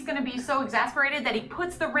 and he's gonna be so exasperated that he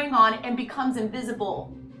puts the ring on and becomes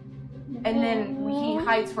invisible. And then he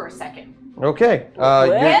hides for a second. Okay.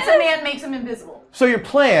 Handsome man makes him invisible. So your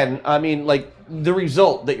plan, I mean, like, the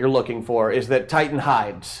result that you're looking for is that Titan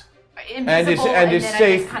hides. Invisible, and is then I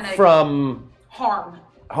safe just kinda from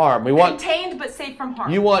harm. We want Contained but safe from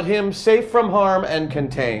harm. you want him safe from harm and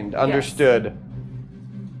contained. Understood.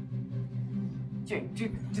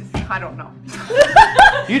 I don't know.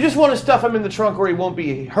 You just want to stuff him in the trunk where he won't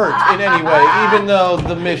be hurt in any way, even though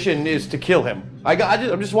the mission is to kill him. I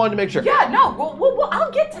just wanted to make sure. Yeah, no, well,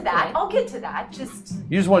 I'll get to that. I'll get to that. Just.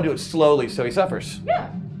 You just want to do it slowly so he suffers. Yeah.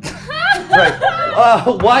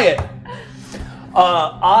 Right. Wyatt.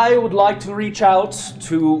 I would like to reach out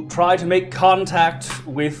to try to make contact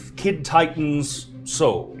with Kid Titan's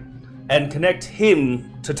soul and connect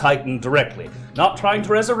him to Titan directly. Not trying to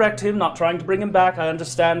resurrect him, not trying to bring him back. I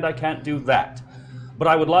understand I can't do that. But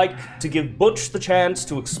I would like to give Butch the chance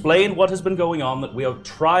to explain what has been going on, that we are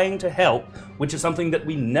trying to help, which is something that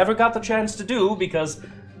we never got the chance to do because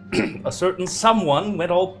a certain someone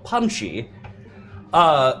went all punchy.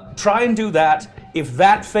 Try and do that. If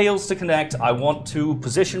that fails to connect, I want to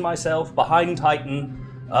position myself behind Titan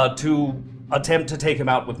to attempt to take him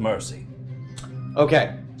out with mercy.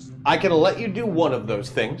 Okay. I can let you do one of those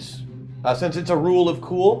things. Since it's a rule of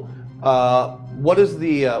cool, what is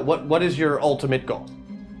the what is your ultimate goal?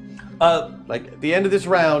 Like at the end of this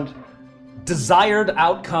round, desired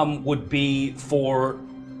outcome would be for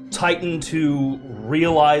Titan to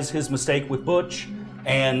realize his mistake with Butch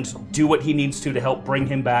and do what he needs to help bring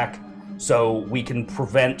him back so we can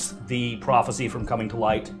prevent the prophecy from coming to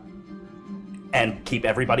light and keep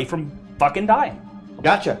everybody from fucking dying.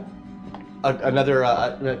 Gotcha. Another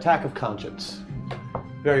an attack of conscience.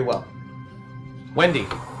 Very well. Wendy.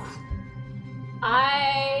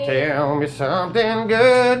 Tell me something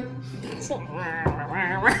good.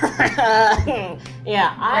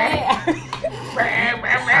 Yeah,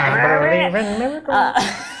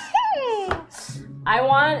 I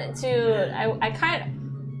want to.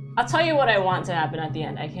 I'll tell you what I want to happen at the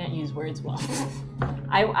end. I can't use words well.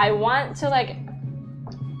 I want to like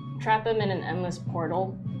trap him in an endless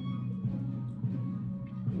portal,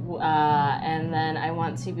 and then I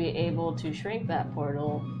want to be able to shrink that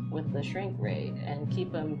portal with the shrink ray and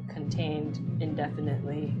keep him contained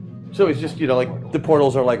indefinitely. So he's just, like the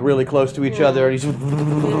portals are like really close to each other, and he's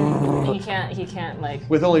He can't like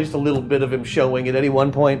with only just a little bit of him showing at any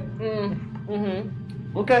one point.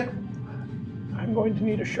 Okay. I'm going to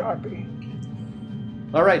need a Sharpie.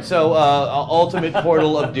 All right. So ultimate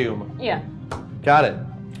portal of doom. Yeah. Got it.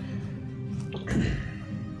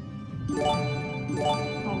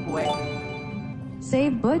 Oh boy.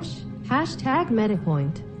 Save Butch.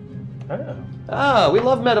 #MetaPoint. We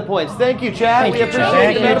love meta points. Thank you, Chad. Thank we you, appreciate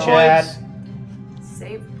Chad. the Thank meta you, Chad. points.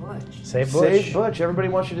 Save Butch. Save Butch. Save Butch. Everybody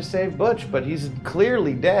wants you to save Butch, but he's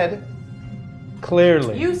clearly dead.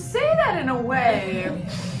 Clearly. You say that in a way.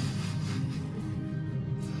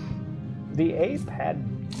 The ape had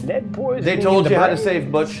lead poisoning. They told in the you how to brain.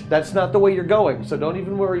 save Butch. That's not the way you're going, so don't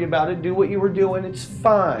even worry about it. Do what you were doing. It's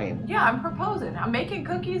fine. Yeah, I'm proposing. I'm making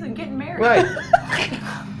cookies and getting married. Right.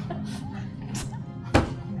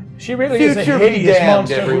 She really is a Future be hideous damned,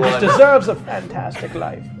 monster everyone. who deserves a fantastic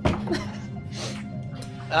life.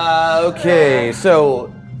 Okay,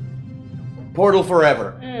 so Portal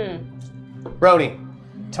Forever. Brony.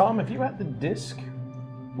 Tom, if you had the disc,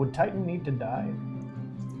 would Titan need to die?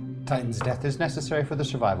 Titan's death is necessary for the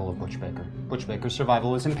survival of Butch Baker. Butch Baker's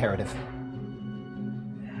survival is imperative.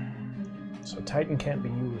 So Titan can't be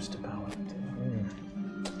used to power.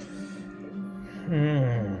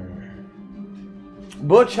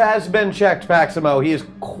 Butch has been checked, Paximo. He is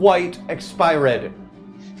quite expired.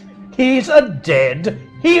 He's a dead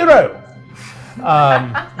hero.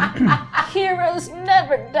 Heroes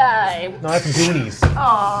never die. No, that's Goonies.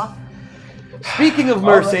 Aw. Speaking of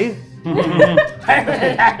mercy,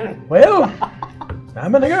 Well,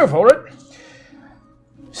 I'm gonna go for it.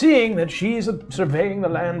 Seeing that she's surveying the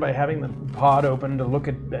land by having the pod open to look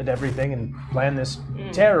at everything and plan this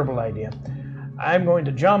terrible idea, I'm going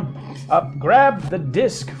to jump up, grab the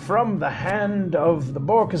disc from the hand of the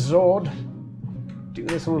Borkazord, do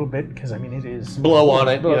this a little bit, because, I mean, it is... blow on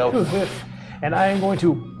it, And I am going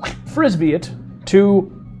to frisbee it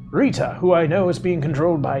to Rita, who I know is being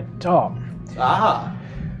controlled by Tom. Ah.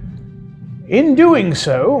 In doing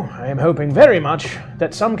so, I am hoping very much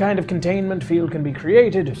that some kind of containment field can be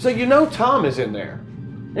created. So you know Tom is in there.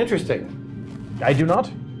 Interesting. I do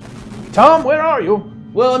not. Tom, where are you?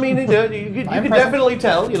 Well, I mean, you could definitely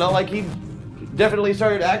tell, like he definitely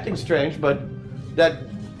started acting strange, but that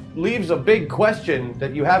leaves a big question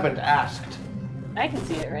that you haven't asked. I can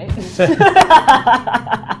see it, right?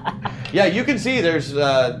 Yeah, you can see there's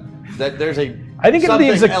a I think it something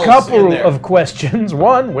leaves a else couple in there. of questions.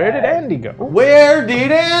 One, where did Andy go? Where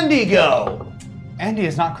did Andy go? Andy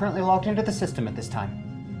is not currently logged into the system at this time.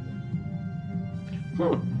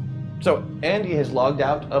 So Andy has logged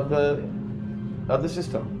out of the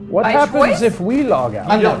system. What By happens choice? if we log out?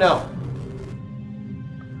 I don't know.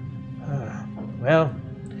 Well,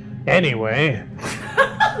 anyway,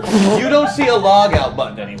 You don't see a log out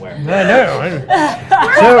button anywhere. I know.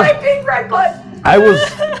 Where's my big red button? I was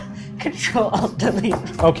Control Alt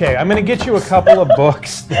Delete. okay. I'm gonna get you a couple of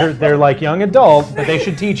books. They're like young adult, but they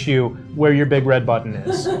should teach you where your big red button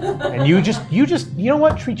is. And you know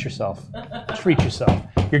what? Treat yourself. Treat yourself.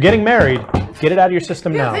 You're getting married. Get it out of your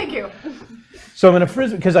system now. Thank you. So I'm in a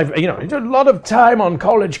prison because I've a lot of time on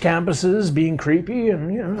college campuses being creepy,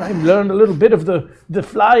 and I've learned a little bit of the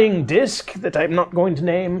flying disc that I'm not going to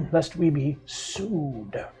name lest we be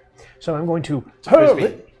sued. So I'm going to hurl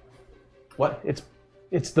Frisbee. it. What?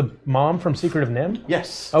 It's the mom from Secret of Nim?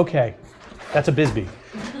 Yes. Okay, that's a Bisbee.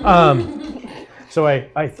 So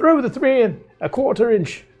I throw the 3 1/4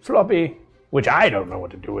 inch floppy, which I don't know what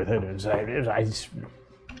to do with it. I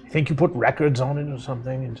think you put records on it or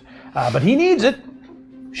something. But he needs it.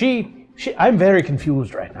 I'm very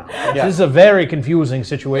confused right now. Yeah. This is a very confusing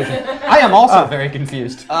situation. I am also very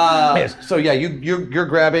confused. Yes. So yeah, you're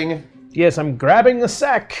grabbing. Yes, I'm grabbing the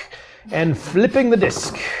sack and flipping the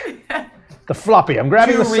disc. The floppy. I'm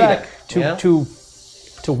grabbing To the read sack it, yeah?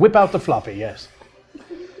 to whip out the floppy. Yes.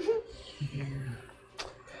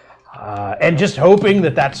 And just hoping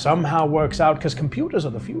that somehow works out because computers are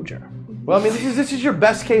the future. Well, I mean, this is your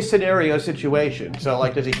best case scenario situation. So,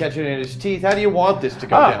 like, does he catch it in his teeth? How do you want this to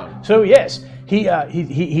go down? So yes,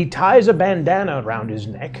 he ties a bandana around his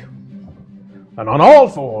neck, and on all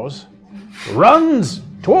fours, runs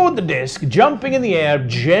toward the disc, jumping in the air,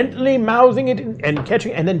 gently mouthing it and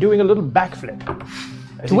catching, and then doing a little backflip.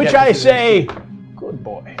 To which I say, "Good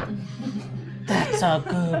boy." That's a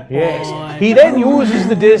good boy. Yes. He then uses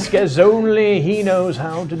the disc as only he knows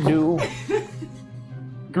how to do.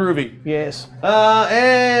 Groovy. Yes.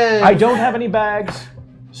 And I don't have any bags,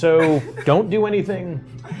 so don't do anything.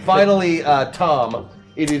 finally, Tom,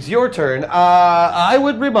 it is your turn. I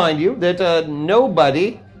would remind you that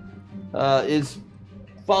nobody is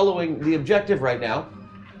following the objective right now.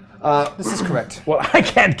 This is correct. Well, I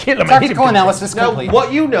can't kill him. I need Tactical to- analysis Now, complete.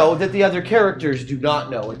 what you know that the other characters do not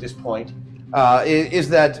know at this point is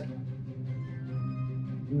that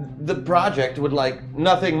the project would like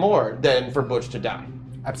nothing more than for Butch to die.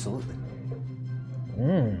 Absolutely.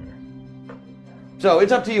 So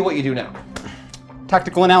it's up to you what you do now.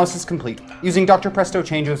 Tactical analysis complete. Using Dr. Presto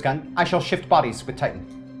Changeo's gun, I shall shift bodies with Titan.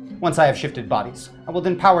 Once I have shifted bodies, I will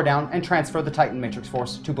then power down and transfer the Titan Matrix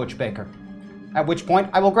Force to Butch Baker. At which point,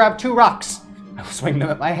 I will grab 2 rocks. I will swing them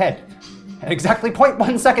at my head. At exactly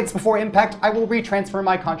 0.1 seconds before impact, I will retransfer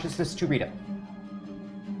my consciousness to Rita.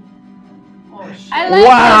 I like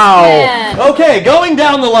Wow. this man. Okay, going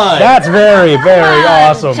down the line. That's very, very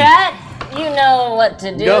awesome. Chat, you know what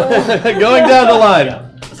to do. Going down the line.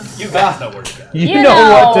 You guys know where to go. You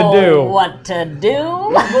know what to do. What to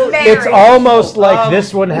do? It's almost like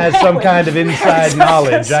this one has some kind of inside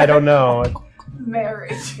knowledge. I don't know.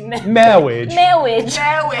 Marriage. Marriage Marriage.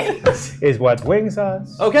 Marriage. is what wings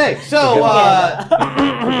us. Okay, so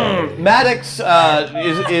Maddox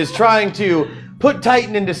is trying to put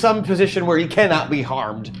Titan into some position where he cannot be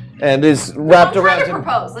harmed, and is wrapped I'm trying around to him.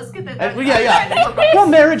 propose. Let's get the. Well,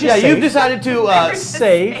 marriage is Yeah, safe. you've decided to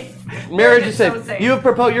safe. marriage is so safe. safe. You have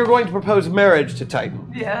proposed. You're going to propose marriage to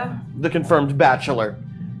Titan, Yeah. the confirmed bachelor,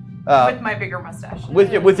 With my bigger mustache.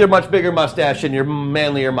 with your much bigger mustache and your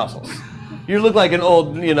manlier muscles. You look like an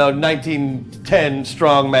old, 1910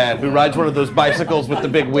 strong man who rides one of those bicycles with the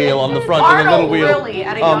big wheel on the front and a little Arnold, wheel really,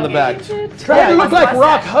 at a on young the back. Try to look like mustache.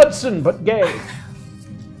 Rock Hudson, but gay.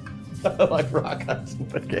 Like Rock Hudson.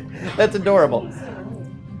 Okay. That's adorable.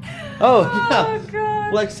 Oh, yeah.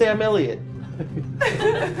 God. Like Sam Elliott.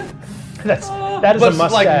 That is But a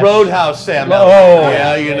mustache. like Roadhouse Sam Oh. Elliott.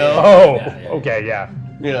 Yeah, you know. Oh, okay, yeah.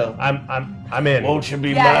 You know. I'm in. Won't you be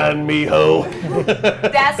Yeah. mine, me-ho?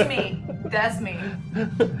 That's me. That's me.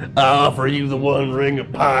 I offer you the 1 ring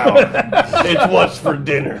of pound. It's what's for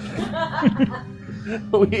dinner.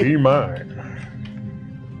 Be mine.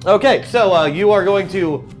 Okay, so you are going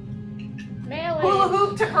to Hula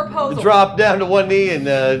hoop to proposal. drop down to one knee and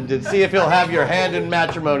to see if he'll have your hand in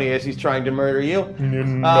matrimony as he's trying to murder you.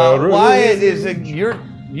 Wyatt is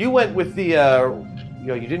you went with the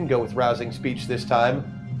you didn't go with rousing speech this time,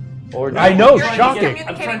 or I know, You're shocking.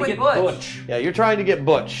 I'm communicating trying to with get Butch. Butch. Yeah, you're trying to get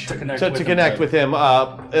Butch To connect to with connect him. with him,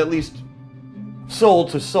 at least soul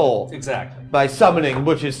to soul, Exactly. by summoning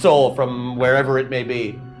Butch's soul from wherever it may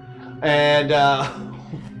be. And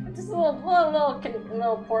Just a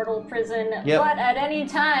little portal prison. Yep. But at any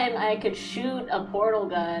time, I could shoot a portal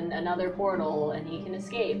gun, another portal, and he can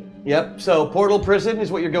escape. yep, so portal prison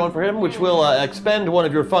is what you're going for him, which will expend one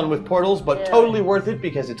of your fun with portals, but totally worth it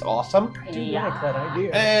because it's awesome. I do like that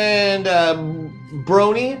idea. And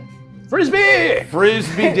Brony, Frisbee!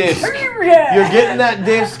 Frisbee disc. You're getting that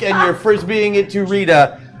disc and you're frisbeeing it to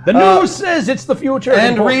Rita. The news says it's the future.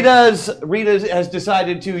 And Rita has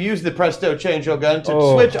decided to use the Presto Change-O gun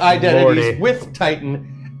to switch identities with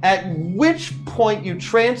Titan, at which point you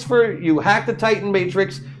hack the Titan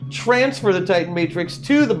Matrix, transfer the Titan Matrix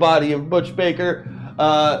to the body of Butch Baker,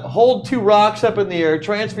 hold 2 rocks up in the air,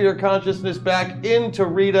 transfer your consciousness back into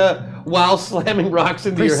Rita while slamming rocks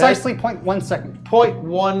into your head. Precisely 0.1 second.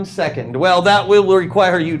 0.1 second. Well, that will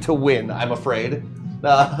require you to win, I'm afraid.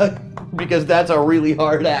 Because that's a really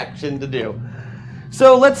hard action to do.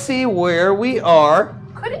 So let's see where we are.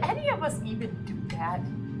 Could any of us even do that?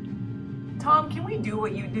 Tom, can we do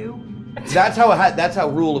what you do? That's how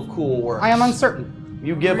Rule of Cool works. I am uncertain.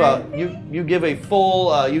 You give a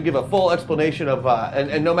full explanation of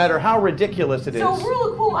and no matter how ridiculous it is. So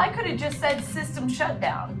Rule of Cool, I could have just said system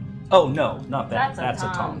shutdown. Oh no, not that. That's a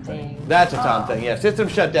Tom thing. That's a Tom thing. Yeah, system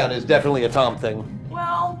shutdown is definitely a Tom thing.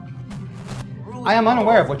 Well, I am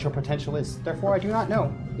unaware of what your potential is. Therefore, I do not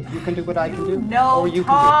know if you can do what I can do. No, or you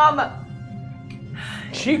Tom.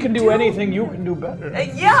 She can do anything, you can do better.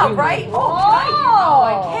 Yeah, right? Oh,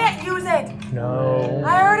 I can't use it. No.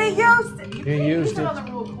 I already used it. You used it. On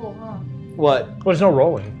the Rule of Cool, huh? What? Well, there's no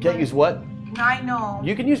rolling. Can't use what? I know.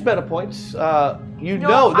 You can use meta points. I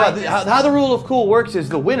just- How the Rule of Cool works is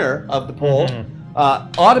the winner of the poll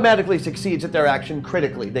automatically succeeds at their action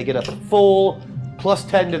critically. They get a full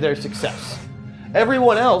 +10 to their success.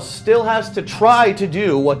 Everyone else still has to try to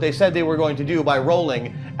do what they said they were going to do by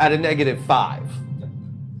rolling at a -5.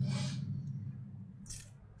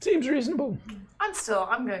 Seems reasonable.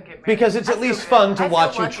 I'm gonna get married. Because it's at least fun to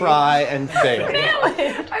watch you try and fail.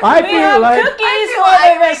 I feel like Cookies for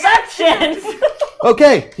the reception.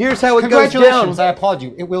 Okay, here's how it goes Congratulations, down. I applaud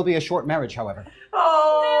you. It will be a short marriage, however.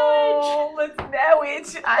 Oh, let's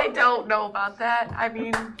marriage. I don't know about that. I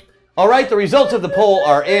mean, All right, the results of the poll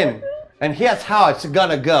are in, and here's how it's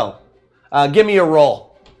gonna go. Give me a roll.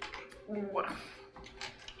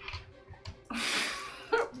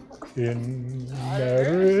 in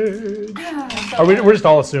marriage. We're just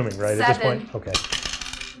all assuming, right? At this 7. point, okay.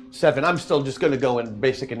 7. I'm still just going to go in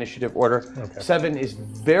basic initiative order. Okay. 7 is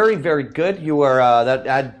very, very good. You are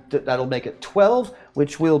that'll make it 12,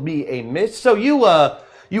 which will be a miss. So you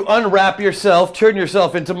unwrap yourself, turn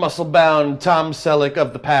yourself into muscle-bound Tom Selleck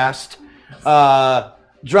of the past.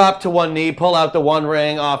 Drop to one knee, pull out the one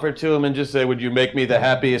ring, offer to him, and just say, "Would you make me the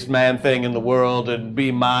happiest man thing in the world and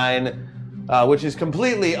be mine?" Which is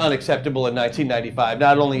completely unacceptable in 1995.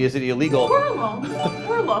 Not only is it illegal. we're alone.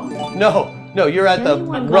 We're alone. No, you're at the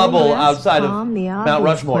Anyone rubble wanna ask outside of Tom the Mount obvious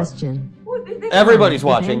Rushmore. question? Everybody's If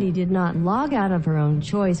Andy watching. did not log out of her own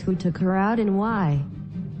choice, who took her out and why?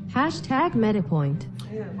 Hashtag MetaPoint.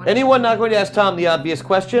 Anyone not going to ask Tom the obvious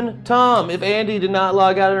question? Tom, if Andy did not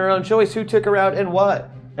log out of her own choice, who took her out and what?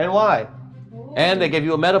 And why? And they give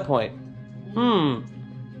you a meta point.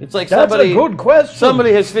 It's like That's somebody. a good question.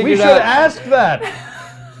 Somebody has We figured should out. ask that.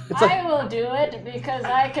 I will do it because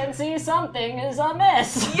I can see something is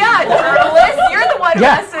amiss. Yeah, journalist, you're the one who Yeah.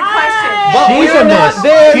 asked the question. But She's we're a not miss.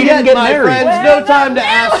 there She yet, didn't get my married. friends. No time to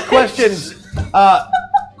ask questions.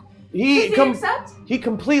 He Does he accept? he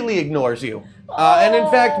completely ignores you, and in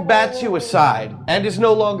fact bats you aside, and is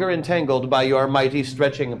no longer entangled by your mighty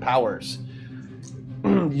stretching powers.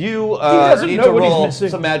 You doesn't need know to what he's roll missing.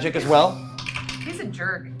 some magic as well. He's a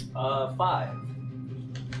jerk. 5.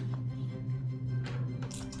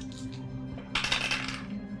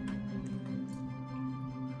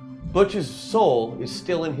 Butch's soul is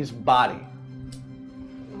still in his body,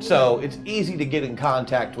 so it's easy to get in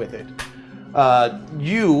contact with it.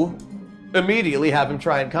 You immediately have him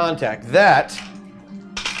try and contact. That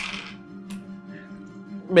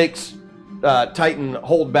makes Titan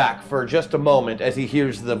hold back for just a moment as he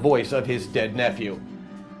hears the voice of his dead nephew.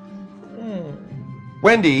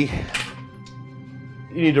 Wendy,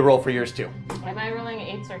 you need to roll for yours too. Am I rolling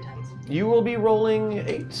 8s or 10s? You will be rolling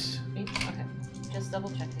 8s. 8? Okay. Just double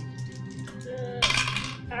checking.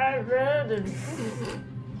 I read it.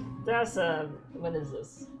 That's what is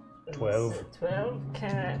this? 12. 12?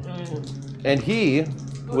 And he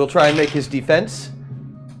will try and make his defense.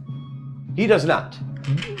 He does not.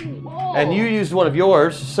 And you used one of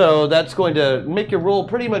yours, so that's going to make your roll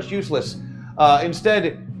pretty much useless.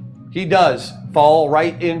 Instead, he does fall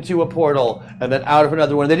right into a portal and then out of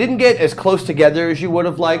another one. They didn't get as close together as you would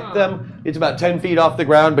have liked them. It's about 10 feet off the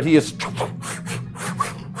ground, but he is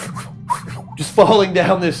just falling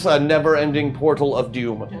down this never-ending portal of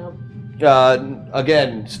doom.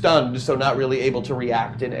 Again, stunned, so not really able to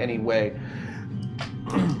react in any way.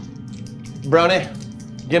 Brownie,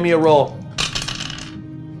 give me a roll.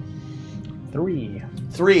 3.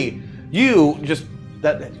 3. You just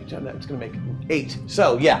that's gonna make 8.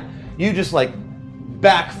 So yeah, you just like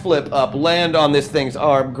backflip up, land on this thing's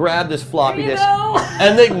arm, grab this floppy disk,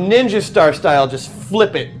 and then Ninja Star style just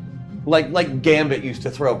flip it, like Gambit used to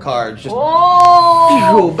throw cards. Just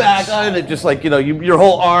go back on it, just like your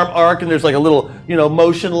whole arm arc, and there's like a little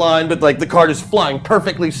motion line, but like the card is flying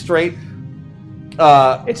perfectly straight.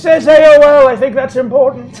 It says AOL. I think that's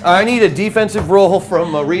important. I need a defensive roll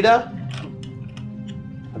from Rita.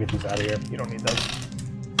 I'll get these out of here. You don't need those.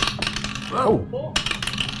 Oh.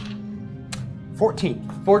 14.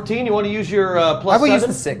 14. You want to use your plus 7? I will use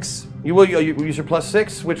the 6. You will use your plus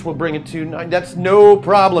 6, which will bring it to 9. That's no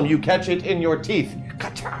problem. You catch it in your teeth.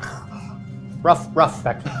 Rough.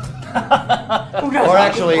 Back. Or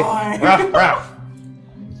actually, rough.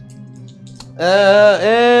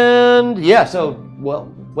 And yeah, so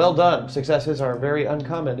well done. Successes are very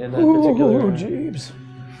uncommon in that particular. Oh, jeeps.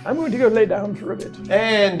 I'm going to go lay down for a bit.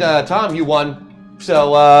 And Tom, you won.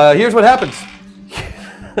 So here's what happens.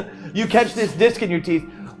 You catch this disc in your teeth.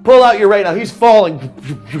 Pull out your right now. He's falling.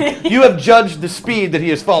 You have judged the speed that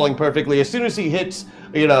he is falling perfectly. As soon as he hits,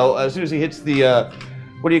 the,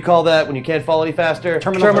 what do you call that when you can't fall any faster?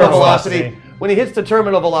 Terminal velocity. When he hits the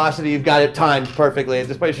terminal velocity, you've got it timed perfectly. At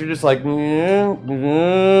this place, you're just like,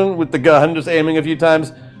 with the gun, just aiming a few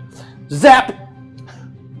times. Zap!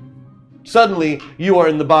 Suddenly, you are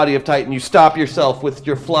in the body of Titan. You stop yourself with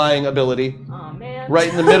your flying ability. Oh, man. Right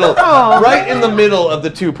in the middle. Right in the middle of the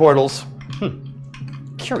two portals.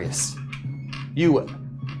 Curious. You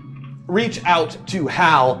reach out to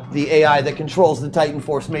Hal, the AI that controls the Titan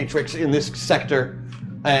Force Matrix in this sector,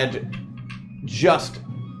 and just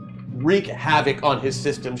wreak havoc on his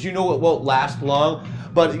systems. You know it won't last long,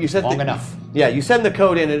 but you said enough. Yeah, you send the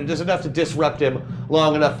code in, and it is enough to disrupt him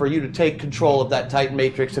long enough for you to take control of that Titan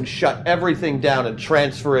Matrix and shut everything down and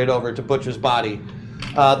transfer it over to Butch's body.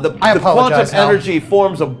 The quantum energy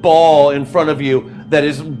forms a ball in front of you that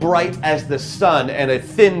is bright as the sun, and a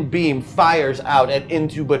thin beam fires out and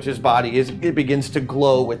into Butch's body. It begins to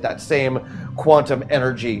glow with that same quantum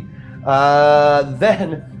energy.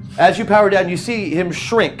 Then, as you power down, you see him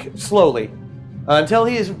shrink slowly until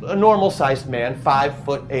he is a normal-sized man,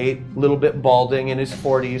 5'8", little bit balding, in his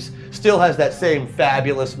 40s. Still has that same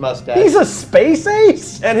fabulous mustache. He's a space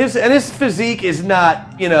ace, and his physique is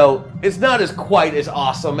not, it's not as quite as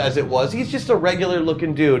awesome as it was. He's just a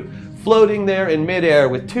regular-looking dude, floating there in midair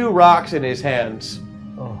with 2 rocks in his hands.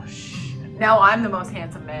 Oh shit! Now I'm the most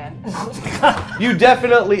handsome man. You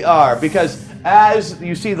definitely are, because as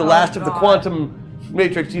you see the last of the quantum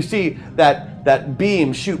matrix, you see that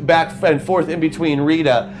beam shoot back and forth in between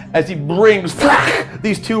Rita as he brings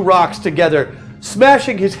these 2 rocks together,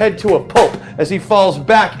 smashing his head to a pulp as he falls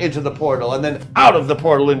back into the portal, and then out of the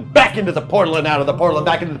portal, and back into the portal, and out of the portal, and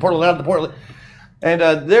back into the portal, and out of the portal. And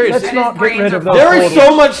there is Let's not get rid of those there is portals.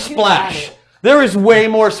 so much splash. There is way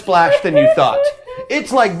more splash than you thought.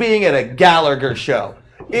 It's like being at a Gallagher show.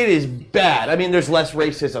 It is bad. I mean, there's less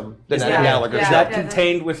racism than at a Gallagher show. Is that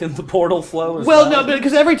contained within the portal flow as well? No,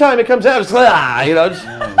 because every time it comes out, it's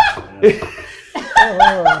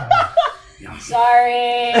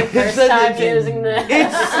Sorry, first time using this.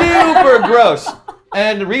 It's super gross.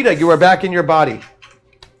 And Rita, you are back in your body.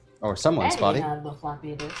 Or someone's body. The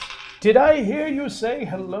floppy disk. Did I hear you say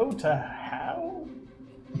hello to Hal?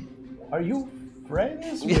 Are you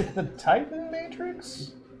friends with the Titan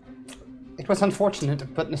Matrix? It was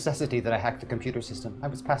unfortunate, but necessity that I hacked the computer system. I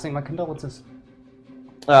was passing my condolences.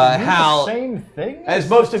 Hal, the same thing as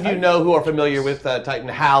most of you know who are familiar with Titan,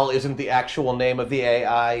 Hal isn't the actual name of the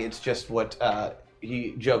AI. It's just what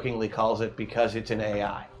he jokingly calls it because it's an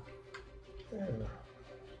AI.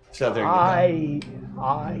 So there you go.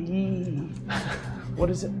 What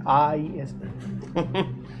is it? I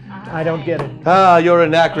don't get it. Your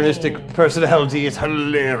anachronistic personality is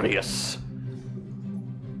hilarious.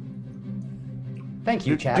 Thank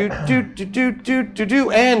you, Chad. And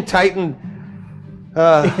Titan.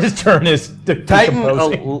 His turn is Titan.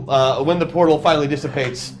 When the portal finally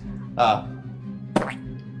dissipates,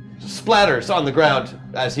 splatters on the ground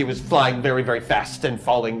as he was flying very, very fast and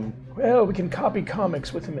falling. Well, we can copy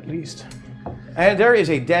comics with him at least. And there is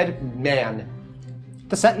a dead man.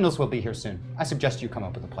 The Sentinels will be here soon. I suggest you come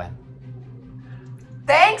up with a plan.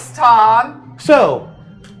 Thanks, Tom. So,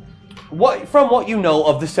 From what you know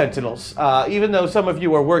of the Sentinels, even though some of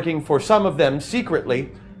you are working for some of them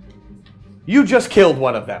secretly, you just killed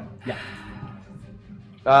one of them.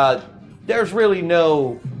 Yeah. There's really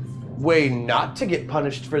no way not to get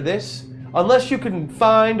punished for this, unless you can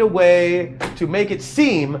find a way to make it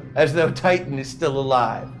seem as though Titan is still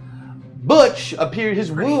alive. Butch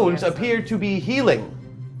his wounds appear to be healing,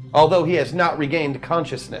 although he has not regained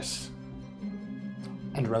consciousness.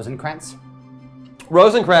 And Rosencrantz?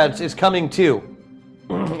 Rosencrantz is coming too.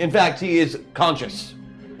 In fact, he is conscious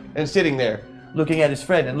and sitting there, looking at his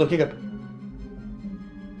friend and looking up.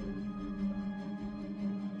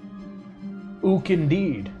 Ook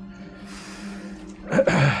indeed.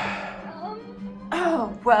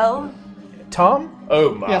 Oh, well, Tom?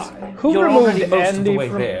 Oh my. Yes. Who You're removed already most of Andy the way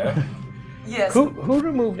from there. yes. Who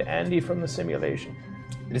removed Andy from the simulation?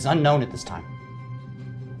 It is unknown at this time.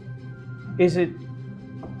 Is it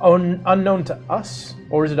unknown to us,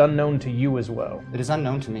 or is it unknown to you as well? It is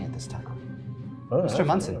unknown to me at this time. Oh, Mr.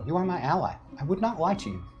 Munson, you are my ally. I would not lie to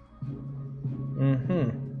you.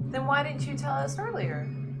 Then why didn't you tell us earlier?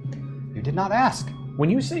 You did not ask. When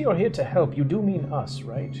you say you're here to help, you do mean us,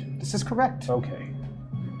 right? This is correct. Okay.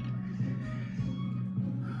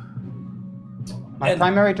 My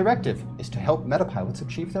primary directive is to help metapilots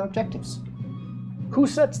achieve their objectives. Who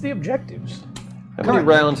sets the objectives? How many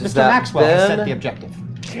rounds Mr. is that? Maxwell has set Ben? the objective.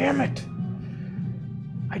 Damn it!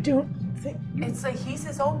 I don't think. It's like he's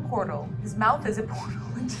his own portal. His mouth is a portal.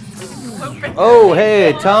 It's just looping. Oh,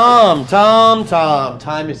 hey, Tom.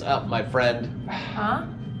 Time is up, my friend. Huh?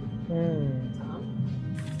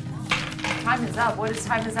 Time is up. What does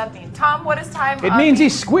time is up mean? Tom, what does time It up means he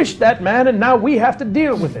mean? squished that man, and now we have to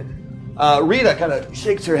deal with it. Rita kind of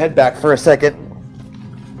shakes her head back for a second.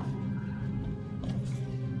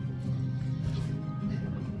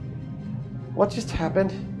 What just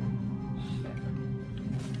happened?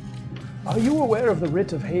 Are you aware of the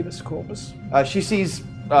writ of habeas corpus? She sees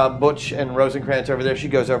Butch and Rosencrantz over there. She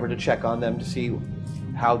goes over to check on them to see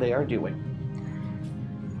how they are doing.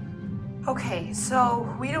 Okay, so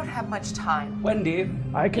we don't have much time. Wendy,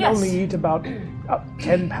 I can Yes. only eat about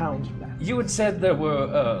 10 pounds of that. you had said there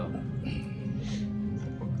were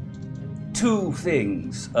two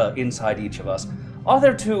things inside each of us. Are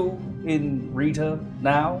there two in Rita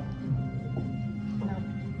now?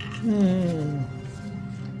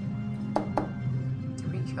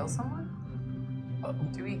 Did we kill someone?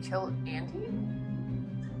 Did we kill Andy?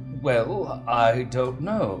 Well, I don't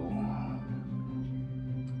know.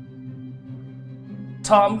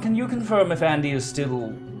 Tom, can you confirm if Andy is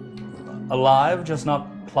still alive, just not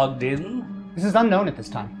plugged in? This is unknown at this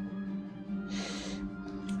time.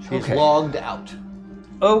 She's Okay. logged out.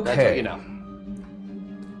 Okay. That's what you know.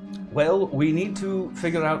 Well, we need to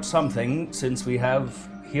figure out something since we have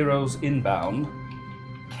heroes inbound.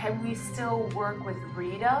 Can we still work with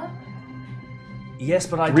Rita? Yes,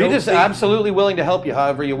 but I Rita's don't think... absolutely willing to help you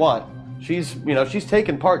however you want. She's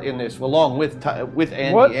taken part in this along with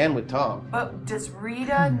Andy What? and with Tom. But does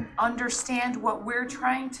Rita understand what we're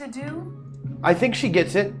trying to do? I think she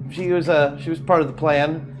gets it. She was part of the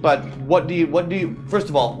plan. But what do you? First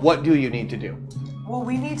of all, what do you need to do? Well,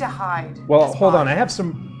 we need to hide. Well, his hold on. body. I have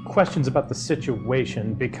some questions about the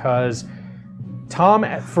situation because Tom,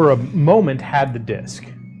 for a moment, had the disc.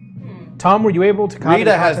 Tom, were you able to copy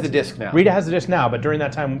Rita has contents? the disc now. Rita has the disc now, but during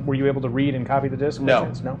that time, were you able to read and copy the disc?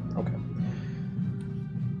 No. No? Okay.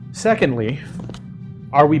 Secondly,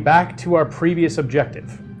 are we back to our previous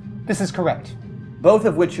objective? This is correct. Both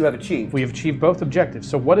of which you have achieved. We have achieved both objectives.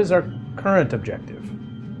 So what is our current objective?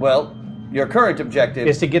 Well, your current objective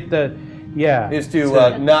Is to get the... Yeah. is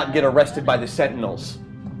to not get arrested by the Sentinels.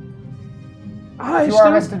 I If you still-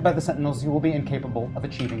 are arrested by the Sentinels, you will be incapable of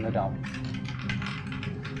achieving the dome.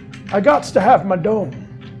 I got to have my dome.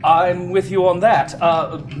 I'm with you on that.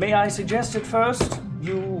 May I suggest at first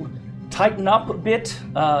you tighten up a bit?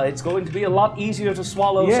 It's going to be a lot easier to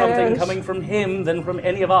swallow something Yes. coming from him than from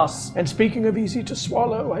any of us. And speaking of easy to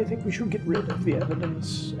swallow, I think we should get rid of the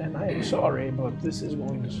evidence. And I am sorry, but this is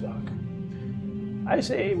going to suck. I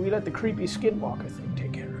say we let the creepy skinwalker thing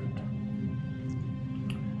take care of it.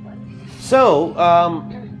 So,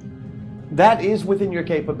 that is within your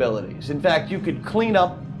capabilities. In fact, you could clean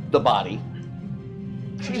up the body.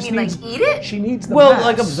 She You mean like eat it? She needs the Well, mass.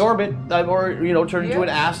 like absorb it, or turn it into an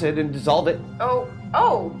acid and dissolve it.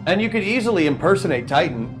 Oh, And you could easily impersonate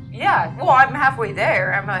Titan. yeah. Well, I'm halfway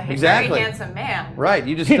there. I'm a Exactly. very handsome man. Right.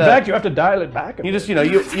 You just In fact, you have to dial it back. you just you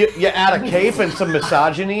add a cape and some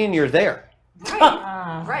misogyny and you're there.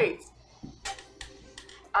 Right.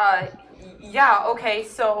 Yeah. Okay.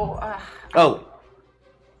 So. Oh.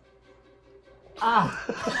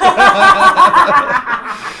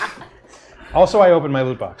 Also, I opened my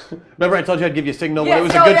loot box. Remember I told you I'd give you a signal when Yeah, it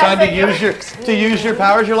was so a good that's time to like- use your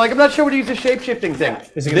powers? You're like, I'm not sure what to use the shape-shifting thing.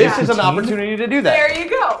 Is it gonna This be is an poutine? opportunity to do that. There you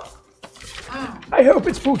go. I hope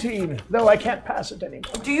it's poutine, though I can't pass it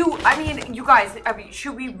anymore. Do you? I mean, you guys. I mean,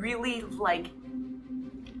 should we really like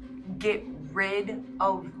get rid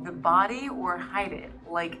of the body or hide it?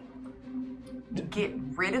 Like, get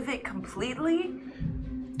rid of it completely?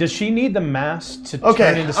 Does she need the mask to Okay,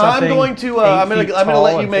 turn into something? I'm going to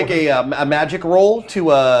let you make a magic roll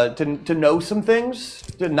to know some things,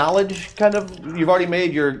 to knowledge kind of. You've already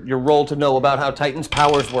made your roll to know about how Titan's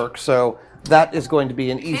powers work, so that is going to be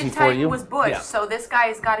an easy Finn for Titan you. was Bush, Yeah. so this guy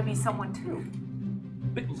has got to be someone too.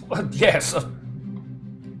 Yes, a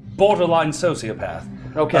borderline sociopath.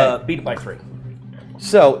 Okay. Beat it by 3.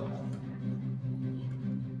 So,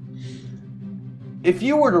 if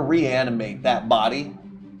you were to reanimate that body,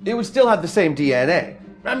 it would still have the same DNA.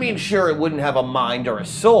 I mean, sure, it wouldn't have a mind or a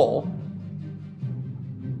soul,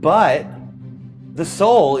 but the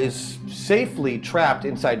soul is safely trapped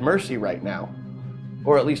inside Mercy right now,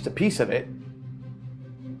 or at least a piece of it.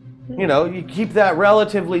 You know, you keep that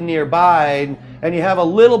relatively nearby, and you have a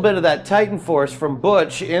little bit of that Titan force from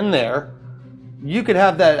Butch in there. You could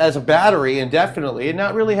have that as a battery indefinitely and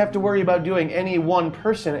not really have to worry about doing any one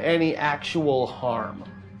person any actual harm.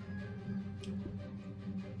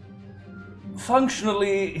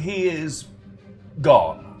 Functionally, he is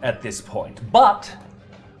gone at this point, but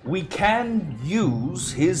we can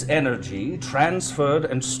use his energy transferred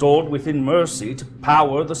and stored within Mercy to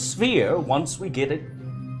power the sphere once we get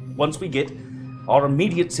our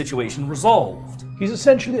immediate situation resolved. He's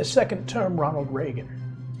essentially a second-term Ronald Reagan.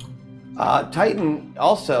 Titan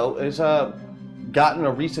also has gotten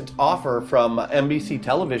a recent offer from NBC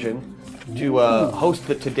Television to host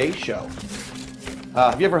the Today Show.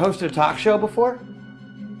 Have you ever hosted a talk show before?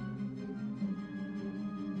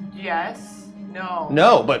 Yes. No.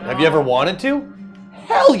 No, but have you ever wanted to?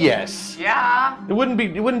 Hell yes. Yeah. It wouldn't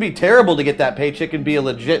be terrible to get that paycheck and be a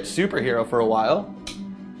legit superhero for a while.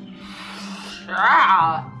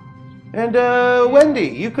 Yeah. And Wendy,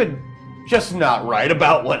 you could just not write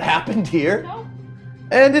about what happened here. No.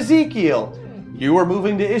 And Ezekiel, you were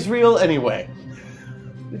moving to Israel anyway.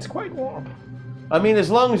 It's quite warm. I mean, as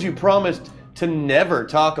long as you promised to never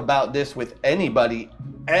talk about this with anybody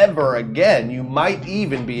ever again, you might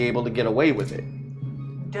even be able to get away with it.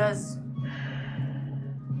 Does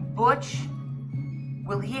Butch,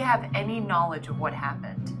 will he have any knowledge of what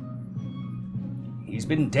happened? He's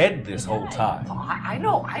been dead this whole time. Oh, I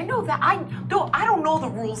know that. I don't know the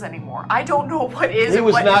rules anymore. I don't know what is He and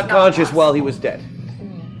was what not is conscious possible. while he was dead.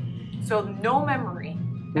 So no memory.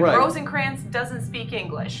 And Right. Rosencrantz doesn't speak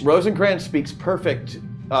English. Rosencrantz speaks perfect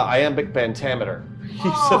iambic pentameter.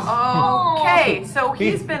 Okay, so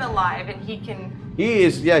He- he's been alive and he can. He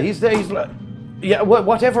is, yeah, he's there. He's like, yeah,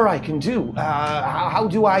 whatever I can do. How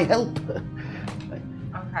do I help?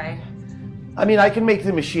 Okay. I mean, I can make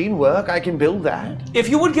the machine work. I can build that. If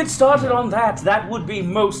you would get started on that, that would be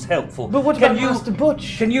most helpful. But what Can about you, Master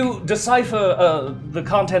Butch? Can you decipher the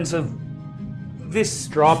contents of this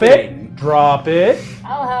Drop thing? it. Drop it.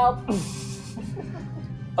 I'll help.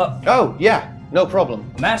 Oh, yeah, no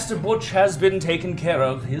problem. Master Butch has been taken care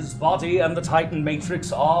of. His body and the Titan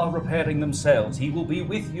Matrix are repairing themselves. He will be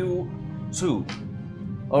with you soon.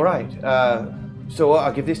 All right. So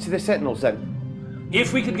I'll give this to the Sentinels then.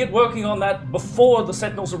 If we could get working on that before the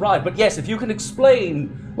Sentinels arrive. But yes, if you can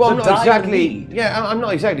explain Well, the I'm not dire exactly. need. Yeah, I'm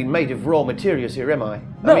not exactly made of raw materials here, am I?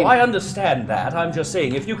 No, mean, I understand that. I'm just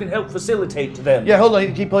saying, if you can help facilitate to them. Yeah, hold on.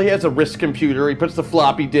 He has a wrist computer. He puts the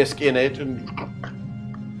floppy disk in it, and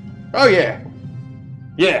oh yeah,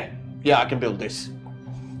 I can build this.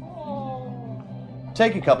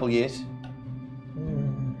 Take a couple years.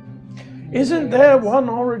 Isn't there one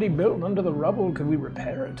already built under the rubble? Could we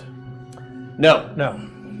repair it? No,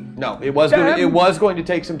 No. it was going to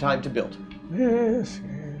take some time to build. Yes.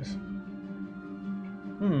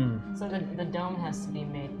 So the dome has to be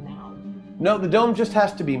made now. No, the dome just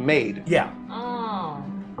has to be made. Yeah. Oh.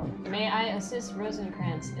 May I assist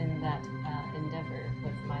Rosencrantz in that endeavor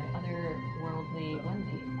with my otherworldly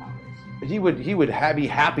Wendy powers? He would be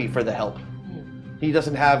happy for the help. He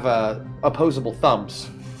doesn't have opposable thumbs.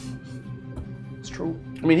 It's true.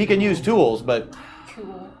 I mean, he can use tools, but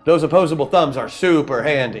Cool. those opposable thumbs are super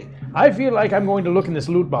handy. I feel like I'm going to look in this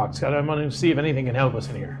loot box. I'm going to see if anything can help us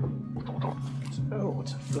in here. Oh,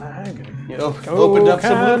 it's a flag. You know, opened up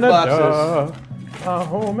some loot boxes. A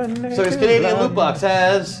home and So his Canadian loot box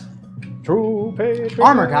has True patriot.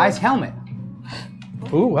 Armor guy's helmet.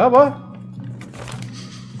 Ooh, what?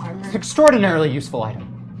 Extraordinarily useful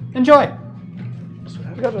item. Enjoy.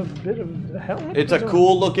 got a bit of a helmet? It's a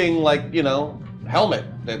cool looking, like, helmet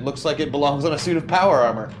that looks like it belongs on a suit of power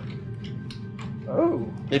armor. Oh.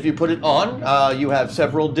 If you put it on, you have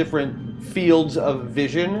several different fields of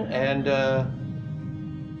vision and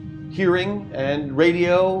hearing and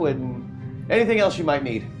radio and anything else you might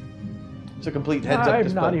need. It's a complete heads-up I'm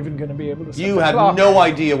display. not even going to be able to set You the have clock. no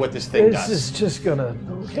idea what this thing This does. is just gonna...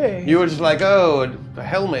 Okay. You were just like, oh, a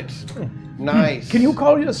helmet. Nice. Can you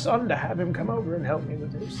call your son to have him come over and help me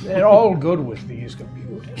with this? They're all good with these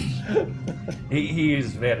computers. He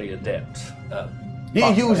is very adept. He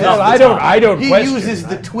uses Hell, the I don't He question uses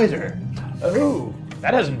the that. Twitter. Oh,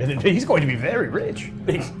 that hasn't been... He's going to be very rich.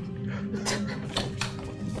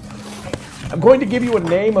 I'm going to give you a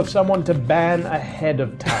name of someone to ban ahead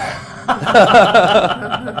of time.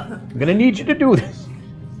 I'm going to need you to do this.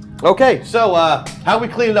 Okay, so how are we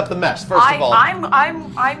cleaning up the mess? First of all,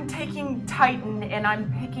 I'm taking Titan and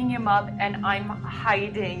I'm picking him up and I'm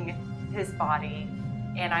hiding his body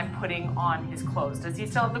and I'm putting on his clothes. Does he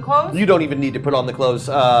still have the clothes? you don't even need to put on the clothes.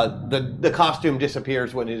 The costume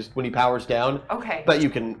disappears when he powers down. Okay. But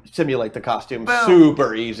you can simulate the costume Boom.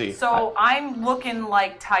 super easy. So I'm looking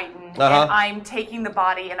like Titan Uh-huh. and I'm taking the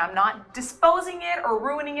body and I'm not disposing it or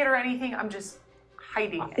ruining it or anything. I'm just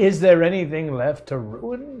hiding it. Is there anything left to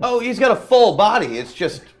ruin? Oh, he's got a full body. It's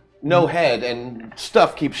just no head, and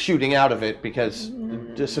stuff keeps shooting out of it because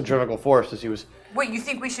the centrifugal force as he was. Wait, you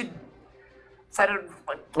think we should set it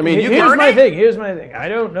like? I mean, you Here's can. my thing. Here's my thing. I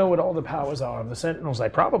don't know what all the powers are of the Sentinels. I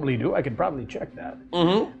probably do. I could probably check that.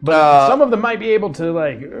 Mm-hmm. But some of them might be able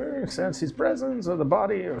to sense his presence or the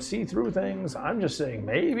body or see through things. I'm just saying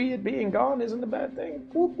maybe it being gone isn't a bad thing.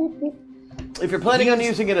 Whoop, whoop, whoop. If you're planning on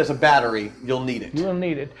using it as a battery, you'll need it. You'll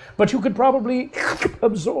need it. But you could probably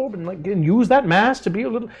absorb and use that mass to be a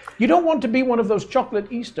little... You don't want to be one of those chocolate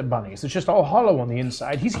Easter bunnies. It's just all hollow on the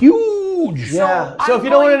inside. He's huge. Yeah. So I'm if you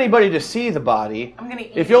don't want going- anybody to see the body, I'm gonna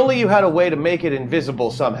eat if it. only you had a way to make it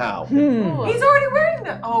invisible somehow. He's already wearing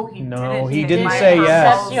the. Oh, he No, didn't. he didn't My say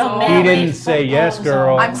yes. proposal. He didn't say yes,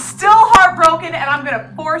 girl. I'm still heartbroken, and I'm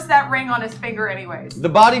gonna force that ring on his finger anyways. The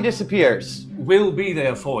body disappears. We'll be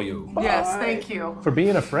there for you. Yes, thank you. For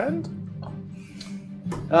being a friend?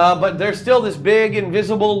 But there's still this big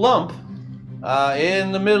invisible lump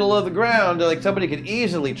in the middle of the ground. Like somebody could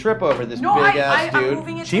easily trip over this No, big ass I'm dude.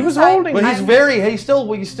 moving it. She to was the side. holding But it.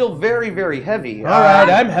 he's still very, very heavy. All right,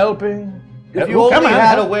 I'm helping. If you Ooh, only come on,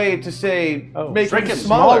 had a help. way to say make Shrink it it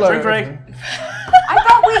smaller. Shrink. I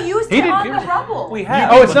thought we used He it didn't on do the it. rubble. We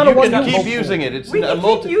have. Oh, it's not a You can one keep using it. It's We a can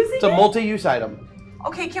keep using It's a it? multi-use item.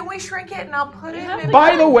 Okay, can we shrink it and I'll put it in?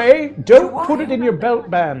 By the way, don't Why? put it in your belt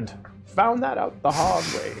band. Found that out the hard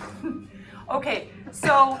way. Okay,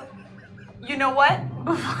 so you know what?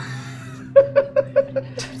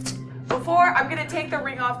 Before I'm gonna take the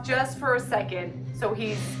ring off just for a second, so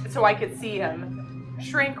I could see him.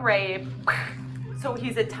 Shrink ray, so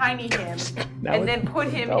he's a tiny him, Now and it- then put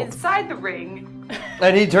him no. inside the ring.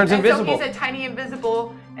 And he turns And invisible. so he's a tiny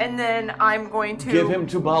invisible, and then I'm going to Give him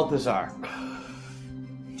to Balthazar.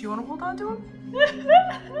 Do you want to hold on to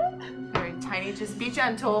him? Very tiny. Just be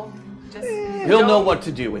gentle. Just He'll know what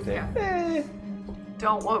to do with it.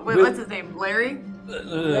 Don't. What's his name? Larry.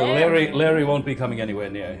 Larry won't be coming anywhere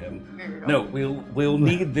near him. There you go. No, we'll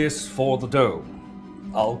need this for the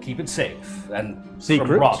dome. I'll keep it safe and Secret?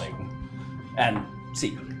 from rotting. And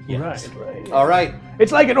secret. Yes. Right. All right.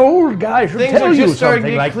 It's like an old guy should Things tell are you just starting to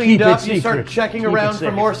something get like cleaned keep up. it You start secret, checking keep it around for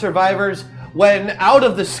safe. more survivors when out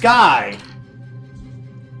of the sky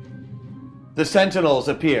the Sentinels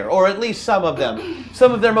appear, or at least some of them.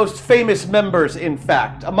 Some of their most famous members, in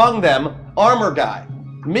fact. Among them, Armor Guy,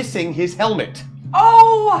 missing his helmet,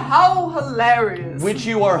 Oh, how hilarious! which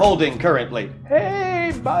you are holding currently.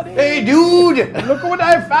 Hey, buddy. Hey, dude! Look what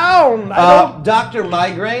I found. I don't... Dr.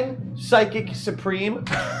 Migraine, Psychic Supreme.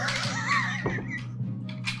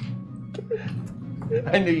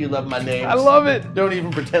 I knew you loved my names. I love it. Don't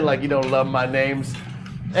even pretend like you don't love my names.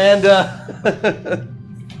 And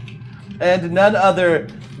and none other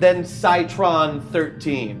than Cytron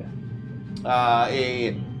 13,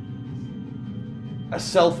 a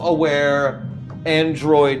self-aware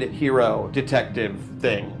android hero detective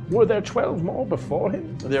thing. Were there 12 more before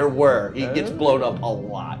him? There were. He gets blown up a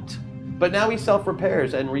lot, but now he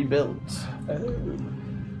self-repairs and rebuilds.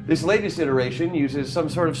 This latest iteration uses some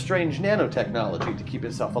sort of strange nanotechnology to keep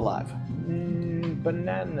itself alive.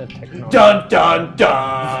 Banana technology. Dun dun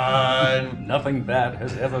dun! Nothing bad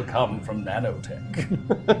has ever come from nanotech.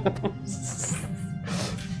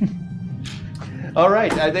 All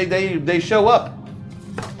right, they show up.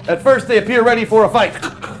 At first, they appear ready for a fight.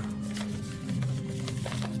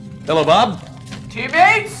 Hello, Bob.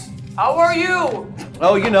 Teammates, how are you?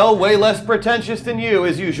 Oh, you know, way less pretentious than you,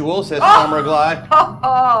 as usual, says Farmer Glide.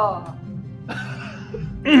 Oh.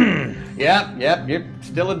 Yep, you're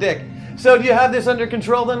still a dick. So, do you have this under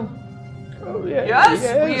control then? Oh, yeah, Yes,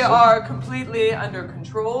 we are completely under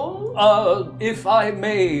control. If I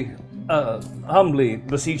may humbly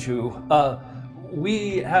beseech you,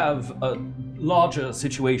 we have a larger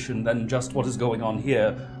situation than just what is going on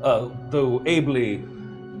here, though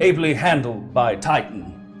ably handled by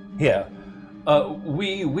Titan here.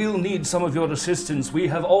 We will need some of your assistance. We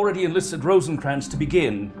have already enlisted Rosencrantz to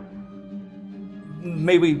begin.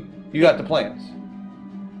 Maybe You got the plans.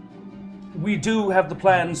 we do have the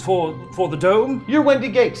plans for the dome, You're Wendy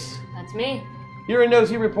Gates. That's me. You're a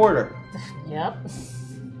nosy reporter. Yep.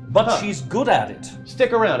 but she's good at it.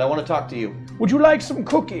 Stick around, I want to talk to you. Would you like some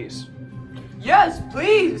cookies? Yes,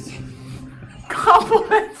 please.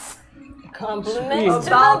 Compliments. Compliments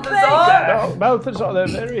to About the the baker. czar. Oh, Balthazar, they're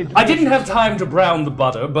very I didn't have time to brown the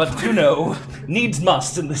butter, but you know, needs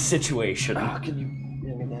must in this situation. Can you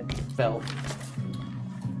give me that belt?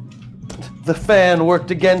 The fan worked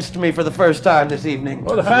against me for the first time this evening.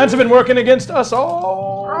 Well, the fans have been working against us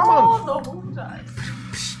all month. Oh, the whole time.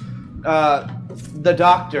 The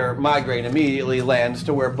doctor, Migraine, immediately lands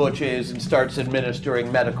to where Butch is and starts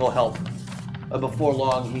administering medical help. Before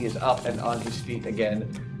long, he is up and on his feet again,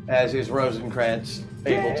 as is Rosencrantz,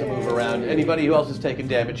 able to move around. Anybody who else has taken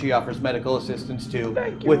damage, he offers medical assistance to,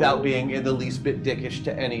 without being in the least bit dickish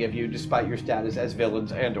to any of you, despite your status as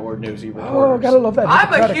villains and or nosy reporters. Oh, gotta love that. I'm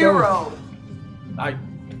a Hippocratic oath. hero. I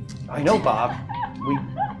know, Bob.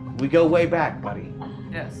 We go way back, buddy.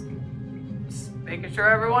 Yes. Just making sure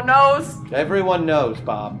everyone knows. Everyone knows,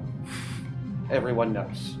 Bob. Everyone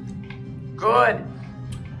knows. Good.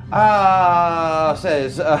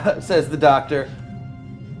 Says the doctor.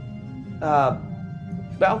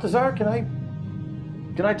 Balthazar,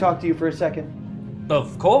 can I talk to you for a second?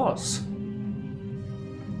 Of course.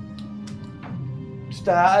 Just,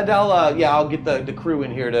 I'll get the crew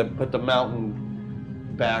in here to put the mountain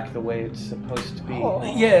back the way it's supposed to be.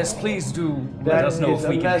 Yes, please do let That us know is if a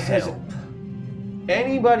we can mess, help. isn't it?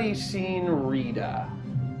 Anybody seen Rita?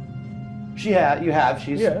 You have.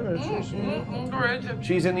 She's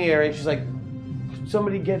she's in the area. She's like,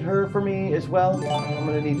 somebody get her for me as well. I'm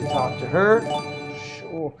gonna need to talk to her.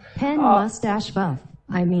 Sure. Pen mustache buff.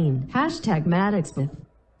 I mean, hashtag Maddox buff.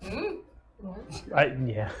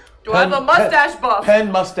 Yeah. Do I have a mustache buff?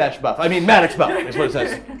 Pen mustache buff. I mean Maddox buff is what it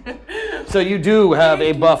says. So you do have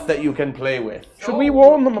a buff that you can play with. Should we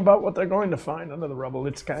warn them about what they're going to find under the rubble?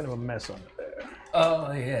 It's kind of a mess under there.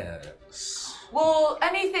 Yes. Well,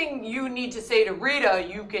 anything you need to say to Rita,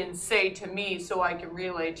 you can say to me so I can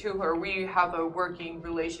relay to her. We have a working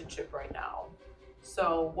relationship right now.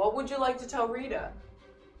 So, what would you like to tell Rita?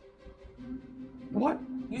 What?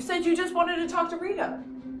 You said you just wanted to talk to Rita.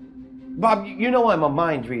 Bob, you know I'm a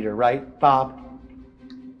mind reader, right, Bob?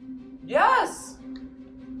 Yes.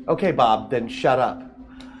 Okay, Bob, then shut up,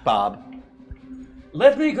 Bob.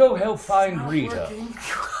 Let me go help find Rita.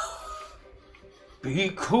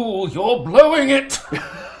 Be cool, you're blowing it!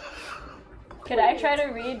 Could I try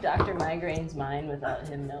to read Dr. Migraine's mind without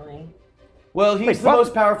him knowing? Well, he's Wait, the what?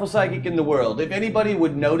 most powerful psychic in the world. If anybody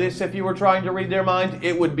would notice if you were trying to read their mind,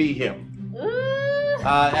 it would be him.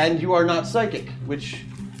 And you are not psychic, which...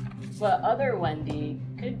 But other Wendy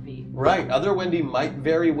could be. Right, other Wendy might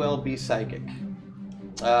very well be psychic.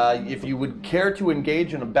 If you would care to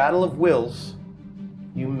engage in a battle of wills,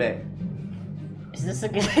 you may. Is this a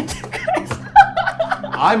good idea, guys?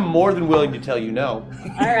 I'm more than willing to tell you no.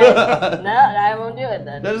 Alright. No, I won't do it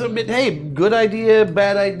then. Hey, good idea,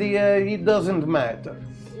 bad idea, it doesn't matter.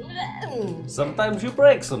 Sometimes you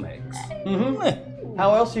break some eggs. Mm-hmm.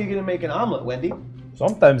 How else are you going to make an omelet, Wendy?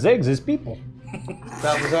 Sometimes eggs is people.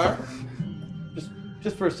 Balthazar?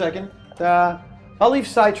 Just for a second. I'll leave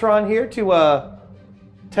Citron here to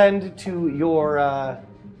tend to your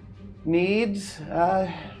needs.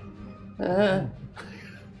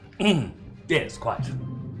 Yes, quite.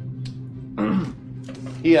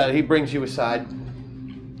 He brings you aside.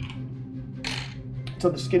 So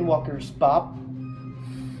the skinwalkers, Bob?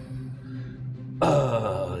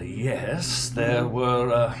 Yes, there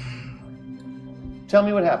were, Tell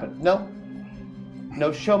me what happened.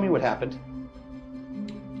 No, show me what happened.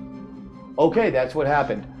 Okay, that's what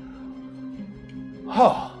happened.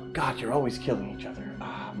 Oh, God, you're always killing each other.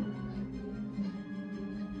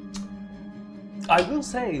 I will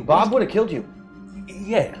say... Bob would have killed you.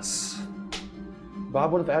 Yes.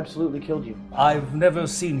 Bob would have absolutely killed you. I've never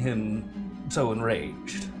seen him so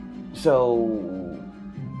enraged. So,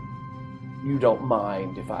 you don't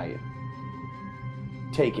mind if I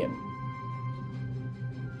take him?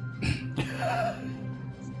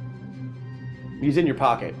 He's in your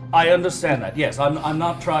pocket. I understand that. Yes, I'm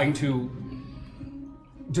not trying to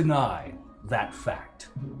deny that fact.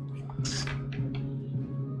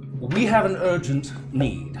 We have an urgent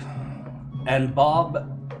need, and Bob,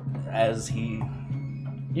 as he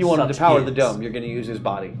You want him to power is. the dome. You're going to use his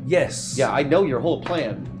body. Yes. Yeah, I know your whole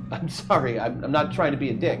plan. I'm sorry. I'm not trying to be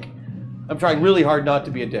a dick. I'm trying really hard not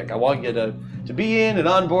to be a dick. I want you to be in and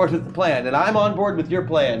on board with the plan, and I'm on board with your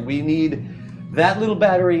plan. We need that little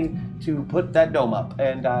battery to put that dome up,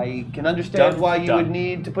 and I can understand why you would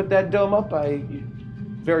need to put that dome up. I'm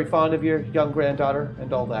very fond of your young granddaughter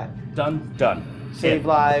and all that. Done. Save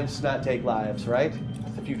lives, not take lives, right?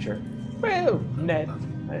 That's the future. Well, Ned.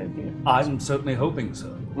 I'm certainly hoping so.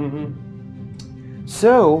 Mm-hmm.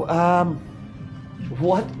 So,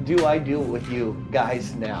 what do I do with you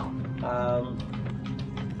guys now?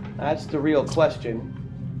 That's the real question.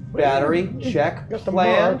 Battery, check. Got the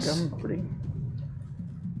Plans. mark. I'm pretty.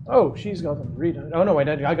 Oh, she's got them. Read. Oh no, I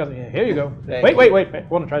got them. Here you go. Thank Wait. you.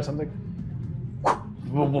 Want to try something?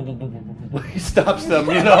 He stops them,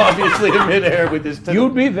 obviously in midair with his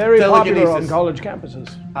You'd be very popular on telekinesis. college campuses.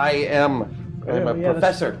 I am. I'm a Yeah,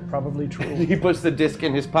 that's professor. probably true. He puts the disc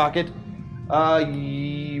in his pocket.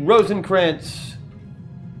 Rosencrantz,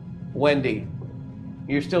 Wendy,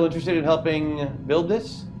 you're still interested in helping build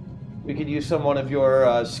this? We could use someone of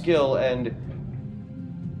your skill and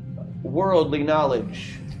worldly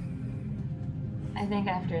knowledge. I think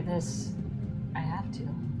after this, I have to.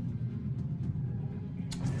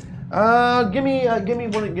 Give me a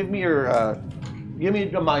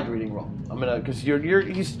mind reading roll. I'm gonna, because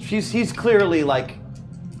he's clearly like,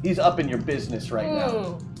 he's up in your business right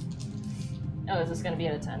now. Oh, is this gonna be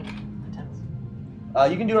at a 10?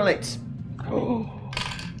 10. You can do it on 8.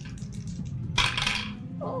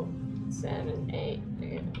 Oh, 7, 8.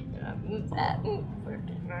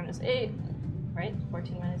 14 minus 8. Right?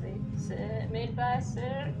 14 minus 8. Made by 6.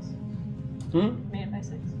 Made by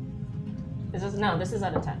 6. This is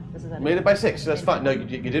out of 10. This is out of Made it by 6. That's fine. No, you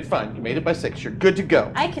did fine. You made it by 6. You're good to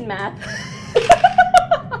go. I can math.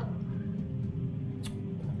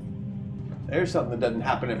 There's something that doesn't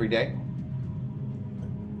happen every day.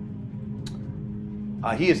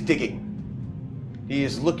 He is digging. He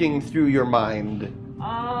is looking through your mind.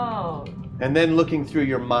 Oh. And then looking through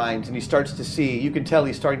your mind, and he starts to see, you can tell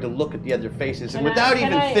he's starting to look at the other faces, and without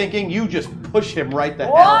even thinking, you just push him right the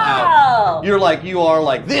hell out. You are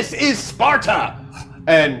like, this is Sparta!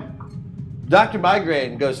 And Dr.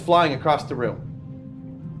 Migraine goes flying across the room.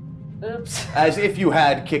 Oops. As if you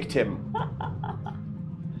had kicked him.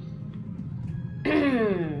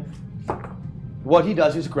 What he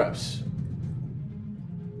does is gross.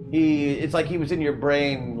 It's like he was in your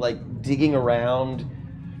brain, like digging around,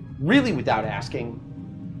 really without asking.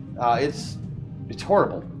 It's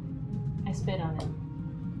horrible. I spit on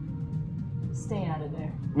him. Stay out of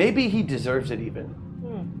there. Maybe he deserves it even.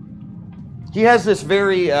 He has this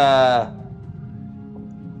very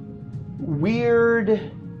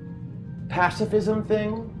weird pacifism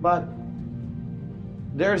thing, but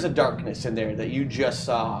there's a darkness in there that you just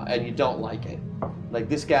saw and you don't like it. Like,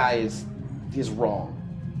 this guy is wrong.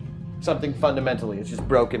 Something fundamentally is just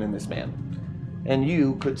broken in this man. And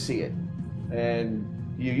you could see it. And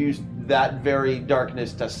you used that very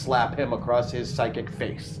darkness to slap him across his psychic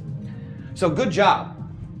face. So good job.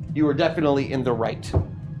 You were definitely in the right.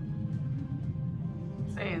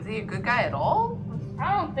 Say, is he a good guy at all?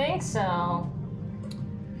 I don't think so.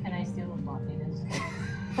 Can I steal a floppy disk?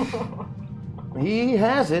 He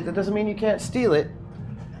has it. That doesn't mean you can't steal it.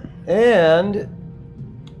 And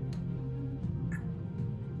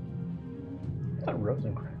I thought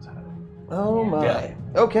Rosencrantz had it. oh my. Yeah.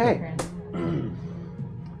 Okay.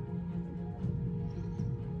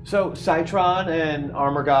 So Citron and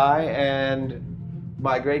Armor Guy and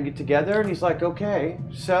Migraine get together, and he's like, okay,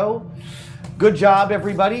 so good job,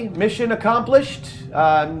 everybody. Mission accomplished.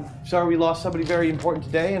 Sorry we lost somebody very important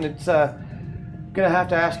today, and it's gonna have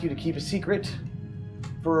to ask you to keep a secret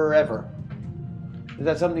forever. Is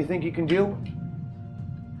that something you think you can do?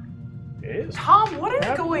 Yes. Tom, what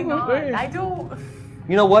is going on? Absolutely. I don't.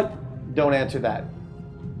 You know what? Don't answer that.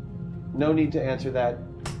 No need to answer that.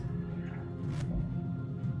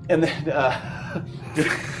 And then,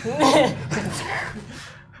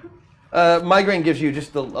 Migraine gives you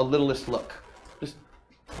just a littlest look. Just,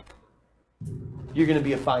 you're going to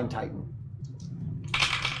be a fine Titan.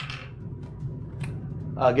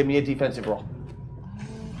 Give me a defensive roll.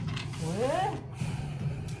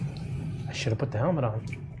 I should have put the helmet on.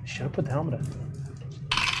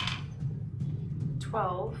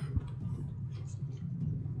 12.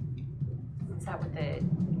 Is that what the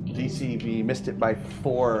DCV missed it by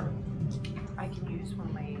 4. I can use one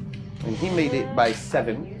of my And he made it by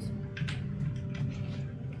 7.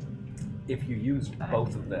 If you use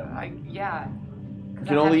both of them. Yeah. You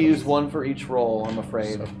can only use one for each roll, I'm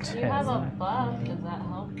afraid. You have a buff. Does that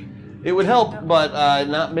help? It would help,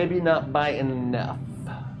 but maybe not by enough.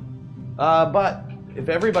 But if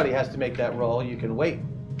everybody has to make that roll, you can wait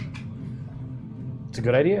It's a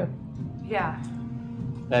good idea. Yeah.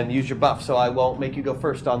 and use your buff. So I won't make you go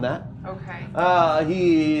first on that. Okay.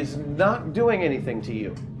 He's not doing anything to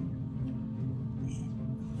you,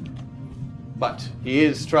 but he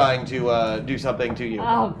is trying to do something to you.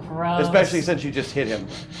 Oh, gross. Especially since you just hit him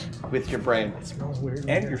with your brain. It smells weird.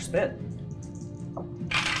 And your spit.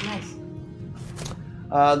 Nice.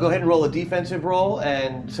 Go ahead and roll a defensive roll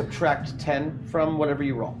and subtract 10 from whatever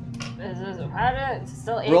you roll. This is how to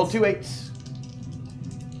still 8. Roll 2 8s.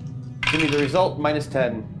 Give me the result, minus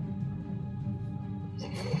 10.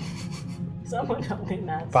 Someone help me,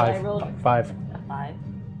 Matt. So 5. I rolled 5. a 5.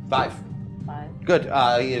 5. 5. Good.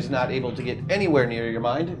 He is not able to get anywhere near your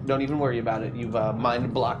mind. Don't even worry about it. You've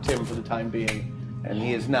mind blocked him for the time being, and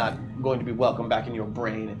he is not going to be welcome back in your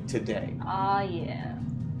brain today. Yeah.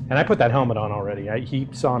 And I put that helmet on already. He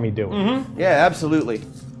saw me do it. Mm-hmm. Yeah, absolutely.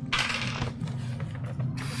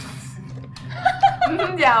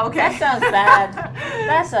 Yeah, okay. That sounds bad.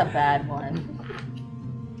 That's a bad one.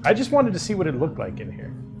 I just wanted to see what it looked like in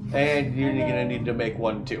here. And you're going to need to make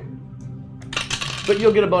 1 too. But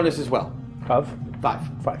you'll get a bonus as well. Of?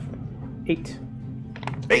 5. 5. 8.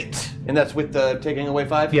 8. And that's with taking away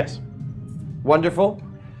 5? Yes. Wonderful.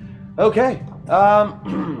 Okay.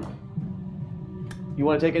 You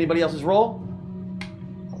want to take anybody else's roll?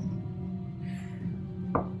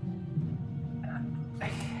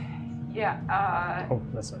 Yeah, Oh,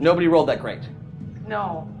 that's not. Nobody rolled that great.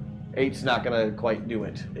 no. 8's not going to quite do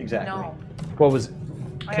it. Exactly. No. What was?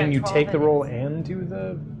 I Can got you 12 take the hits. roll and do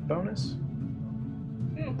the bonus?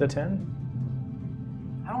 The 10?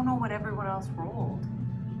 I don't know what everyone else rolled.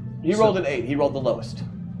 He rolled an 8. He rolled the lowest.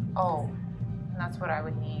 Oh, and that's what I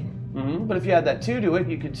would need. Mm-hmm. But if you had that 2 to it,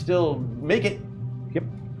 you could still make it. Yep.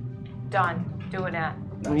 Done. Doing that.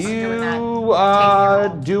 You are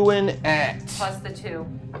doing it. Plus the 2.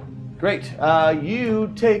 Great.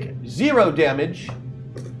 You take 0 damage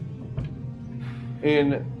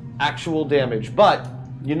in actual damage, but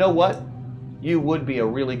you know what? You would be a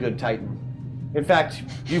really good Titan. In fact,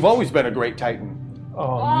 you've always been a great Titan.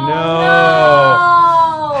 Oh, no!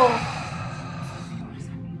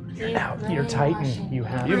 You're Titan. You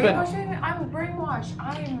have. You've been. I'm brainwashed.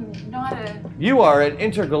 I'm not a. You are an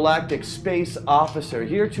intergalactic space officer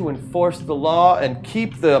here to enforce the law and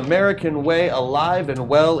keep the American way alive and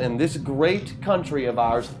well in this great country of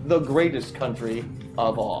ours, the greatest country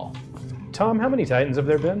of all. Tom, how many Titans have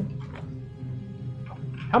there been?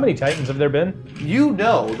 How many Titans have there been? You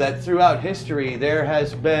know that throughout history there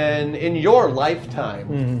has been, in your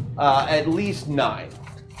lifetime, at least 9.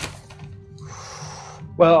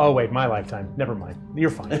 Well, oh wait, my lifetime. Never mind.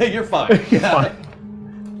 You're fine. You're fine. You're fine.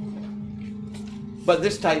 But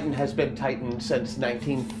this Titan has been Titan since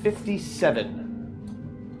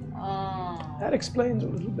 1957. That explains a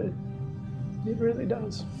little bit. It really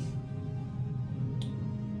does.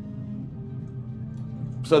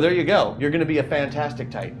 So there you go. You're going to be a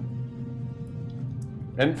fantastic Titan.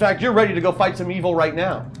 In fact, you're ready to go fight some evil right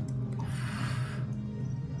now.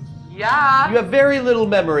 Yeah. You have very little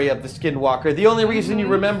memory of the Skinwalker. The only reason you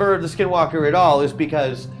remember the Skinwalker at all is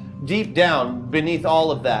because deep down, beneath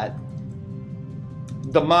all of that,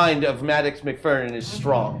 the mind of Maddox McFerrin is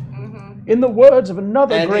strong. In the words of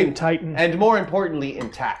another great Titan. And more importantly,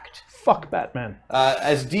 intact. Fuck Batman.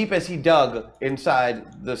 As deep as he dug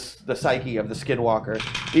inside the psyche of the Skinwalker,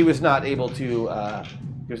 he was not able to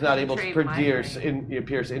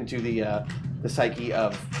pierce into the psyche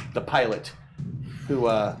of the pilot, who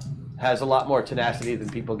has a lot more tenacity than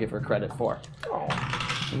people give her credit for. Oh.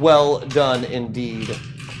 Well done indeed.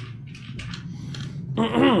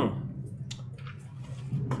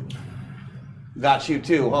 Got you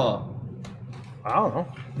too, huh? I don't know.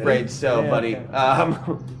 Afraid so, Yeah, buddy.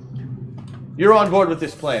 okay. You're on board with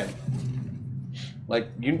this plan.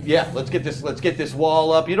 Let's get this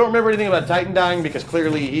wall up. You don't remember anything about Titan dying because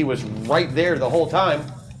clearly he was right there the whole time.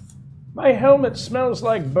 My helmet smells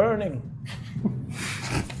like burning.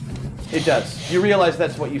 It does. You realize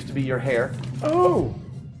that's what used to be your hair. Oh.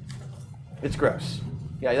 It's gross.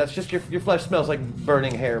 Yeah, that's just your flesh smells like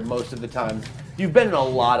burning hair most of the time. You've been in a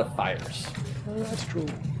lot of fires. That's true.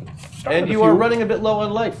 And you are running a bit low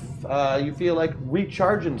on life. You feel like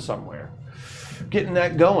recharging somewhere. Getting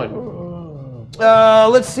that going.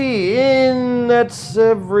 Let's see. That's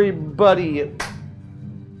everybody.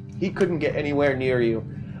 He couldn't get anywhere near you.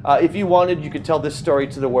 if you wanted, you could tell this story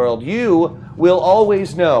to the world. You will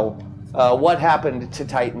always know what happened to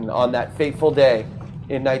Titan on that fateful day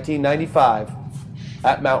in 1995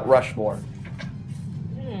 at Mount Rushmore.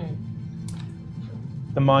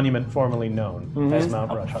 The monument formerly known as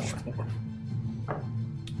Mount Rushmore.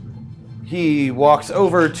 He walks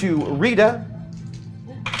over to Rita,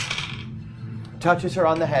 touches her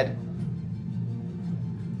on the head,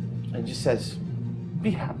 and just says,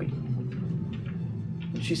 "Be happy."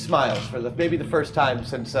 And she smiles for maybe the first time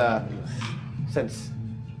since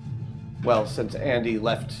Andy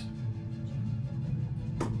left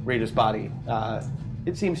Rita's body.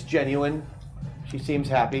 It seems genuine. She seems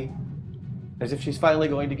happy, as if she's finally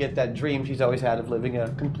going to get that dream she's always had of living a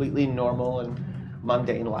completely normal and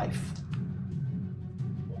mundane life.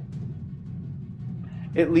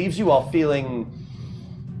 It leaves you all feeling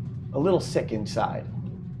a little sick inside.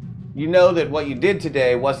 You know that what you did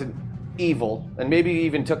today wasn't evil, and maybe you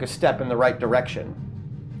even took a step in the right direction,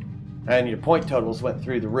 and your point totals went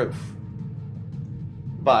through the roof.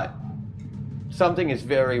 But something is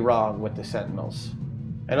very wrong with the Sentinels,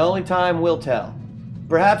 and only time will tell.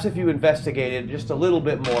 Perhaps if you investigated just a little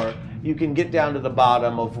bit more, you can get down to the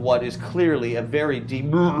bottom of what is clearly a very deep...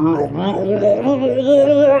 The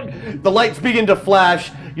lights begin to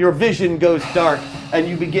flash, your vision goes dark, and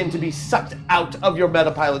you begin to be sucked out of your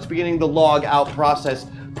metapilots, beginning the log out process,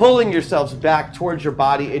 pulling yourselves back towards your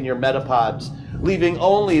body in your metapods, leaving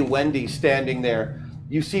only Wendy standing there.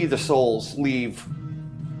 You see the souls leave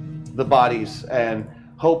the bodies and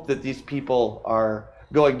hope that these people are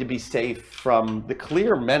going to be safe from the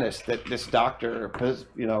clear menace that this doctor,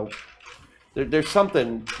 there's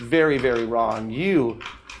something very, very wrong. You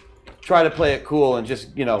try to play it cool and just,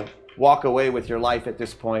 walk away with your life at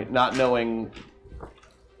this point, not knowing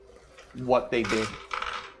what they did,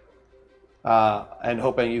 and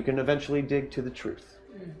hoping you can eventually dig to the truth.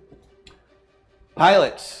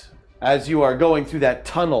 Pilots, as you are going through that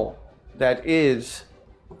tunnel that is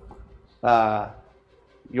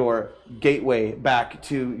your gateway back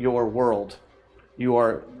to your world,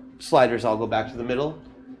 your sliders all go back to the middle,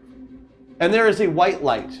 and there is a white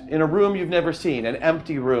light in a room you've never seen, an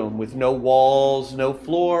empty room with no walls, no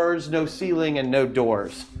floors, no ceiling, and no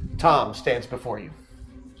doors. Tom stands before you.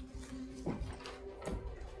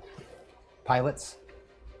 Pilots,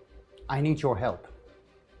 I need your help.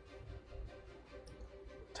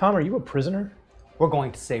 Tom, are you a prisoner? We're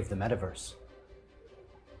going to save the metaverse.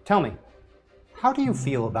 Tell me, how do you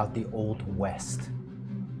feel about the Old West?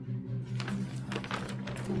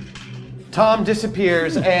 Tom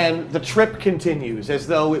disappears and the trip continues as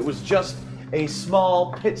though it was just a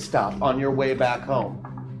small pit stop on your way back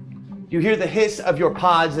home. You hear the hiss of your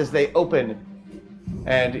pods as they open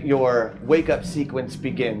and your wake-up sequence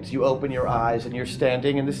begins. You open your eyes and you're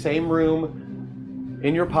standing in the same room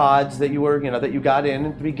in your pods that you were, that you got in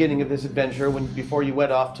at the beginning of this adventure before you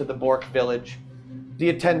went off to the Bork village. The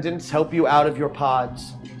attendants help you out of your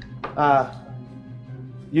pods.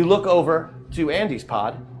 You look over to Andy's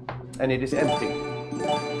pod, and it is empty.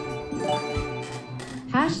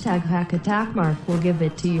 #HackAttackMark will give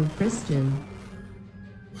it to you, Christian.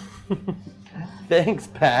 Thanks,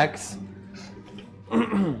 Pax.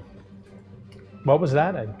 What was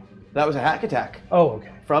that? That was a hack attack. Oh, okay.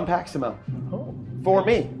 From Paximo. Oh. For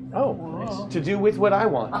me. Oh, nice. To do with what I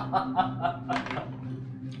want.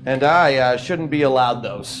 And I shouldn't be allowed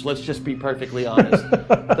those. Let's just be perfectly honest.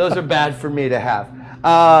 Those are bad for me to have.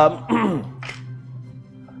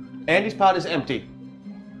 Andy's pod is empty.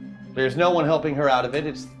 There's no one helping her out of it.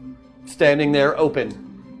 It's standing there open.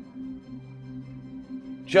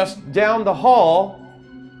 Just down the hall,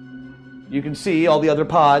 you can see all the other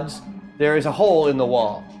pods. There is a hole in the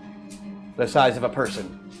wall, the size of a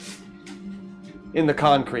person, in the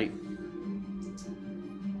concrete.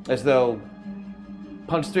 As though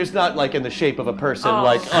punched through. It's not like in the shape of a person,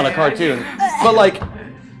 like on a cartoon, but like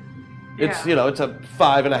it's it's a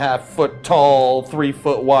 5.5 foot tall, 3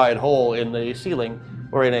 foot wide hole in the ceiling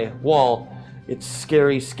or in a wall. It's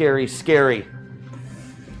scary, scary, scary.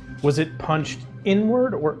 Was it punched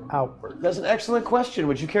inward or outward? That's an excellent question.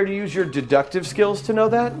 Would you care to use your deductive skills to know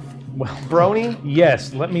that? Well, Brony?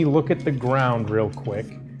 Yes, let me look at the ground real quick.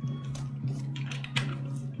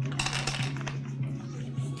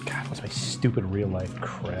 God, what's my stupid real life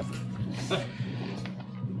crap?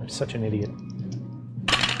 I'm such an idiot.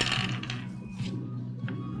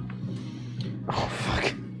 Oh,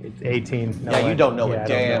 fuck. It's 18. No, You don't know a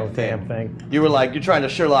damn thing. You were like, you're trying to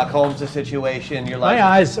Sherlock Holmes the situation. You're like, my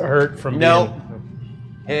eyes hurt from no.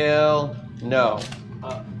 Hell no.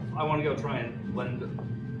 I want to go try and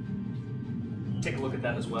take a look at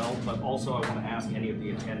that as well, but also I want to ask any of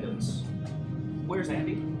the attendants Where's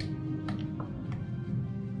Andy?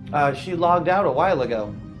 She logged out a while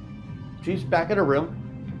ago. She's back in her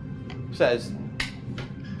room, says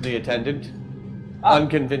the attendant,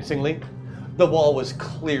 unconvincingly. The wall was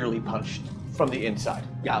clearly punched from the inside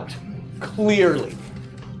out. Clearly.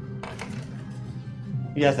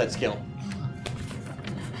 He has that skill.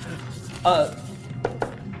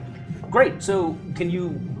 Great. So, can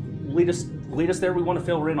you lead us there? We want to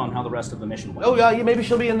fill her in on how the rest of the mission went. Oh, yeah, maybe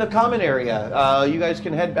she'll be in the common area. You guys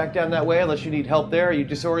can head back down that way unless you need help there. Are you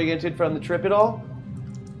disoriented from the trip at all?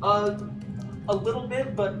 A little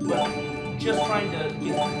bit, but just trying to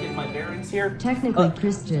get my bearings here. Technically,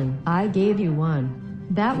 Christian, I gave you one.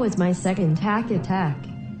 That was my second attack.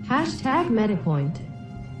 Hashtag MetaPoint.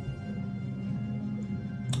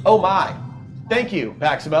 Oh my. Thank you,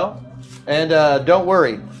 Maximo. And don't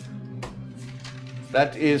worry.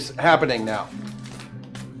 That is happening now.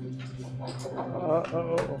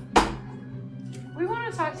 Uh-oh. We want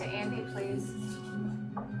to talk to Andy, please.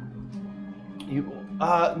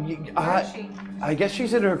 Where is she? I guess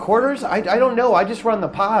she's in her quarters? I don't know. I just run the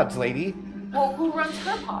pods, lady. Well, who runs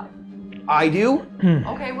her pod? I do?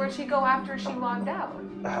 Okay, where'd she go after she logged out?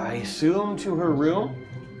 I assume to her room.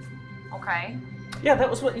 Okay. Yeah, that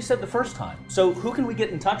was what you said the first time. So who can we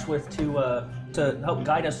get in touch with to help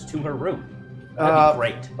guide us to her room? That'd be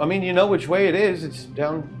great. I mean, you know which way it is. It's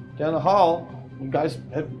down the hall. You guys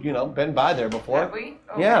have, been by there before. Have we?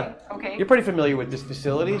 Okay. Yeah. Okay. You're pretty familiar with this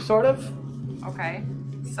facility, sort of. Okay.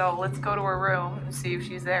 So let's go to her room and see if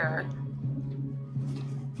she's there.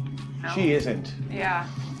 No? She isn't. Yeah.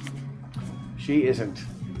 She isn't.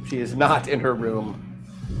 She is not in her room.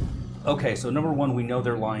 Okay, so number one, we know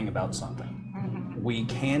they're lying about something. Mm-hmm. We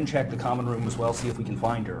can check the common room as well, see if we can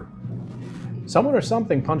find her. Someone or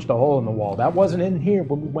something punched a hole in the wall. That wasn't in here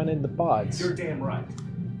when we went in the pods. You're damn right.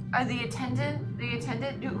 The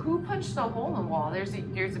attendant, who punched the hole in the wall? There's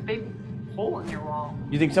a big hole in your wall.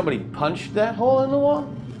 You think somebody punched that hole in the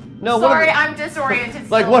wall? No. Sorry, I'm disoriented.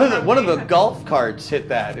 Like still one of the from- golf carts hit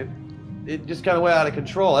that. It just kind of went out of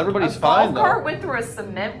control. Everybody's fine golf though. cart went through a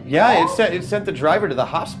cement wall? Yeah, it sent the driver to the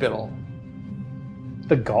hospital.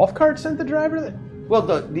 The golf cart sent the driver there? Well,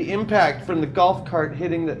 the impact from the golf cart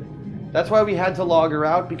hitting the... That's why we had to log her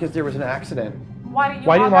out, because there was an accident. Why didn't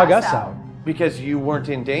you log us out? Because you weren't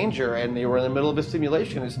in danger and you were in the middle of a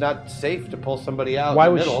simulation. It's not safe to pull somebody out Why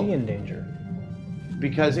in the was middle. she in danger?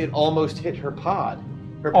 Because it almost hit her pod.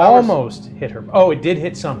 Her Almost hit her. Oh, it did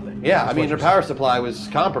hit something. Yeah, That's I mean, what her you're power supply was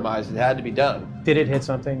compromised. It had to be done. saying. Did it hit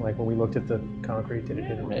something? Like when we looked at the concrete, did it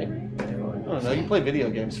hit her? Maybe. I don't know. You play video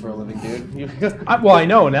games for a living, dude. Well, I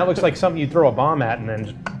know, and that looks like something you'd throw a bomb at and then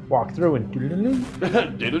just walk through and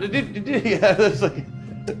yeah, that's like...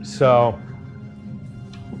 So...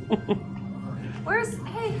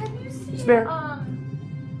 Hey, have you seen fair.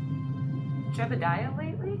 Jebediah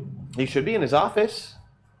lately? He should be in his office.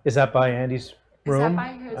 Is that by Andy's room? Is that by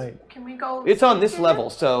his? Can we go? It's on this see level,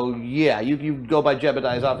 it? so yeah, you go by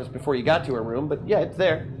Jebediah's office before you got to her room, but yeah, it's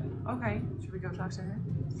there. Okay. Should we go talk to her?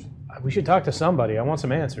 We should talk to somebody. I want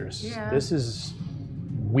some answers. Yeah. This is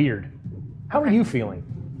weird. How are you feeling?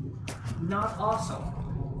 Not awesome.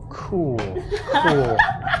 Cool.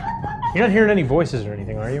 You're not hearing any voices or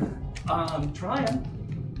anything, are you? I'm trying.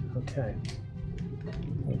 Okay.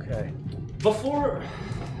 Before...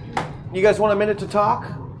 You guys want a minute to talk?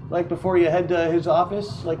 Like before you head to his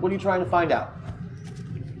office? Like, what are you trying to find out?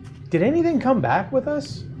 Did anything come back with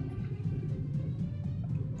us?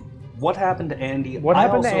 What happened to Andy? What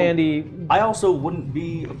happened to Andy? I also wouldn't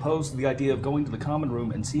be opposed to the idea of going to the common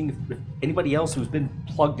room and seeing if anybody else who's been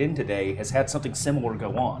plugged in today has had something similar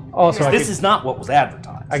go on. Also, this is not what was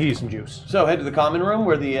advertised. I could use some juice. So head to the common room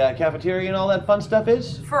where the cafeteria and all that fun stuff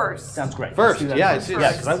is? First. Sounds great. First, Let's do that yeah, first. it's-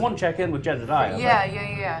 Yeah, because I want to check in with Jedediah.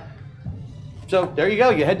 Yeah. So there you go.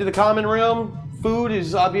 You head to the common room. Food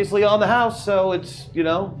is obviously on the house, so it's,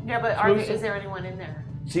 Yeah, but smooth. is there anyone in there?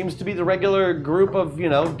 Seems to be the regular group of,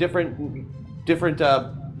 different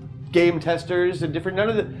game testers and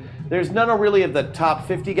different. There's none really of the top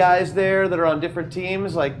 50 guys there that are on different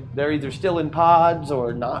teams. Like they're either still in pods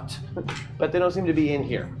or not, but they don't seem to be in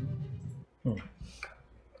here.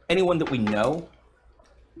 Anyone that we know?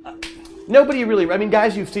 Nobody really. I mean,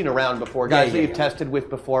 guys you've seen around before, guys that you've yeah. tested with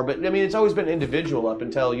before. But I mean, it's always been individual up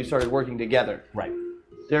until you started working together. Right.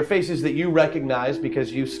 There are faces that you recognize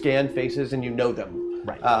because you scan faces and you know them.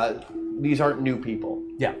 Right. These aren't new people.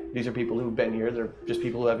 Yeah. These are people who've been here. They're just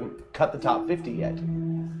people who haven't cut the top 50 yet.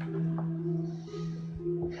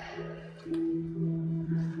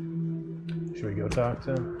 Should we go talk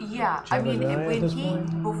to? Yeah, I mean, Jebediah at when this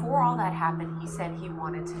point? before all that happened, he said he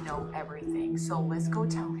wanted to know everything. So let's go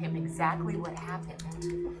tell him exactly what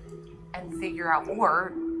happened. and figure out,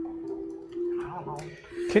 or I don't know.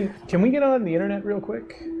 Can we get on the internet real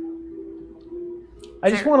quick? I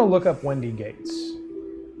just want to look up Wendy Gates.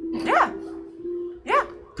 Yeah.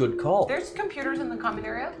 Good call. There's computers in the common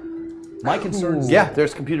area. My concern is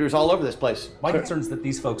there's computers all over this place. My concern is that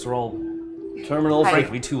these folks are all terminals,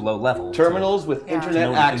 frankly, too low level. Terminals with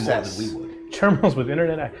internet access. More than we would. Terminals with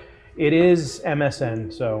internet. It is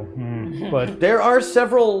MSN, so. But there are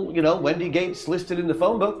several, Wendy Gates listed in the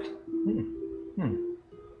phone book.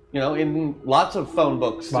 In lots of phone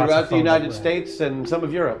books throughout the United States and some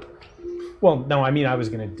of Europe. Well, no, I mean, I was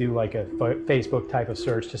going to do like a Facebook type of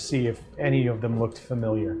search to see if any of them looked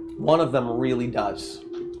familiar. One of them really does.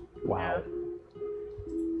 Wow.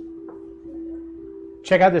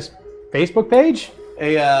 Check out this Facebook page.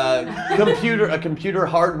 A computer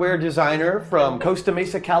hardware designer from Costa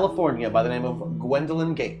Mesa, California, by the name of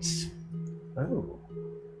Gwendolyn Gates. Oh.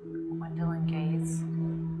 Gwendolyn Gates.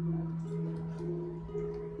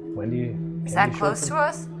 Wendy. Is that close to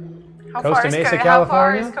us? How Costa far is Mesa, How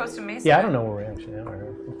California? far is Costa Mesa? Yeah, I don't know where we actually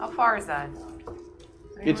are. How far is that?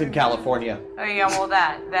 It's in California. Oh yeah, well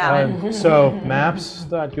that. So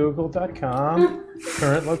maps.google.com,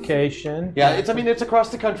 current location. Yeah, it's across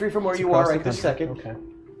the country from where you are right this second. Okay.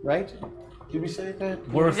 Right? Did we say that?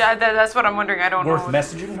 Yeah, that's what I'm wondering. I don't know. Worth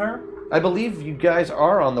messaging her? I believe you guys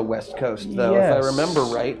are on the West Coast, though, if I remember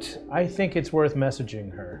right. I think it's worth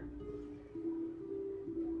messaging her.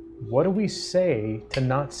 What do we say to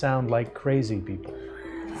not sound like crazy people?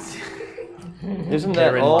 Isn't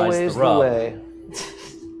that always the way?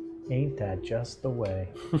 Ain't that just the way?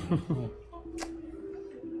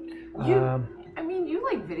 You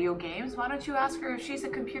like video games. Why don't you ask her if she's a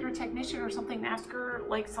computer technician or something? Ask her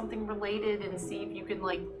like something related and see if you can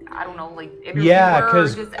interview her.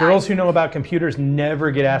 Because girls who know about computers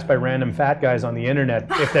never get asked by random fat guys on the internet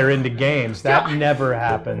if they're into games. That never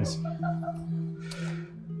happens.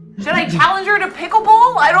 Should I challenge her to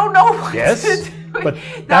pickleball? I don't know. Yes, but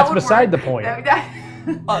that's beside the point.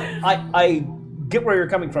 I get where you're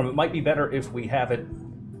coming from. It might be better if we have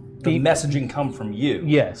the messaging come from you.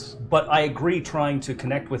 Yes. But I agree trying to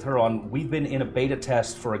connect with her on, we've been in a beta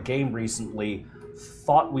test for a game recently,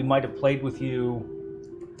 thought we might have played with you,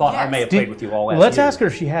 I may have played with you all last Let's year. ask her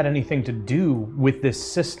if she had anything to do with this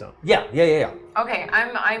system. Yeah. Okay,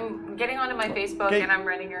 I'm getting onto my Facebook and I'm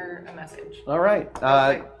writing her a message. All right.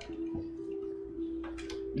 Hi,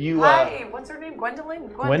 what's her name? Gwendolyn?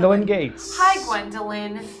 Gwendolyn Gates. Hi,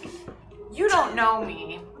 Gwendolyn. You don't know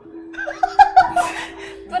me.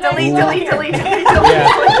 delete.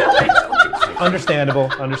 Understandable.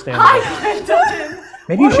 Hi, Gwendolyn.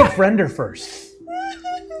 Maybe you should friend her first.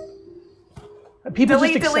 People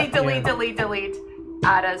delete. delete.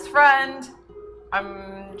 Add as friend.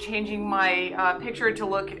 I'm changing my picture to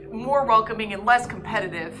look more welcoming and less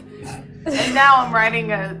competitive. And now I'm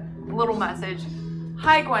writing a little message.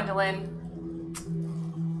 Hi, Gwendolyn.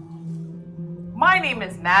 My name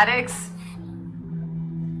is Maddox.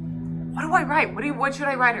 What do I write? What should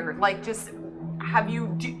I write her?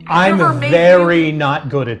 I'm very not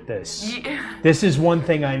good at this. This is one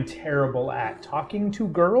thing I'm terrible at. Talking to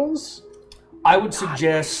girls? I would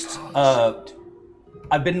suggest,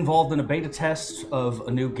 I've been involved in a beta test of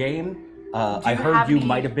a new game. I heard you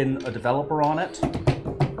might have been a developer on it.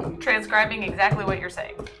 Transcribing exactly what you're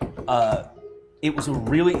saying. It was a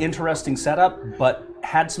really interesting setup, but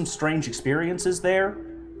had some strange experiences there.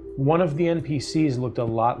 One of the NPCs looked a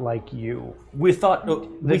lot like you. I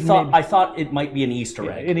thought it might be an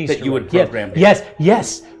Easter egg that you would program.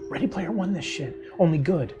 Yes. Ready Player One this shit. Only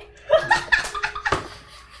good.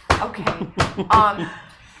 Okay.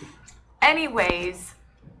 Anyways,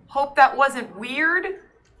 hope that wasn't weird.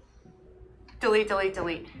 Delete.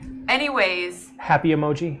 Anyways. Happy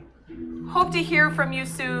emoji. Hope to hear from you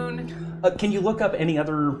soon. Can you look up any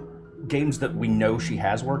other games that we know she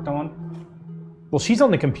has worked on? Well, she's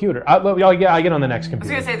on the computer. I'll get on the next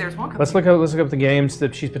computer. I was gonna say there's one computer. Let's look up the games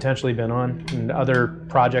that she's potentially been on and other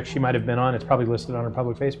projects she might have been on. It's probably listed on her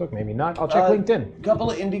public Facebook, maybe not. I'll check LinkedIn. A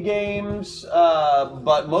couple of indie games,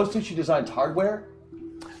 but mostly she designs hardware.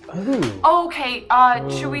 Ooh. Okay,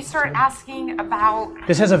 should we start asking about...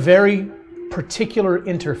 This has a very particular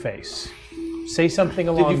interface. Say something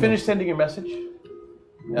along. Did you finish sending your message?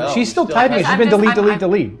 No, she's still typing it. She's been delete.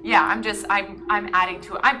 Yeah, I'm adding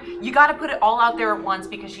to it. You got to put it all out there at once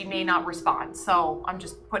because she may not respond. So I'm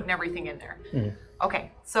just putting everything in there. Mm.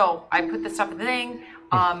 Okay, so I put this stuff in the thing.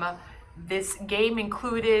 This game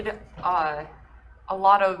included a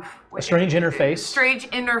lot of a strange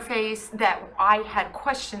interface that I had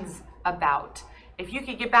questions about. If you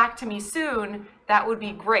could get back to me soon, that would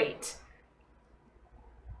be great.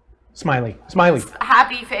 Smiley. Smiley.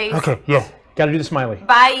 Happy face. Okay, yeah. Gotta do the smiley.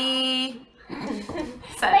 Bye.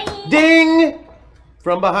 Ding!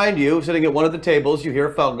 From behind you, sitting at one of the tables, you hear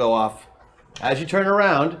a phone go off. As you turn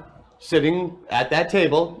around, sitting at that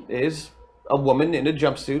table is a woman in a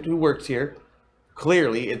jumpsuit who works here.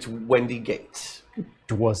 Clearly, it's Wendy Gates.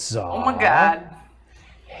 Dwazar. Oh my god.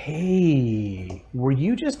 Hey, were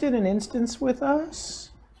you just in an instance with us?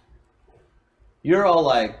 You're all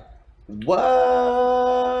like, what?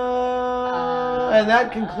 And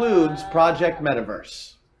that concludes Project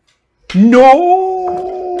Metaverse. No!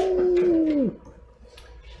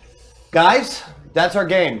 Guys, that's our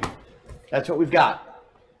game. That's what we've got.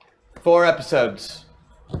 4 episodes.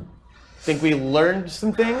 Think we learned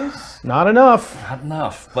some things? Not enough. Not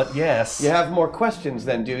enough, but yes. You have more questions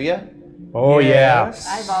then, do you? Oh, Yes.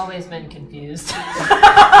 I've always been confused.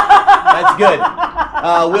 That's good.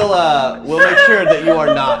 We'll make sure that you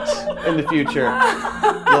are not in the future.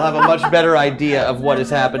 You'll have a much better idea of what is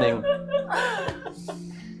happening.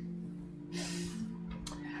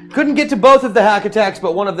 Couldn't get to both of the hack attacks,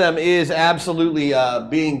 but one of them is absolutely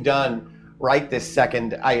being done right this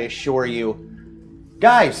second, I assure you.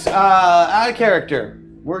 Guys, out of character.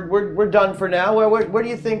 We're done for now. What do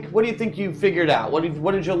you think? What do you think you figured out? What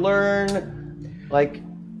did you learn? Like,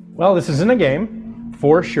 well, this isn't a game,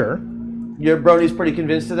 for sure. Your Brony's pretty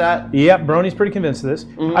convinced of that? Yep, Brony's pretty convinced of this.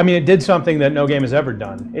 Mm-hmm. I mean, it did something that no game has ever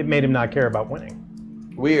done. It made him not care about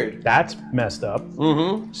winning. Weird. That's messed up.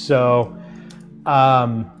 Mm-hmm. So,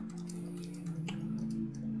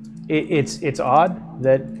 it's odd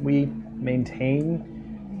that we maintain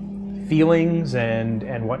feelings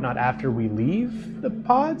and whatnot after we leave the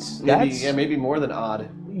pods. Maybe more than odd.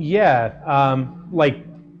 Yeah, like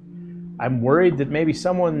I'm worried that maybe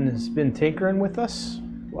someone has been tinkering with us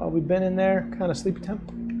while we've been in there, kind of sleepy time.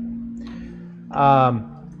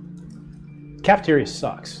 Cafeteria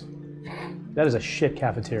sucks. That is a shit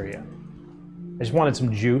cafeteria. I just wanted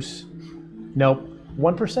some juice. Nope.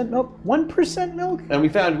 1% milk? 1% milk? And we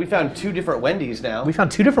found 2 different Wendy's now. We found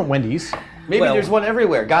 2 different Wendy's. Maybe there's one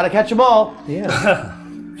everywhere. Gotta catch them all. Yeah.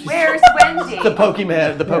 Where's Wendy? The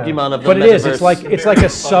Pokemon of the But it is. metaverse. It's like a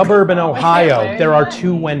suburb in Ohio. There are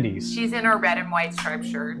 2 Wendy's. She's in her red and white striped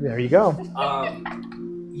shirt. There you go.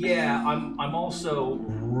 Yeah, I'm also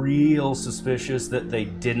real suspicious that they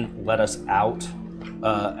didn't let us out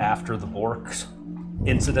after the Borks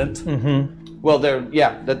incident. Mm-hmm. Well,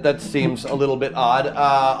 that seems a little bit odd.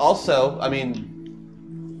 Also, I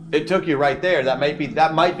mean, it took you right there. That might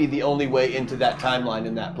be the only way into that timeline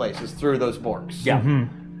in that place is through those Borks. Yeah.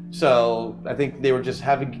 Mm-hmm. So I think they were just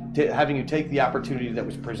having you take the opportunity that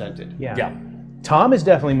was presented. Yeah. Tom is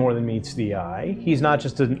definitely more than meets the eye. He's not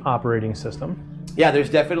just an operating system. Yeah, there's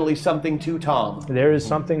definitely something to Tom. There is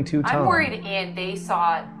something to Tom. I'm worried, and they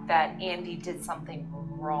saw that Andy did something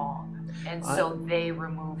wrong, and so they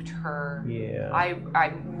removed her. Yeah. I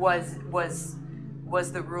was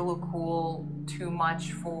the rule of cool too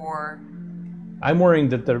much for? I'm worried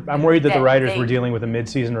that the writers they were dealing with a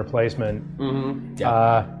mid-season replacement.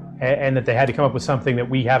 Mm-hmm. And that they had to come up with something that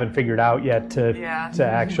we haven't figured out yet to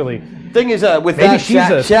actually. Thing is, with Maybe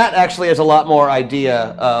that, chat actually has a lot more idea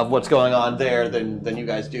of what's going on there than you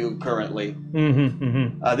guys do currently. Mm-hmm,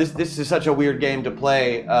 mm-hmm. This is such a weird game to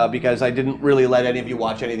play because I didn't really let any of you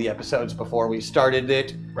watch any of the episodes before we started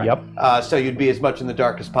it. Right. Yep. So you'd be as much in the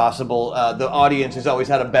dark as possible. The audience has always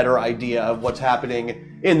had a better idea of what's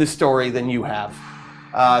happening in the story than you have.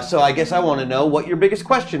 So I guess I want to know what your biggest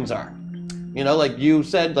questions are. You know, like you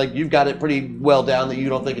said, like you've got it pretty well down that you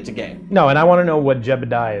don't think it's a game. No, and I want to know what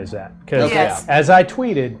Jebediah is at. Because as I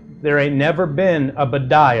tweeted, there ain't never been a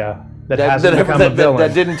Bediah that hasn't become a villain.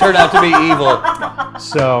 That didn't turn out to be evil.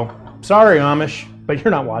 So, sorry Amish, but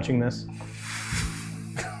you're not watching this.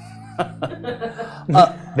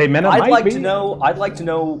 They meant it I'd might like be. to know. I'd like to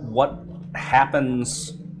know what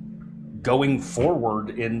happens going forward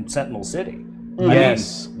in Sentinel City.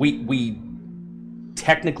 Yes. I mean, we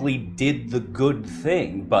technically did the good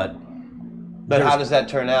thing, but how does that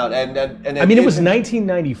turn out? And I mean, it was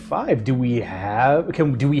 1995. Do we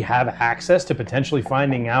have access to potentially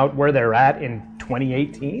finding out where they're at in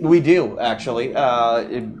 2018? We do actually.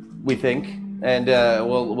 We think, and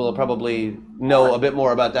we'll probably know a bit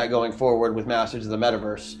more about that going forward with Masters of the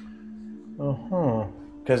Metaverse.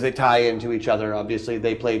 Because they tie into each other. Obviously,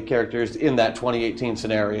 they played characters in that 2018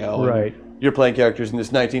 scenario. Right. You're playing characters in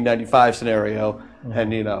this 1995 scenario,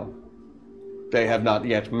 and they have not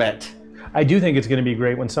yet met. I do think it's going to be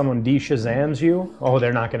great when someone de-Shazams you. Oh,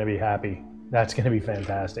 they're not going to be happy. That's going to be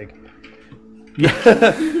fantastic.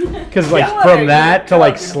 Because from that to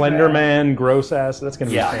like Slender Man, gross ass, that's going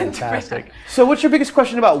to be fantastic. So, what's your biggest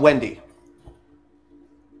question about Wendy?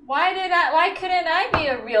 Why couldn't I be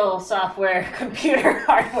a real software computer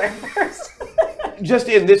hardware person? Just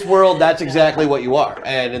in this world, that's exactly what you are.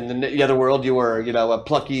 And in the other world, you were, a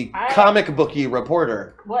plucky comic booky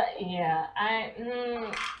reporter. What? Yeah,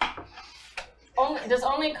 does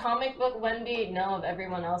only comic book Wendy know of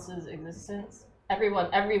everyone else's existence? Every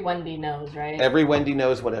Wendy knows, right? Every Wendy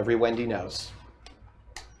knows what every Wendy knows.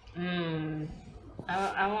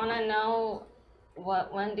 I want to know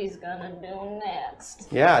what Wendy's gonna do next.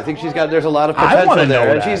 Yeah, I think there's a lot of potential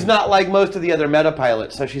there. And she's not like most of the other meta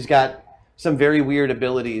pilots, so she's got some very weird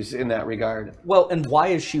abilities in that regard. Well, and why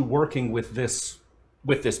is she working with this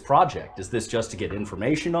project? Is this just to get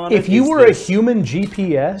information on it? If you were a human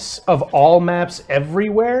GPS of all maps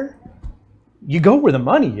everywhere, you go where the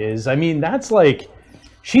money is. I mean, that's like,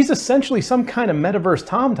 she's essentially some kind of metaverse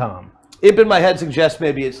TomTom. Imp in my head suggests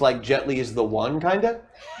maybe it's like Jet Li is the one, kind of.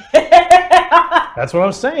 That's what I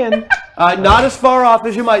was saying. Not as far off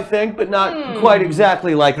as you might think, but not quite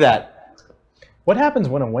exactly like that. What happens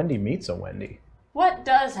when a Wendy meets a Wendy? What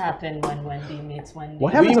does happen when Wendy meets Wendy?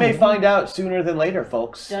 What happens? We may find out sooner than later,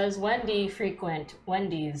 folks. Does Wendy frequent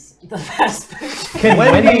Wendy's, the fast food?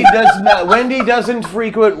 Wendy doesn't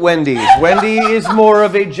frequent Wendy's. Wendy is more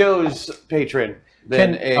of a Joe's patron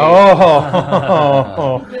than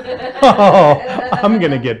I'm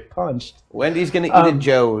gonna get punched. Wendy's gonna eat at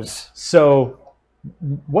Joe's. So,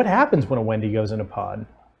 what happens when a Wendy goes in a pod?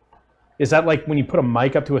 Is that like when you put a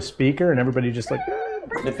mic up to a speaker and everybody just like...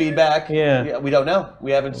 The feedback? Yeah. We don't know.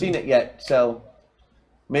 We haven't seen it yet. So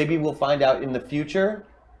maybe we'll find out in the future.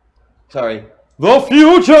 Sorry. The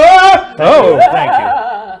future! Oh, thank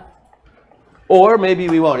you. Or maybe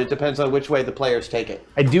we won't. It depends on which way the players take it.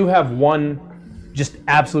 I do have one just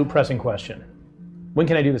absolute pressing question. When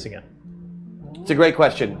can I do this again? It's a great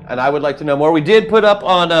question, and I would like to know more. We did put up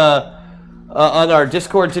on our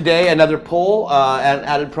Discord today another poll and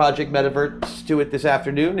added Project Metaverse to it this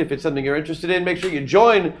afternoon. If it's something you're interested in, make sure you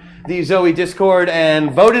join the Zoe Discord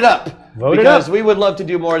and vote it up. Because we would love to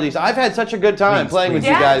do more of these. I've had such a good time playing with you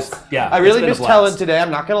guys. Yeah, I really miss Helen today.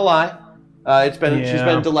 I'm not gonna lie. She's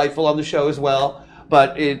been delightful on the show as well.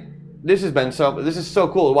 But this is so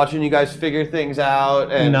cool watching you guys figure things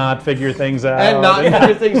out and not figure things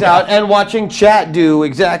out and watching chat do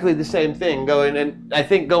exactly the same thing. And I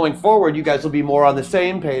think going forward, you guys will be more on the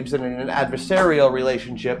same page than in an adversarial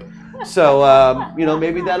relationship. So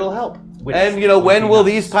maybe that'll help. When will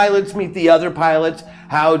these pilots meet the other pilots?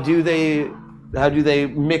 How do they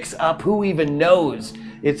mix up? Who even knows?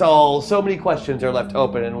 It's all so many questions are left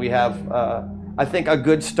open, and we have I think a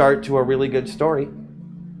good start to a really good story.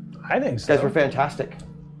 I think so. You guys were fantastic.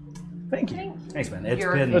 Thank you. Thanks, man.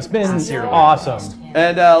 It's been awesome.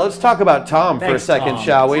 And let's talk about Tom for a second,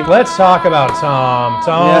 shall we? Let's talk about Tom.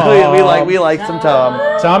 Yeah, we like some Tom.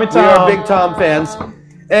 Tom. We are big Tom fans.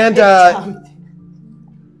 And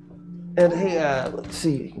hey, let's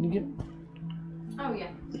see. Can you get? Oh yeah.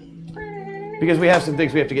 Because we have some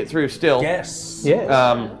things we have to get through still. Yes.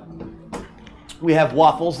 We have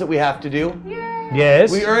waffles that we have to do. Yes.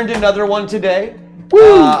 We earned another one today.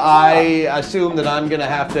 I assume that I'm going to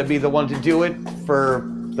have to be the one to do it for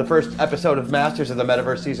the first episode of Masters of the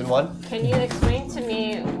Metaverse Season 1. Can you explain to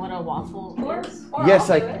me what a waffle is? Yes,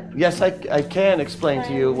 I can explain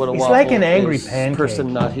to you what a waffle is. It's like an angry pancake.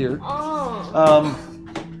 Person not here. Oh.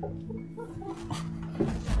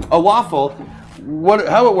 A waffle,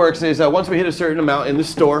 how it works is once we hit a certain amount in the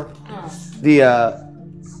store,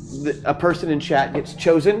 a person in chat gets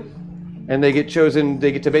chosen. And they get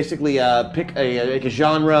to basically pick a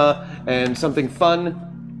genre and something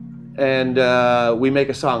fun, and we make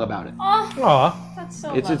a song about it. Oh, that's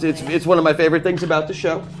so lovely. It's one of my favorite things about the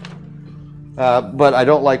show, but I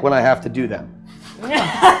don't like when I have to do them.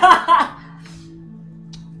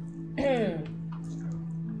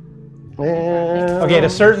 Okay, at a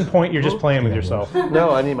certain point, you're just playing with yourself.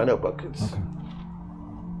 No, I need my notebook. It's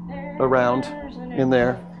around in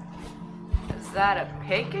there. Is that a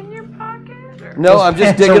pick in your pocket? Or? No, I'm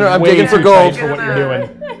just digging. I'm digging for gold. For what you're doing.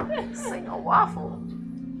 Sing a waffle.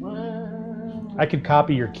 I could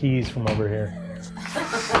copy your keys from over here.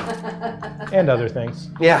 And other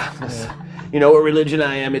things. Yeah. You know what religion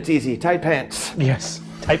I am. It's easy. Tight pants. Yes.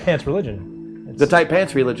 Tight pants religion. The tight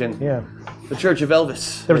pants religion. Yeah. The Church of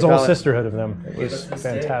Elvis. There was a whole sisterhood of them. It was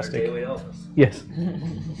fantastic. Yes.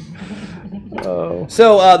 Oh.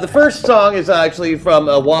 So the first song is actually from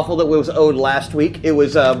a waffle that was owed last week. It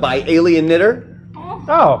was by Alien Knitter.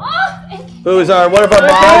 Oh. Who is one of our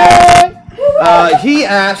mods. He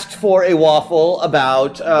asked for a waffle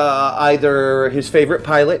about either his favorite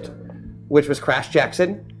pilot, which was Crash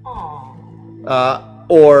Jackson,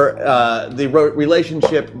 or the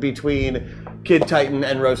relationship between Kid Titan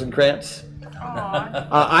and Rosencrantz.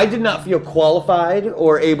 I did not feel qualified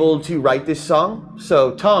or able to write this song,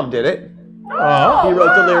 so Tom did it. He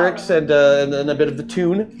wrote the lyrics and a bit of the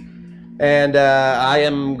tune, and I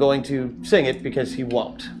am going to sing it because he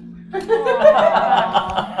won't.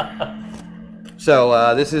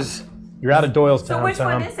 So this is... You're out of Doylestown, So which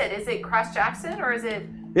Tom. one is it? Is it Crash Jackson or is it?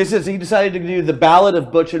 He decided to do the Ballad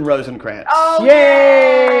of Butch and Rosencrantz. Oh,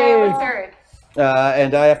 Yay! Let's hear it.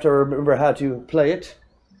 And I have to remember how to play it.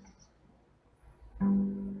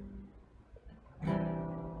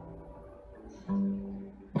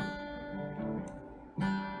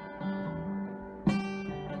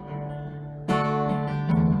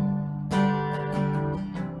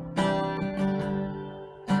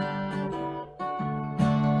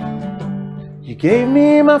 You gave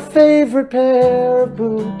me my favorite pair of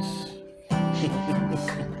boots.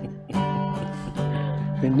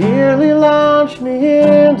 You nearly launched me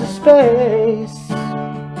into space.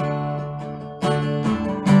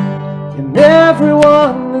 And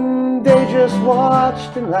everyone, and they just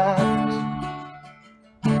watched and laughed.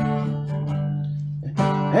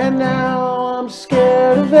 And now I'm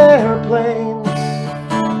scared of airplanes.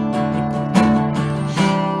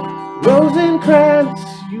 Rosencrantz,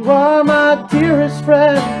 you are my dearest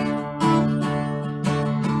friend.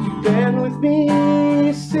 You've been with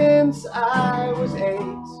me since I was 8.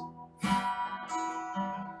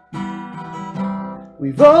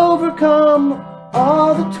 We've overcome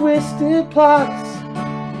all the twisted plots,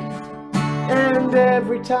 and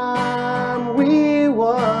every time we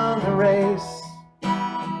won the race.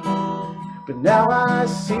 But now I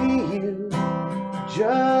see you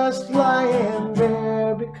just lying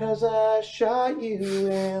there because I shot you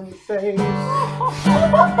in the face.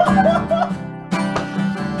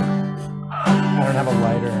 I don't have a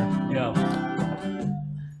lighter. Yeah.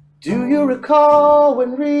 Do you recall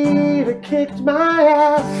when Rita kicked my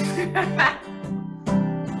ass?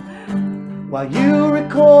 While you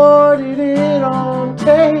recorded it on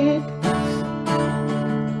tape,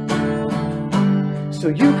 so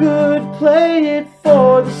you could play it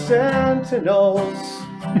for the Sentinels.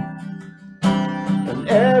 And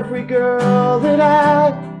every girl that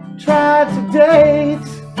I tried to date.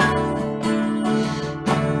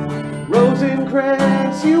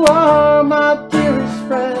 Rosencrantz, you are my dearest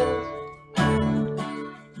friend.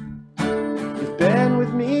 You've been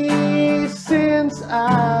with me since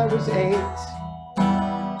I was 8.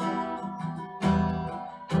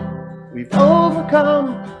 We've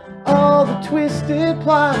overcome all the twisted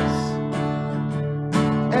plots,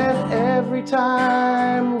 and every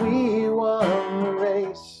time we won the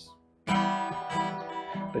race.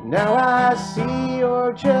 But now I see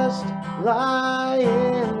you're just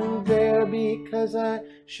lying there because I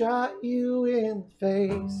shot you in the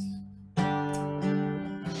face.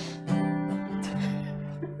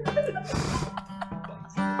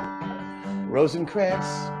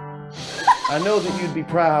 Rosencrantz, I know that you'd be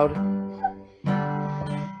proud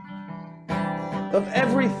of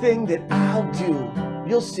everything that I'll do.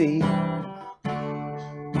 You'll see.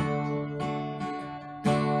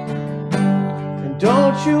 And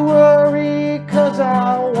don't you worry, 'cause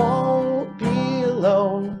I won't be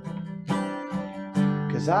alone.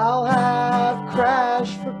 'Cause I'll have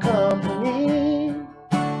Crash for company.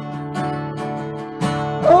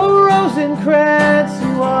 Oh, Rosencrantz,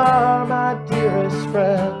 you are my dearest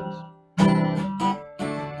friend.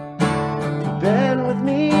 You've been with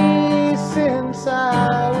me since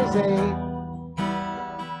I was 8.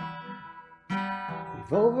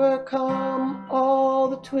 We've overcome all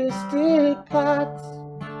the twisted plots,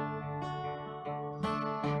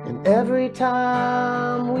 and every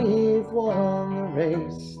time we've won the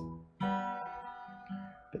race.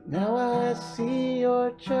 But now I see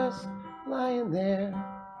you're just lying there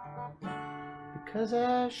because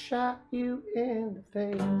I shot you in the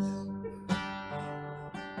face.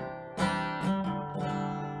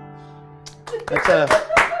 That's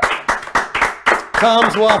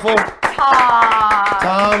Tom's Waffle.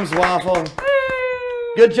 Tom's Waffle.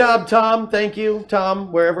 Good job, Tom. Thank you,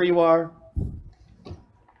 Tom, wherever you are.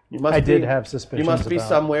 You must I did have suspicions. You must be about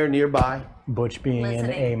somewhere nearby. Butch being in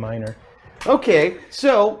A minor. Okay,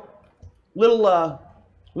 so little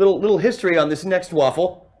history on this next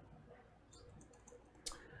waffle.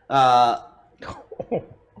 Bring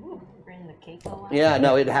the cake away. Yeah,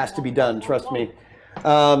 no, it has to be done. Trust me.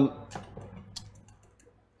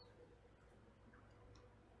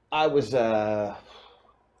 I was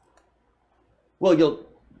well,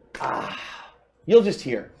 you'll just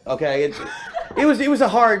hear. Okay, it was a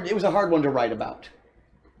hard one to write about,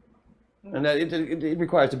 and it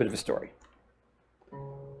requires a bit of a story.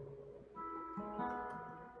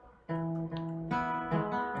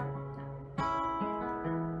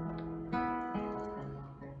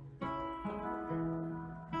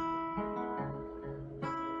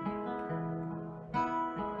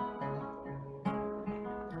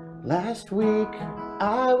 Last week,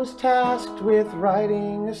 I was tasked with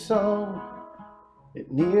writing a song. It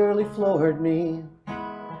nearly floored me.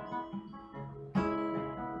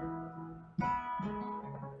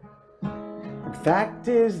 The fact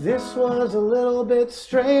is, this was a little bit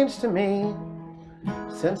strange to me,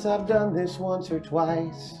 since I've done this once or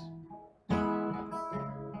twice.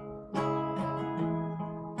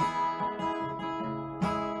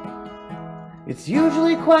 It's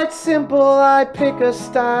usually quite simple. I pick a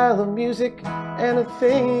style of music and a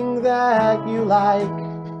thing that you like.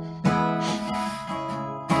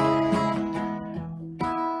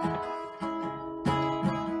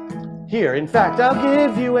 Here, in fact, I'll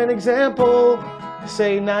give you an example.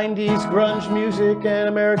 Say 90s grunge music and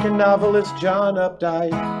American novelist John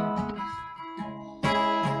Updike.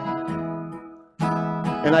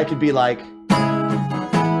 And I could be like,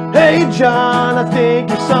 hey John, I think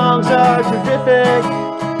your songs are terrific.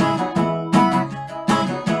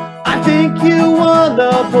 I think you won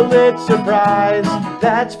the Pulitzer Prize.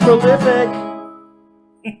 That's prolific.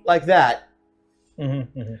 Like that.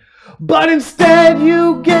 But instead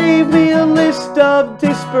you gave me a list of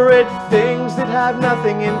disparate things that have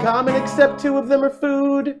nothing in common except two of them are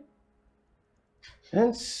food.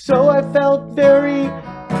 And so I felt very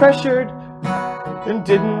pressured and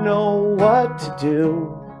didn't know what to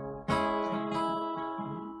do.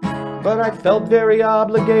 But I felt very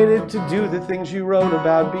obligated to do the things you wrote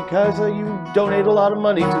about because you donate a lot of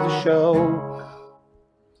money to the show.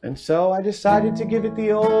 And so I decided to give it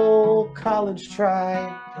the old college try.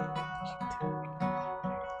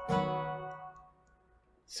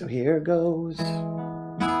 So here goes.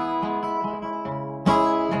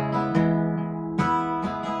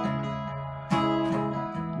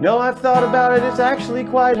 No, I've thought about it. It's actually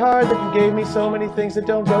quite hard that you gave me so many things that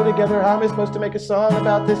don't go together. How am I supposed to make a song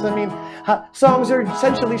about this? I mean, songs are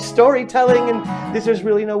essentially storytelling, and there's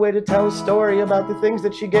really no way to tell a story about the things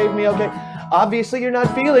that she gave me. Okay, obviously you're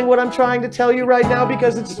not feeling what I'm trying to tell you right now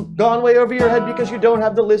because it's gone way over your head because you don't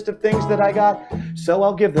have the list of things that I got. So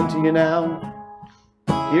I'll give them to you now.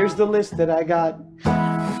 Here's the list that I got.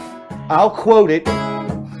 I'll quote it.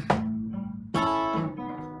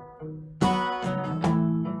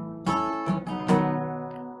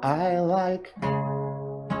 I like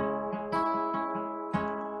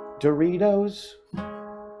Doritos.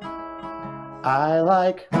 I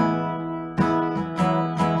like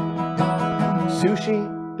sushi.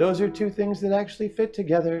 Those are two things that actually fit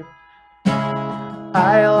together.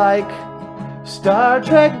 I like Star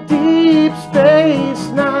Trek Deep Space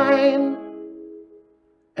Nine.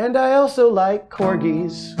 And I also like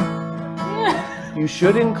corgis. You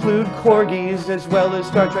should include corgis as well as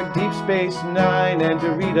Star Trek Deep Space Nine and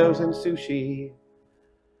Doritos and sushi.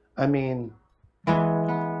 I mean,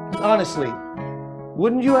 honestly,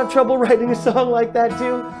 wouldn't you have trouble writing a song like that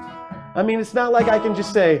too? I mean, it's not like I can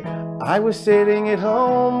just say, I was sitting at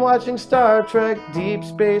home watching Star Trek Deep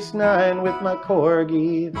Space Nine with my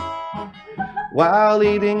corgi while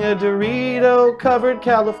eating a Dorito-covered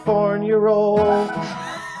California roll.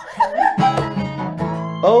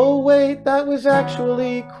 Oh wait, that was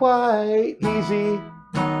actually quite easy.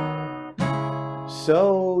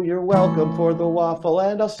 So you're welcome for the waffle,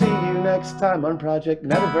 and I'll see you next time on Project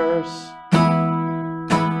Metaverse.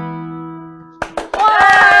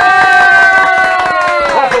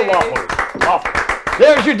 Waffle.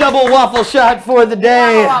 There's your double waffle shot for the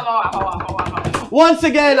day. Once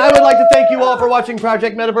again, I would like to thank you all for watching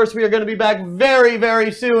Project Metaverse. We are going to be back very,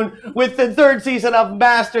 very soon with the third season of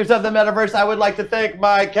Masters of the Metaverse. I would like to thank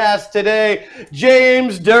my cast today.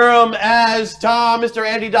 James Durham as Tom, Mr.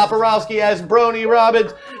 Andy Doporowski as Brony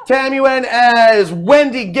Robbins, Tamuan as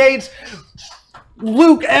Wendy Gates,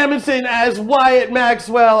 Luke Amundsen as Wyatt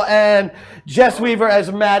Maxwell, and Jess Weaver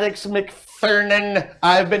as Maddox McFernan.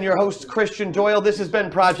 I've been your host, Christian Doyle. This has been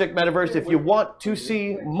Project Metaverse. If you want to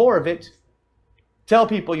see more of it, tell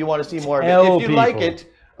people you want to see more of it. If you like it,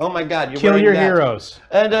 oh my God, you're kill wearing your that. heroes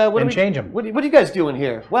And change them. What are you guys doing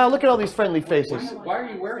here? Wow, look at all these friendly faces. Why are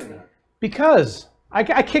you wearing that? Because I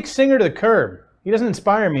kicked Singer to the curb. He doesn't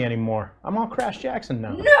inspire me anymore. I'm all Crash Jackson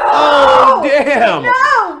now. No! Oh, damn!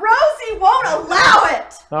 No! Rosie won't allow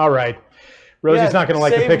it! All right. Rosie's not going to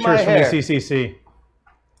like the save pictures my from hair. the CCC.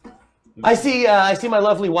 I see my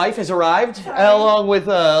lovely wife has arrived, along with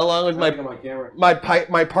my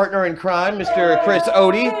partner in crime, Mr. Chris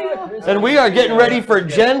Odie, and we are getting ready for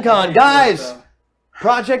Gen Con. Guys,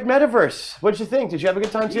 Project Metaverse. What'd you think? Did you have a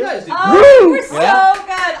good time too? You were so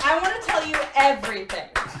good. I want to tell you everything.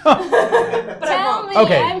 But Tell me,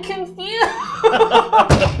 Okay. I'm confused.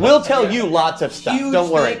 We'll tell you lots of stuff. Huge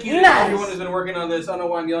Don't worry. thank you to everyone who's been working on this. I don't know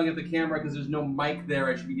why I'm yelling at the camera because there's no mic there.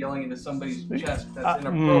 I should be yelling into somebody's chest. That's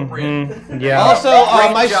inappropriate. Yeah. Also,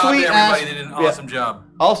 Great my job, sweet everybody ass. did an awesome job.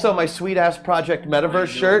 Also, my sweet ass Project Metaverse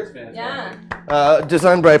shirt, Yeah.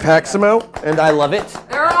 designed by Paximo, and I love it.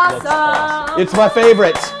 They're awesome. It's my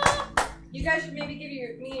favorite. You guys should maybe give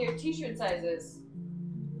me your t-shirt sizes.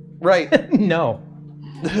 Right. No.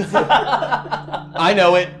 I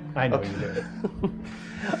know it. I know you do.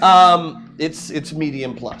 It's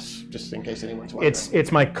medium plus, just in case anyone's wondering.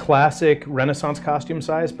 It's my classic Renaissance costume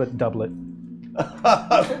size, but doublet.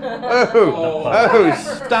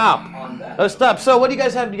 Stop. Stop. So, what do you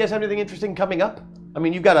guys have? Do you guys have anything interesting coming up? I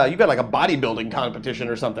mean, you've got like a bodybuilding competition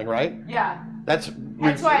or something, right? Yeah. That's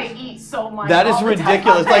why I eat so much. That is all the time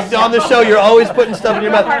ridiculous. on Like that on the show, you're always putting stuff in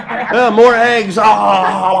your mouth. More eggs.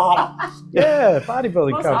 Yeah,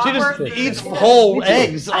 bodybuilding coach. She just eats whole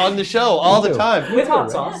eggs on the show all the time. With hot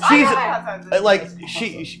sauce. She's like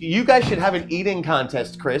you guys should have an eating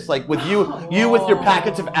contest, Chris. Like with you with your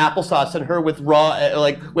packets of applesauce and her with raw,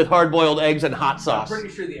 with hard-boiled eggs and hot I'm sauce. pretty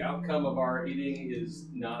sure the outcome of our eating is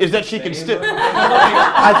not. Is that she can still?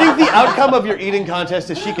 I think the outcome of your eating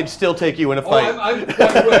contest is she can still take you in a fight. I'm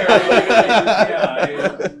aware.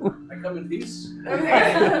 I come in peace.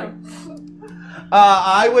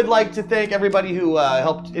 I would like to thank everybody who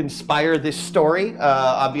helped inspire this story.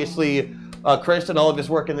 Obviously, Chris and all of his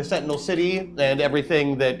work in the Sentinel City and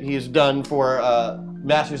everything that he's done for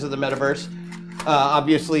Masters of the Metaverse.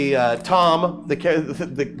 Obviously, Tom, the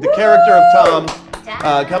character of Tom,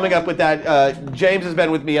 coming up with that. James has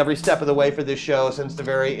been with me every step of the way for this show since the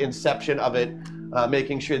very inception of it,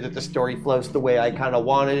 making sure that the story flows the way I kind of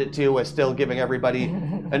wanted it to, while still giving everybody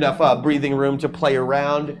enough breathing room to play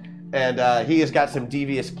around. And he has got some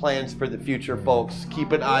devious plans for the future, folks.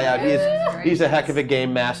 Keep an eye out. He's a heck of a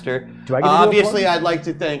game master. Obviously, I'd like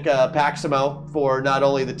to thank Paximo for not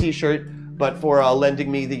only the T-shirt, but for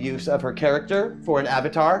lending me the use of her character for an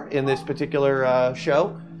avatar in this particular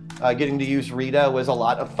show. Getting to use Rita was a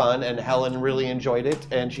lot of fun, and Helen really enjoyed it,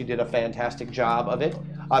 and she did a fantastic job of it.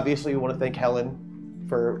 Obviously, we want to thank Helen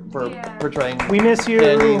for portraying. We miss you.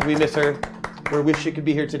 Candy. We miss her. We wish she could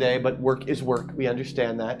be here today, but work is work. We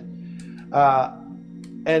understand that.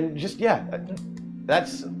 And just,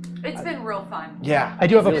 that's... It's been real fun. Yeah. I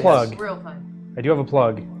do have a plug. Real fun. I do have a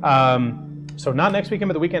plug. So not next weekend,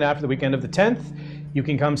 but the weekend after, the weekend of the 10th, you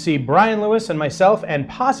can come see Brian Lewis and myself, and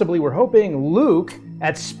possibly, we're hoping, Luke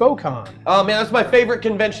at Spokon. Oh man, that's my favorite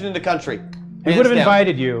convention in the country. We would have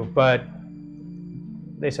invited you, but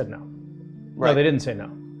they said no. Right. No, they didn't say no.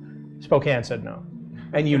 Spokane said no.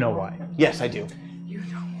 And you know why. Yes, I do. You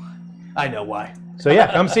know why. I know why. So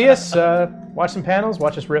yeah, come see us, watch some panels,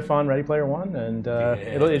 watch us riff on Ready Player One, and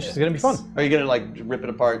it's just going to be fun. Are you going to like rip it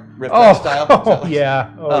apart, riff that style? Oh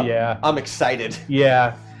yeah, yeah. I'm excited.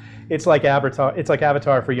 Yeah. It's like Avatar. It's like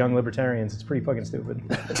Avatar for young libertarians. It's pretty fucking stupid.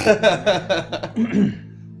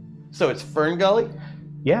 So it's Fern Gully?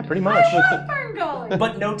 Yeah, pretty much. Fern Gully.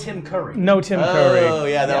 But no Tim Curry. No Tim Curry. Oh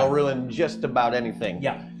yeah, that'll ruin just about anything.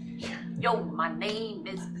 Yeah. Yo, my name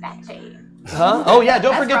is Batman. Huh? Oh yeah,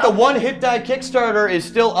 don't forget the One Hit Die Kickstarter is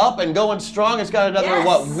still up and going strong. It's got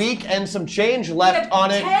another week and some change left on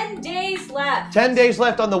it. 10 days left. 10 days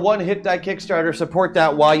left on the One Hit Die Kickstarter. Support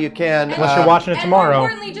that while you can. Unless you're watching it tomorrow. More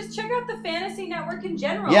importantly, just check out the Fantasy Network in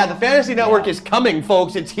general. Yeah, the Fantasy Network is coming,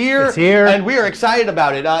 folks. It's here. It's here. And we are excited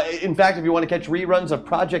about it. In fact, if you want to catch reruns of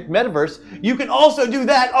Project Metaverse, you can also do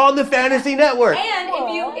that on the Fantasy Network. And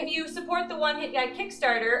if you support the One Hit Guy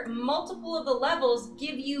Kickstarter, multiple of the levels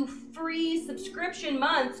give you free subscription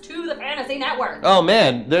months to the Fantasy Network. Oh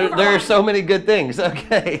man, there are so many good things.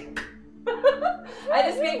 Okay. I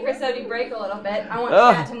just made Chris Odie break a little bit. I want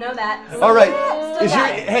Matt to know that. All right. Still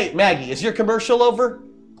Hey, Maggie, is your commercial over?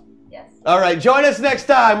 Yes. All right, join us next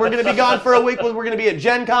time. We're going to be gone for a week. We're going to be at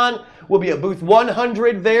Gen Con. We'll be at booth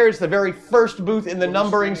 100 there. It's the very first booth in the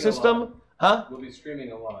numbering system. Huh? We'll be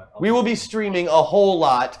streaming a lot. We will be streaming a whole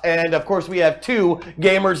lot. And of course, we have 2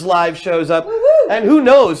 Gamers Live shows up. Woo-hoo! And who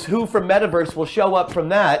knows who from Metaverse will show up from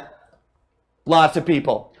that? Lots of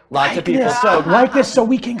people. Lots of people. So like this so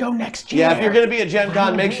we can go next year. yeah, if you're going to be at Gen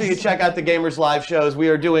Con, make sure you check out the Gamers Live shows. We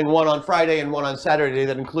are doing one on Friday and one on Saturday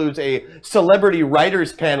that includes a celebrity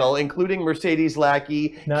writers panel, including Mercedes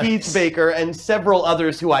Lackey, Nice. Keith Baker, and several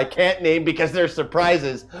others who I can't name because they're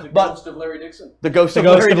surprises. The But ghost of Larry Dixon. the ghost of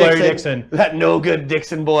ghost Larry of Larry Dixon. Dixon. That no good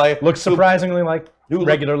Dixon boy. Looks surprisingly like Who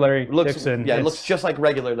regular Larry looks, Dixon. Yeah, it It's looks just like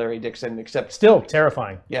regular Larry Dixon, except still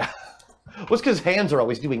terrifying. yeah. Well, it's because his hands are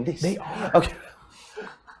always doing this. They are. Okay.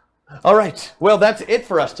 All right. Well, that's it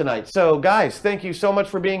for us tonight. So, guys, thank you so much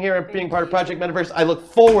for being here and being part of Project Metaverse. I look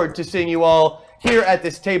forward to seeing you all here at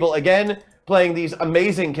this table again, playing these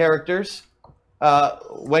amazing characters.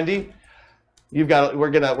 Wendy, we're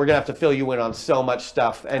gonna have to fill you in on so much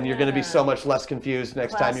stuff, and you're gonna be so much less confused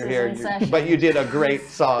next time you're here. But you did a great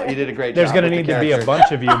song. You did a great job. There's gonna need to be a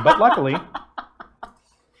bunch of you, but luckily.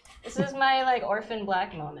 This is my like orphan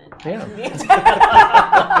black moment. Yeah.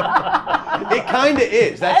 It kind of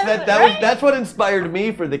is. That's what inspired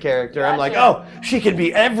me for the character. I'm like, oh, she can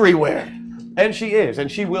be everywhere, and she is, and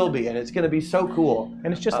she will be, and it's going to be so cool.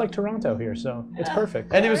 And it's just like Toronto here, so it's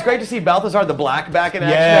perfect. And it was great to see Balthazar the Black back in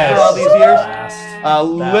action Yes. after all these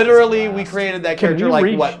years. Literally, we created that character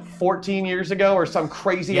like 14 years ago, or some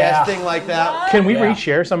crazy ass thing like that. Can we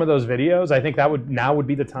reshare some of those videos? I think that would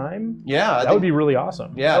be the time. Yeah, that would be really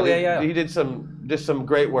awesome. Yeah, he did some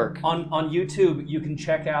great work. On YouTube, you can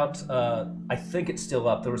check out, I think it's still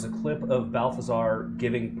up, there was a clip of Balthazar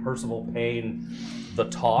giving Percival Payne the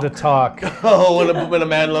talk. The talk. Oh, when a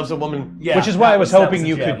man loves a woman. Yeah, which is why I was hoping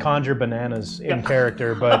you could conjure bananas in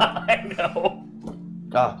character, but... I know.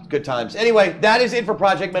 Good times. Anyway, that is it for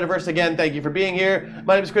Project Metaverse. Again, thank you for being here.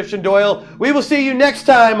 My name is Christian Doyle. We will see you next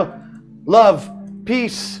time. Love,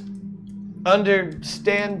 peace,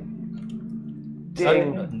 understand.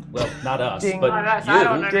 Ding. Well, not us, Ding. but Not us, you. I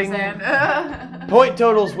don't understand. Point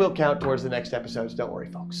totals will count towards the next episodes. Don't worry,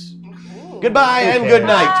 folks. Goodbye and good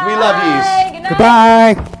night. We love yous.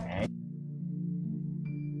 Goodbye.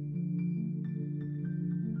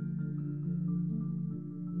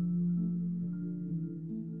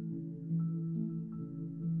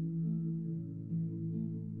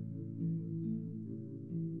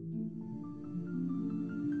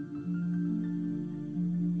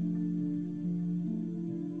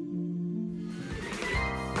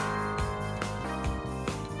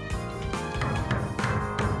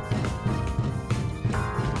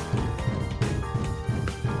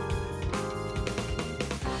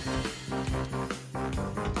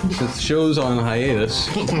 The show's on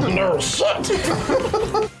hiatus. No shit.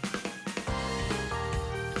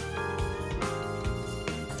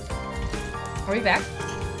 Are we back?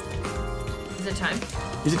 Is it time?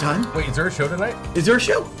 Is it time? Wait, is there a show tonight? Is there a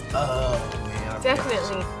show? Oh, man.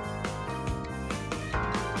 Definitely.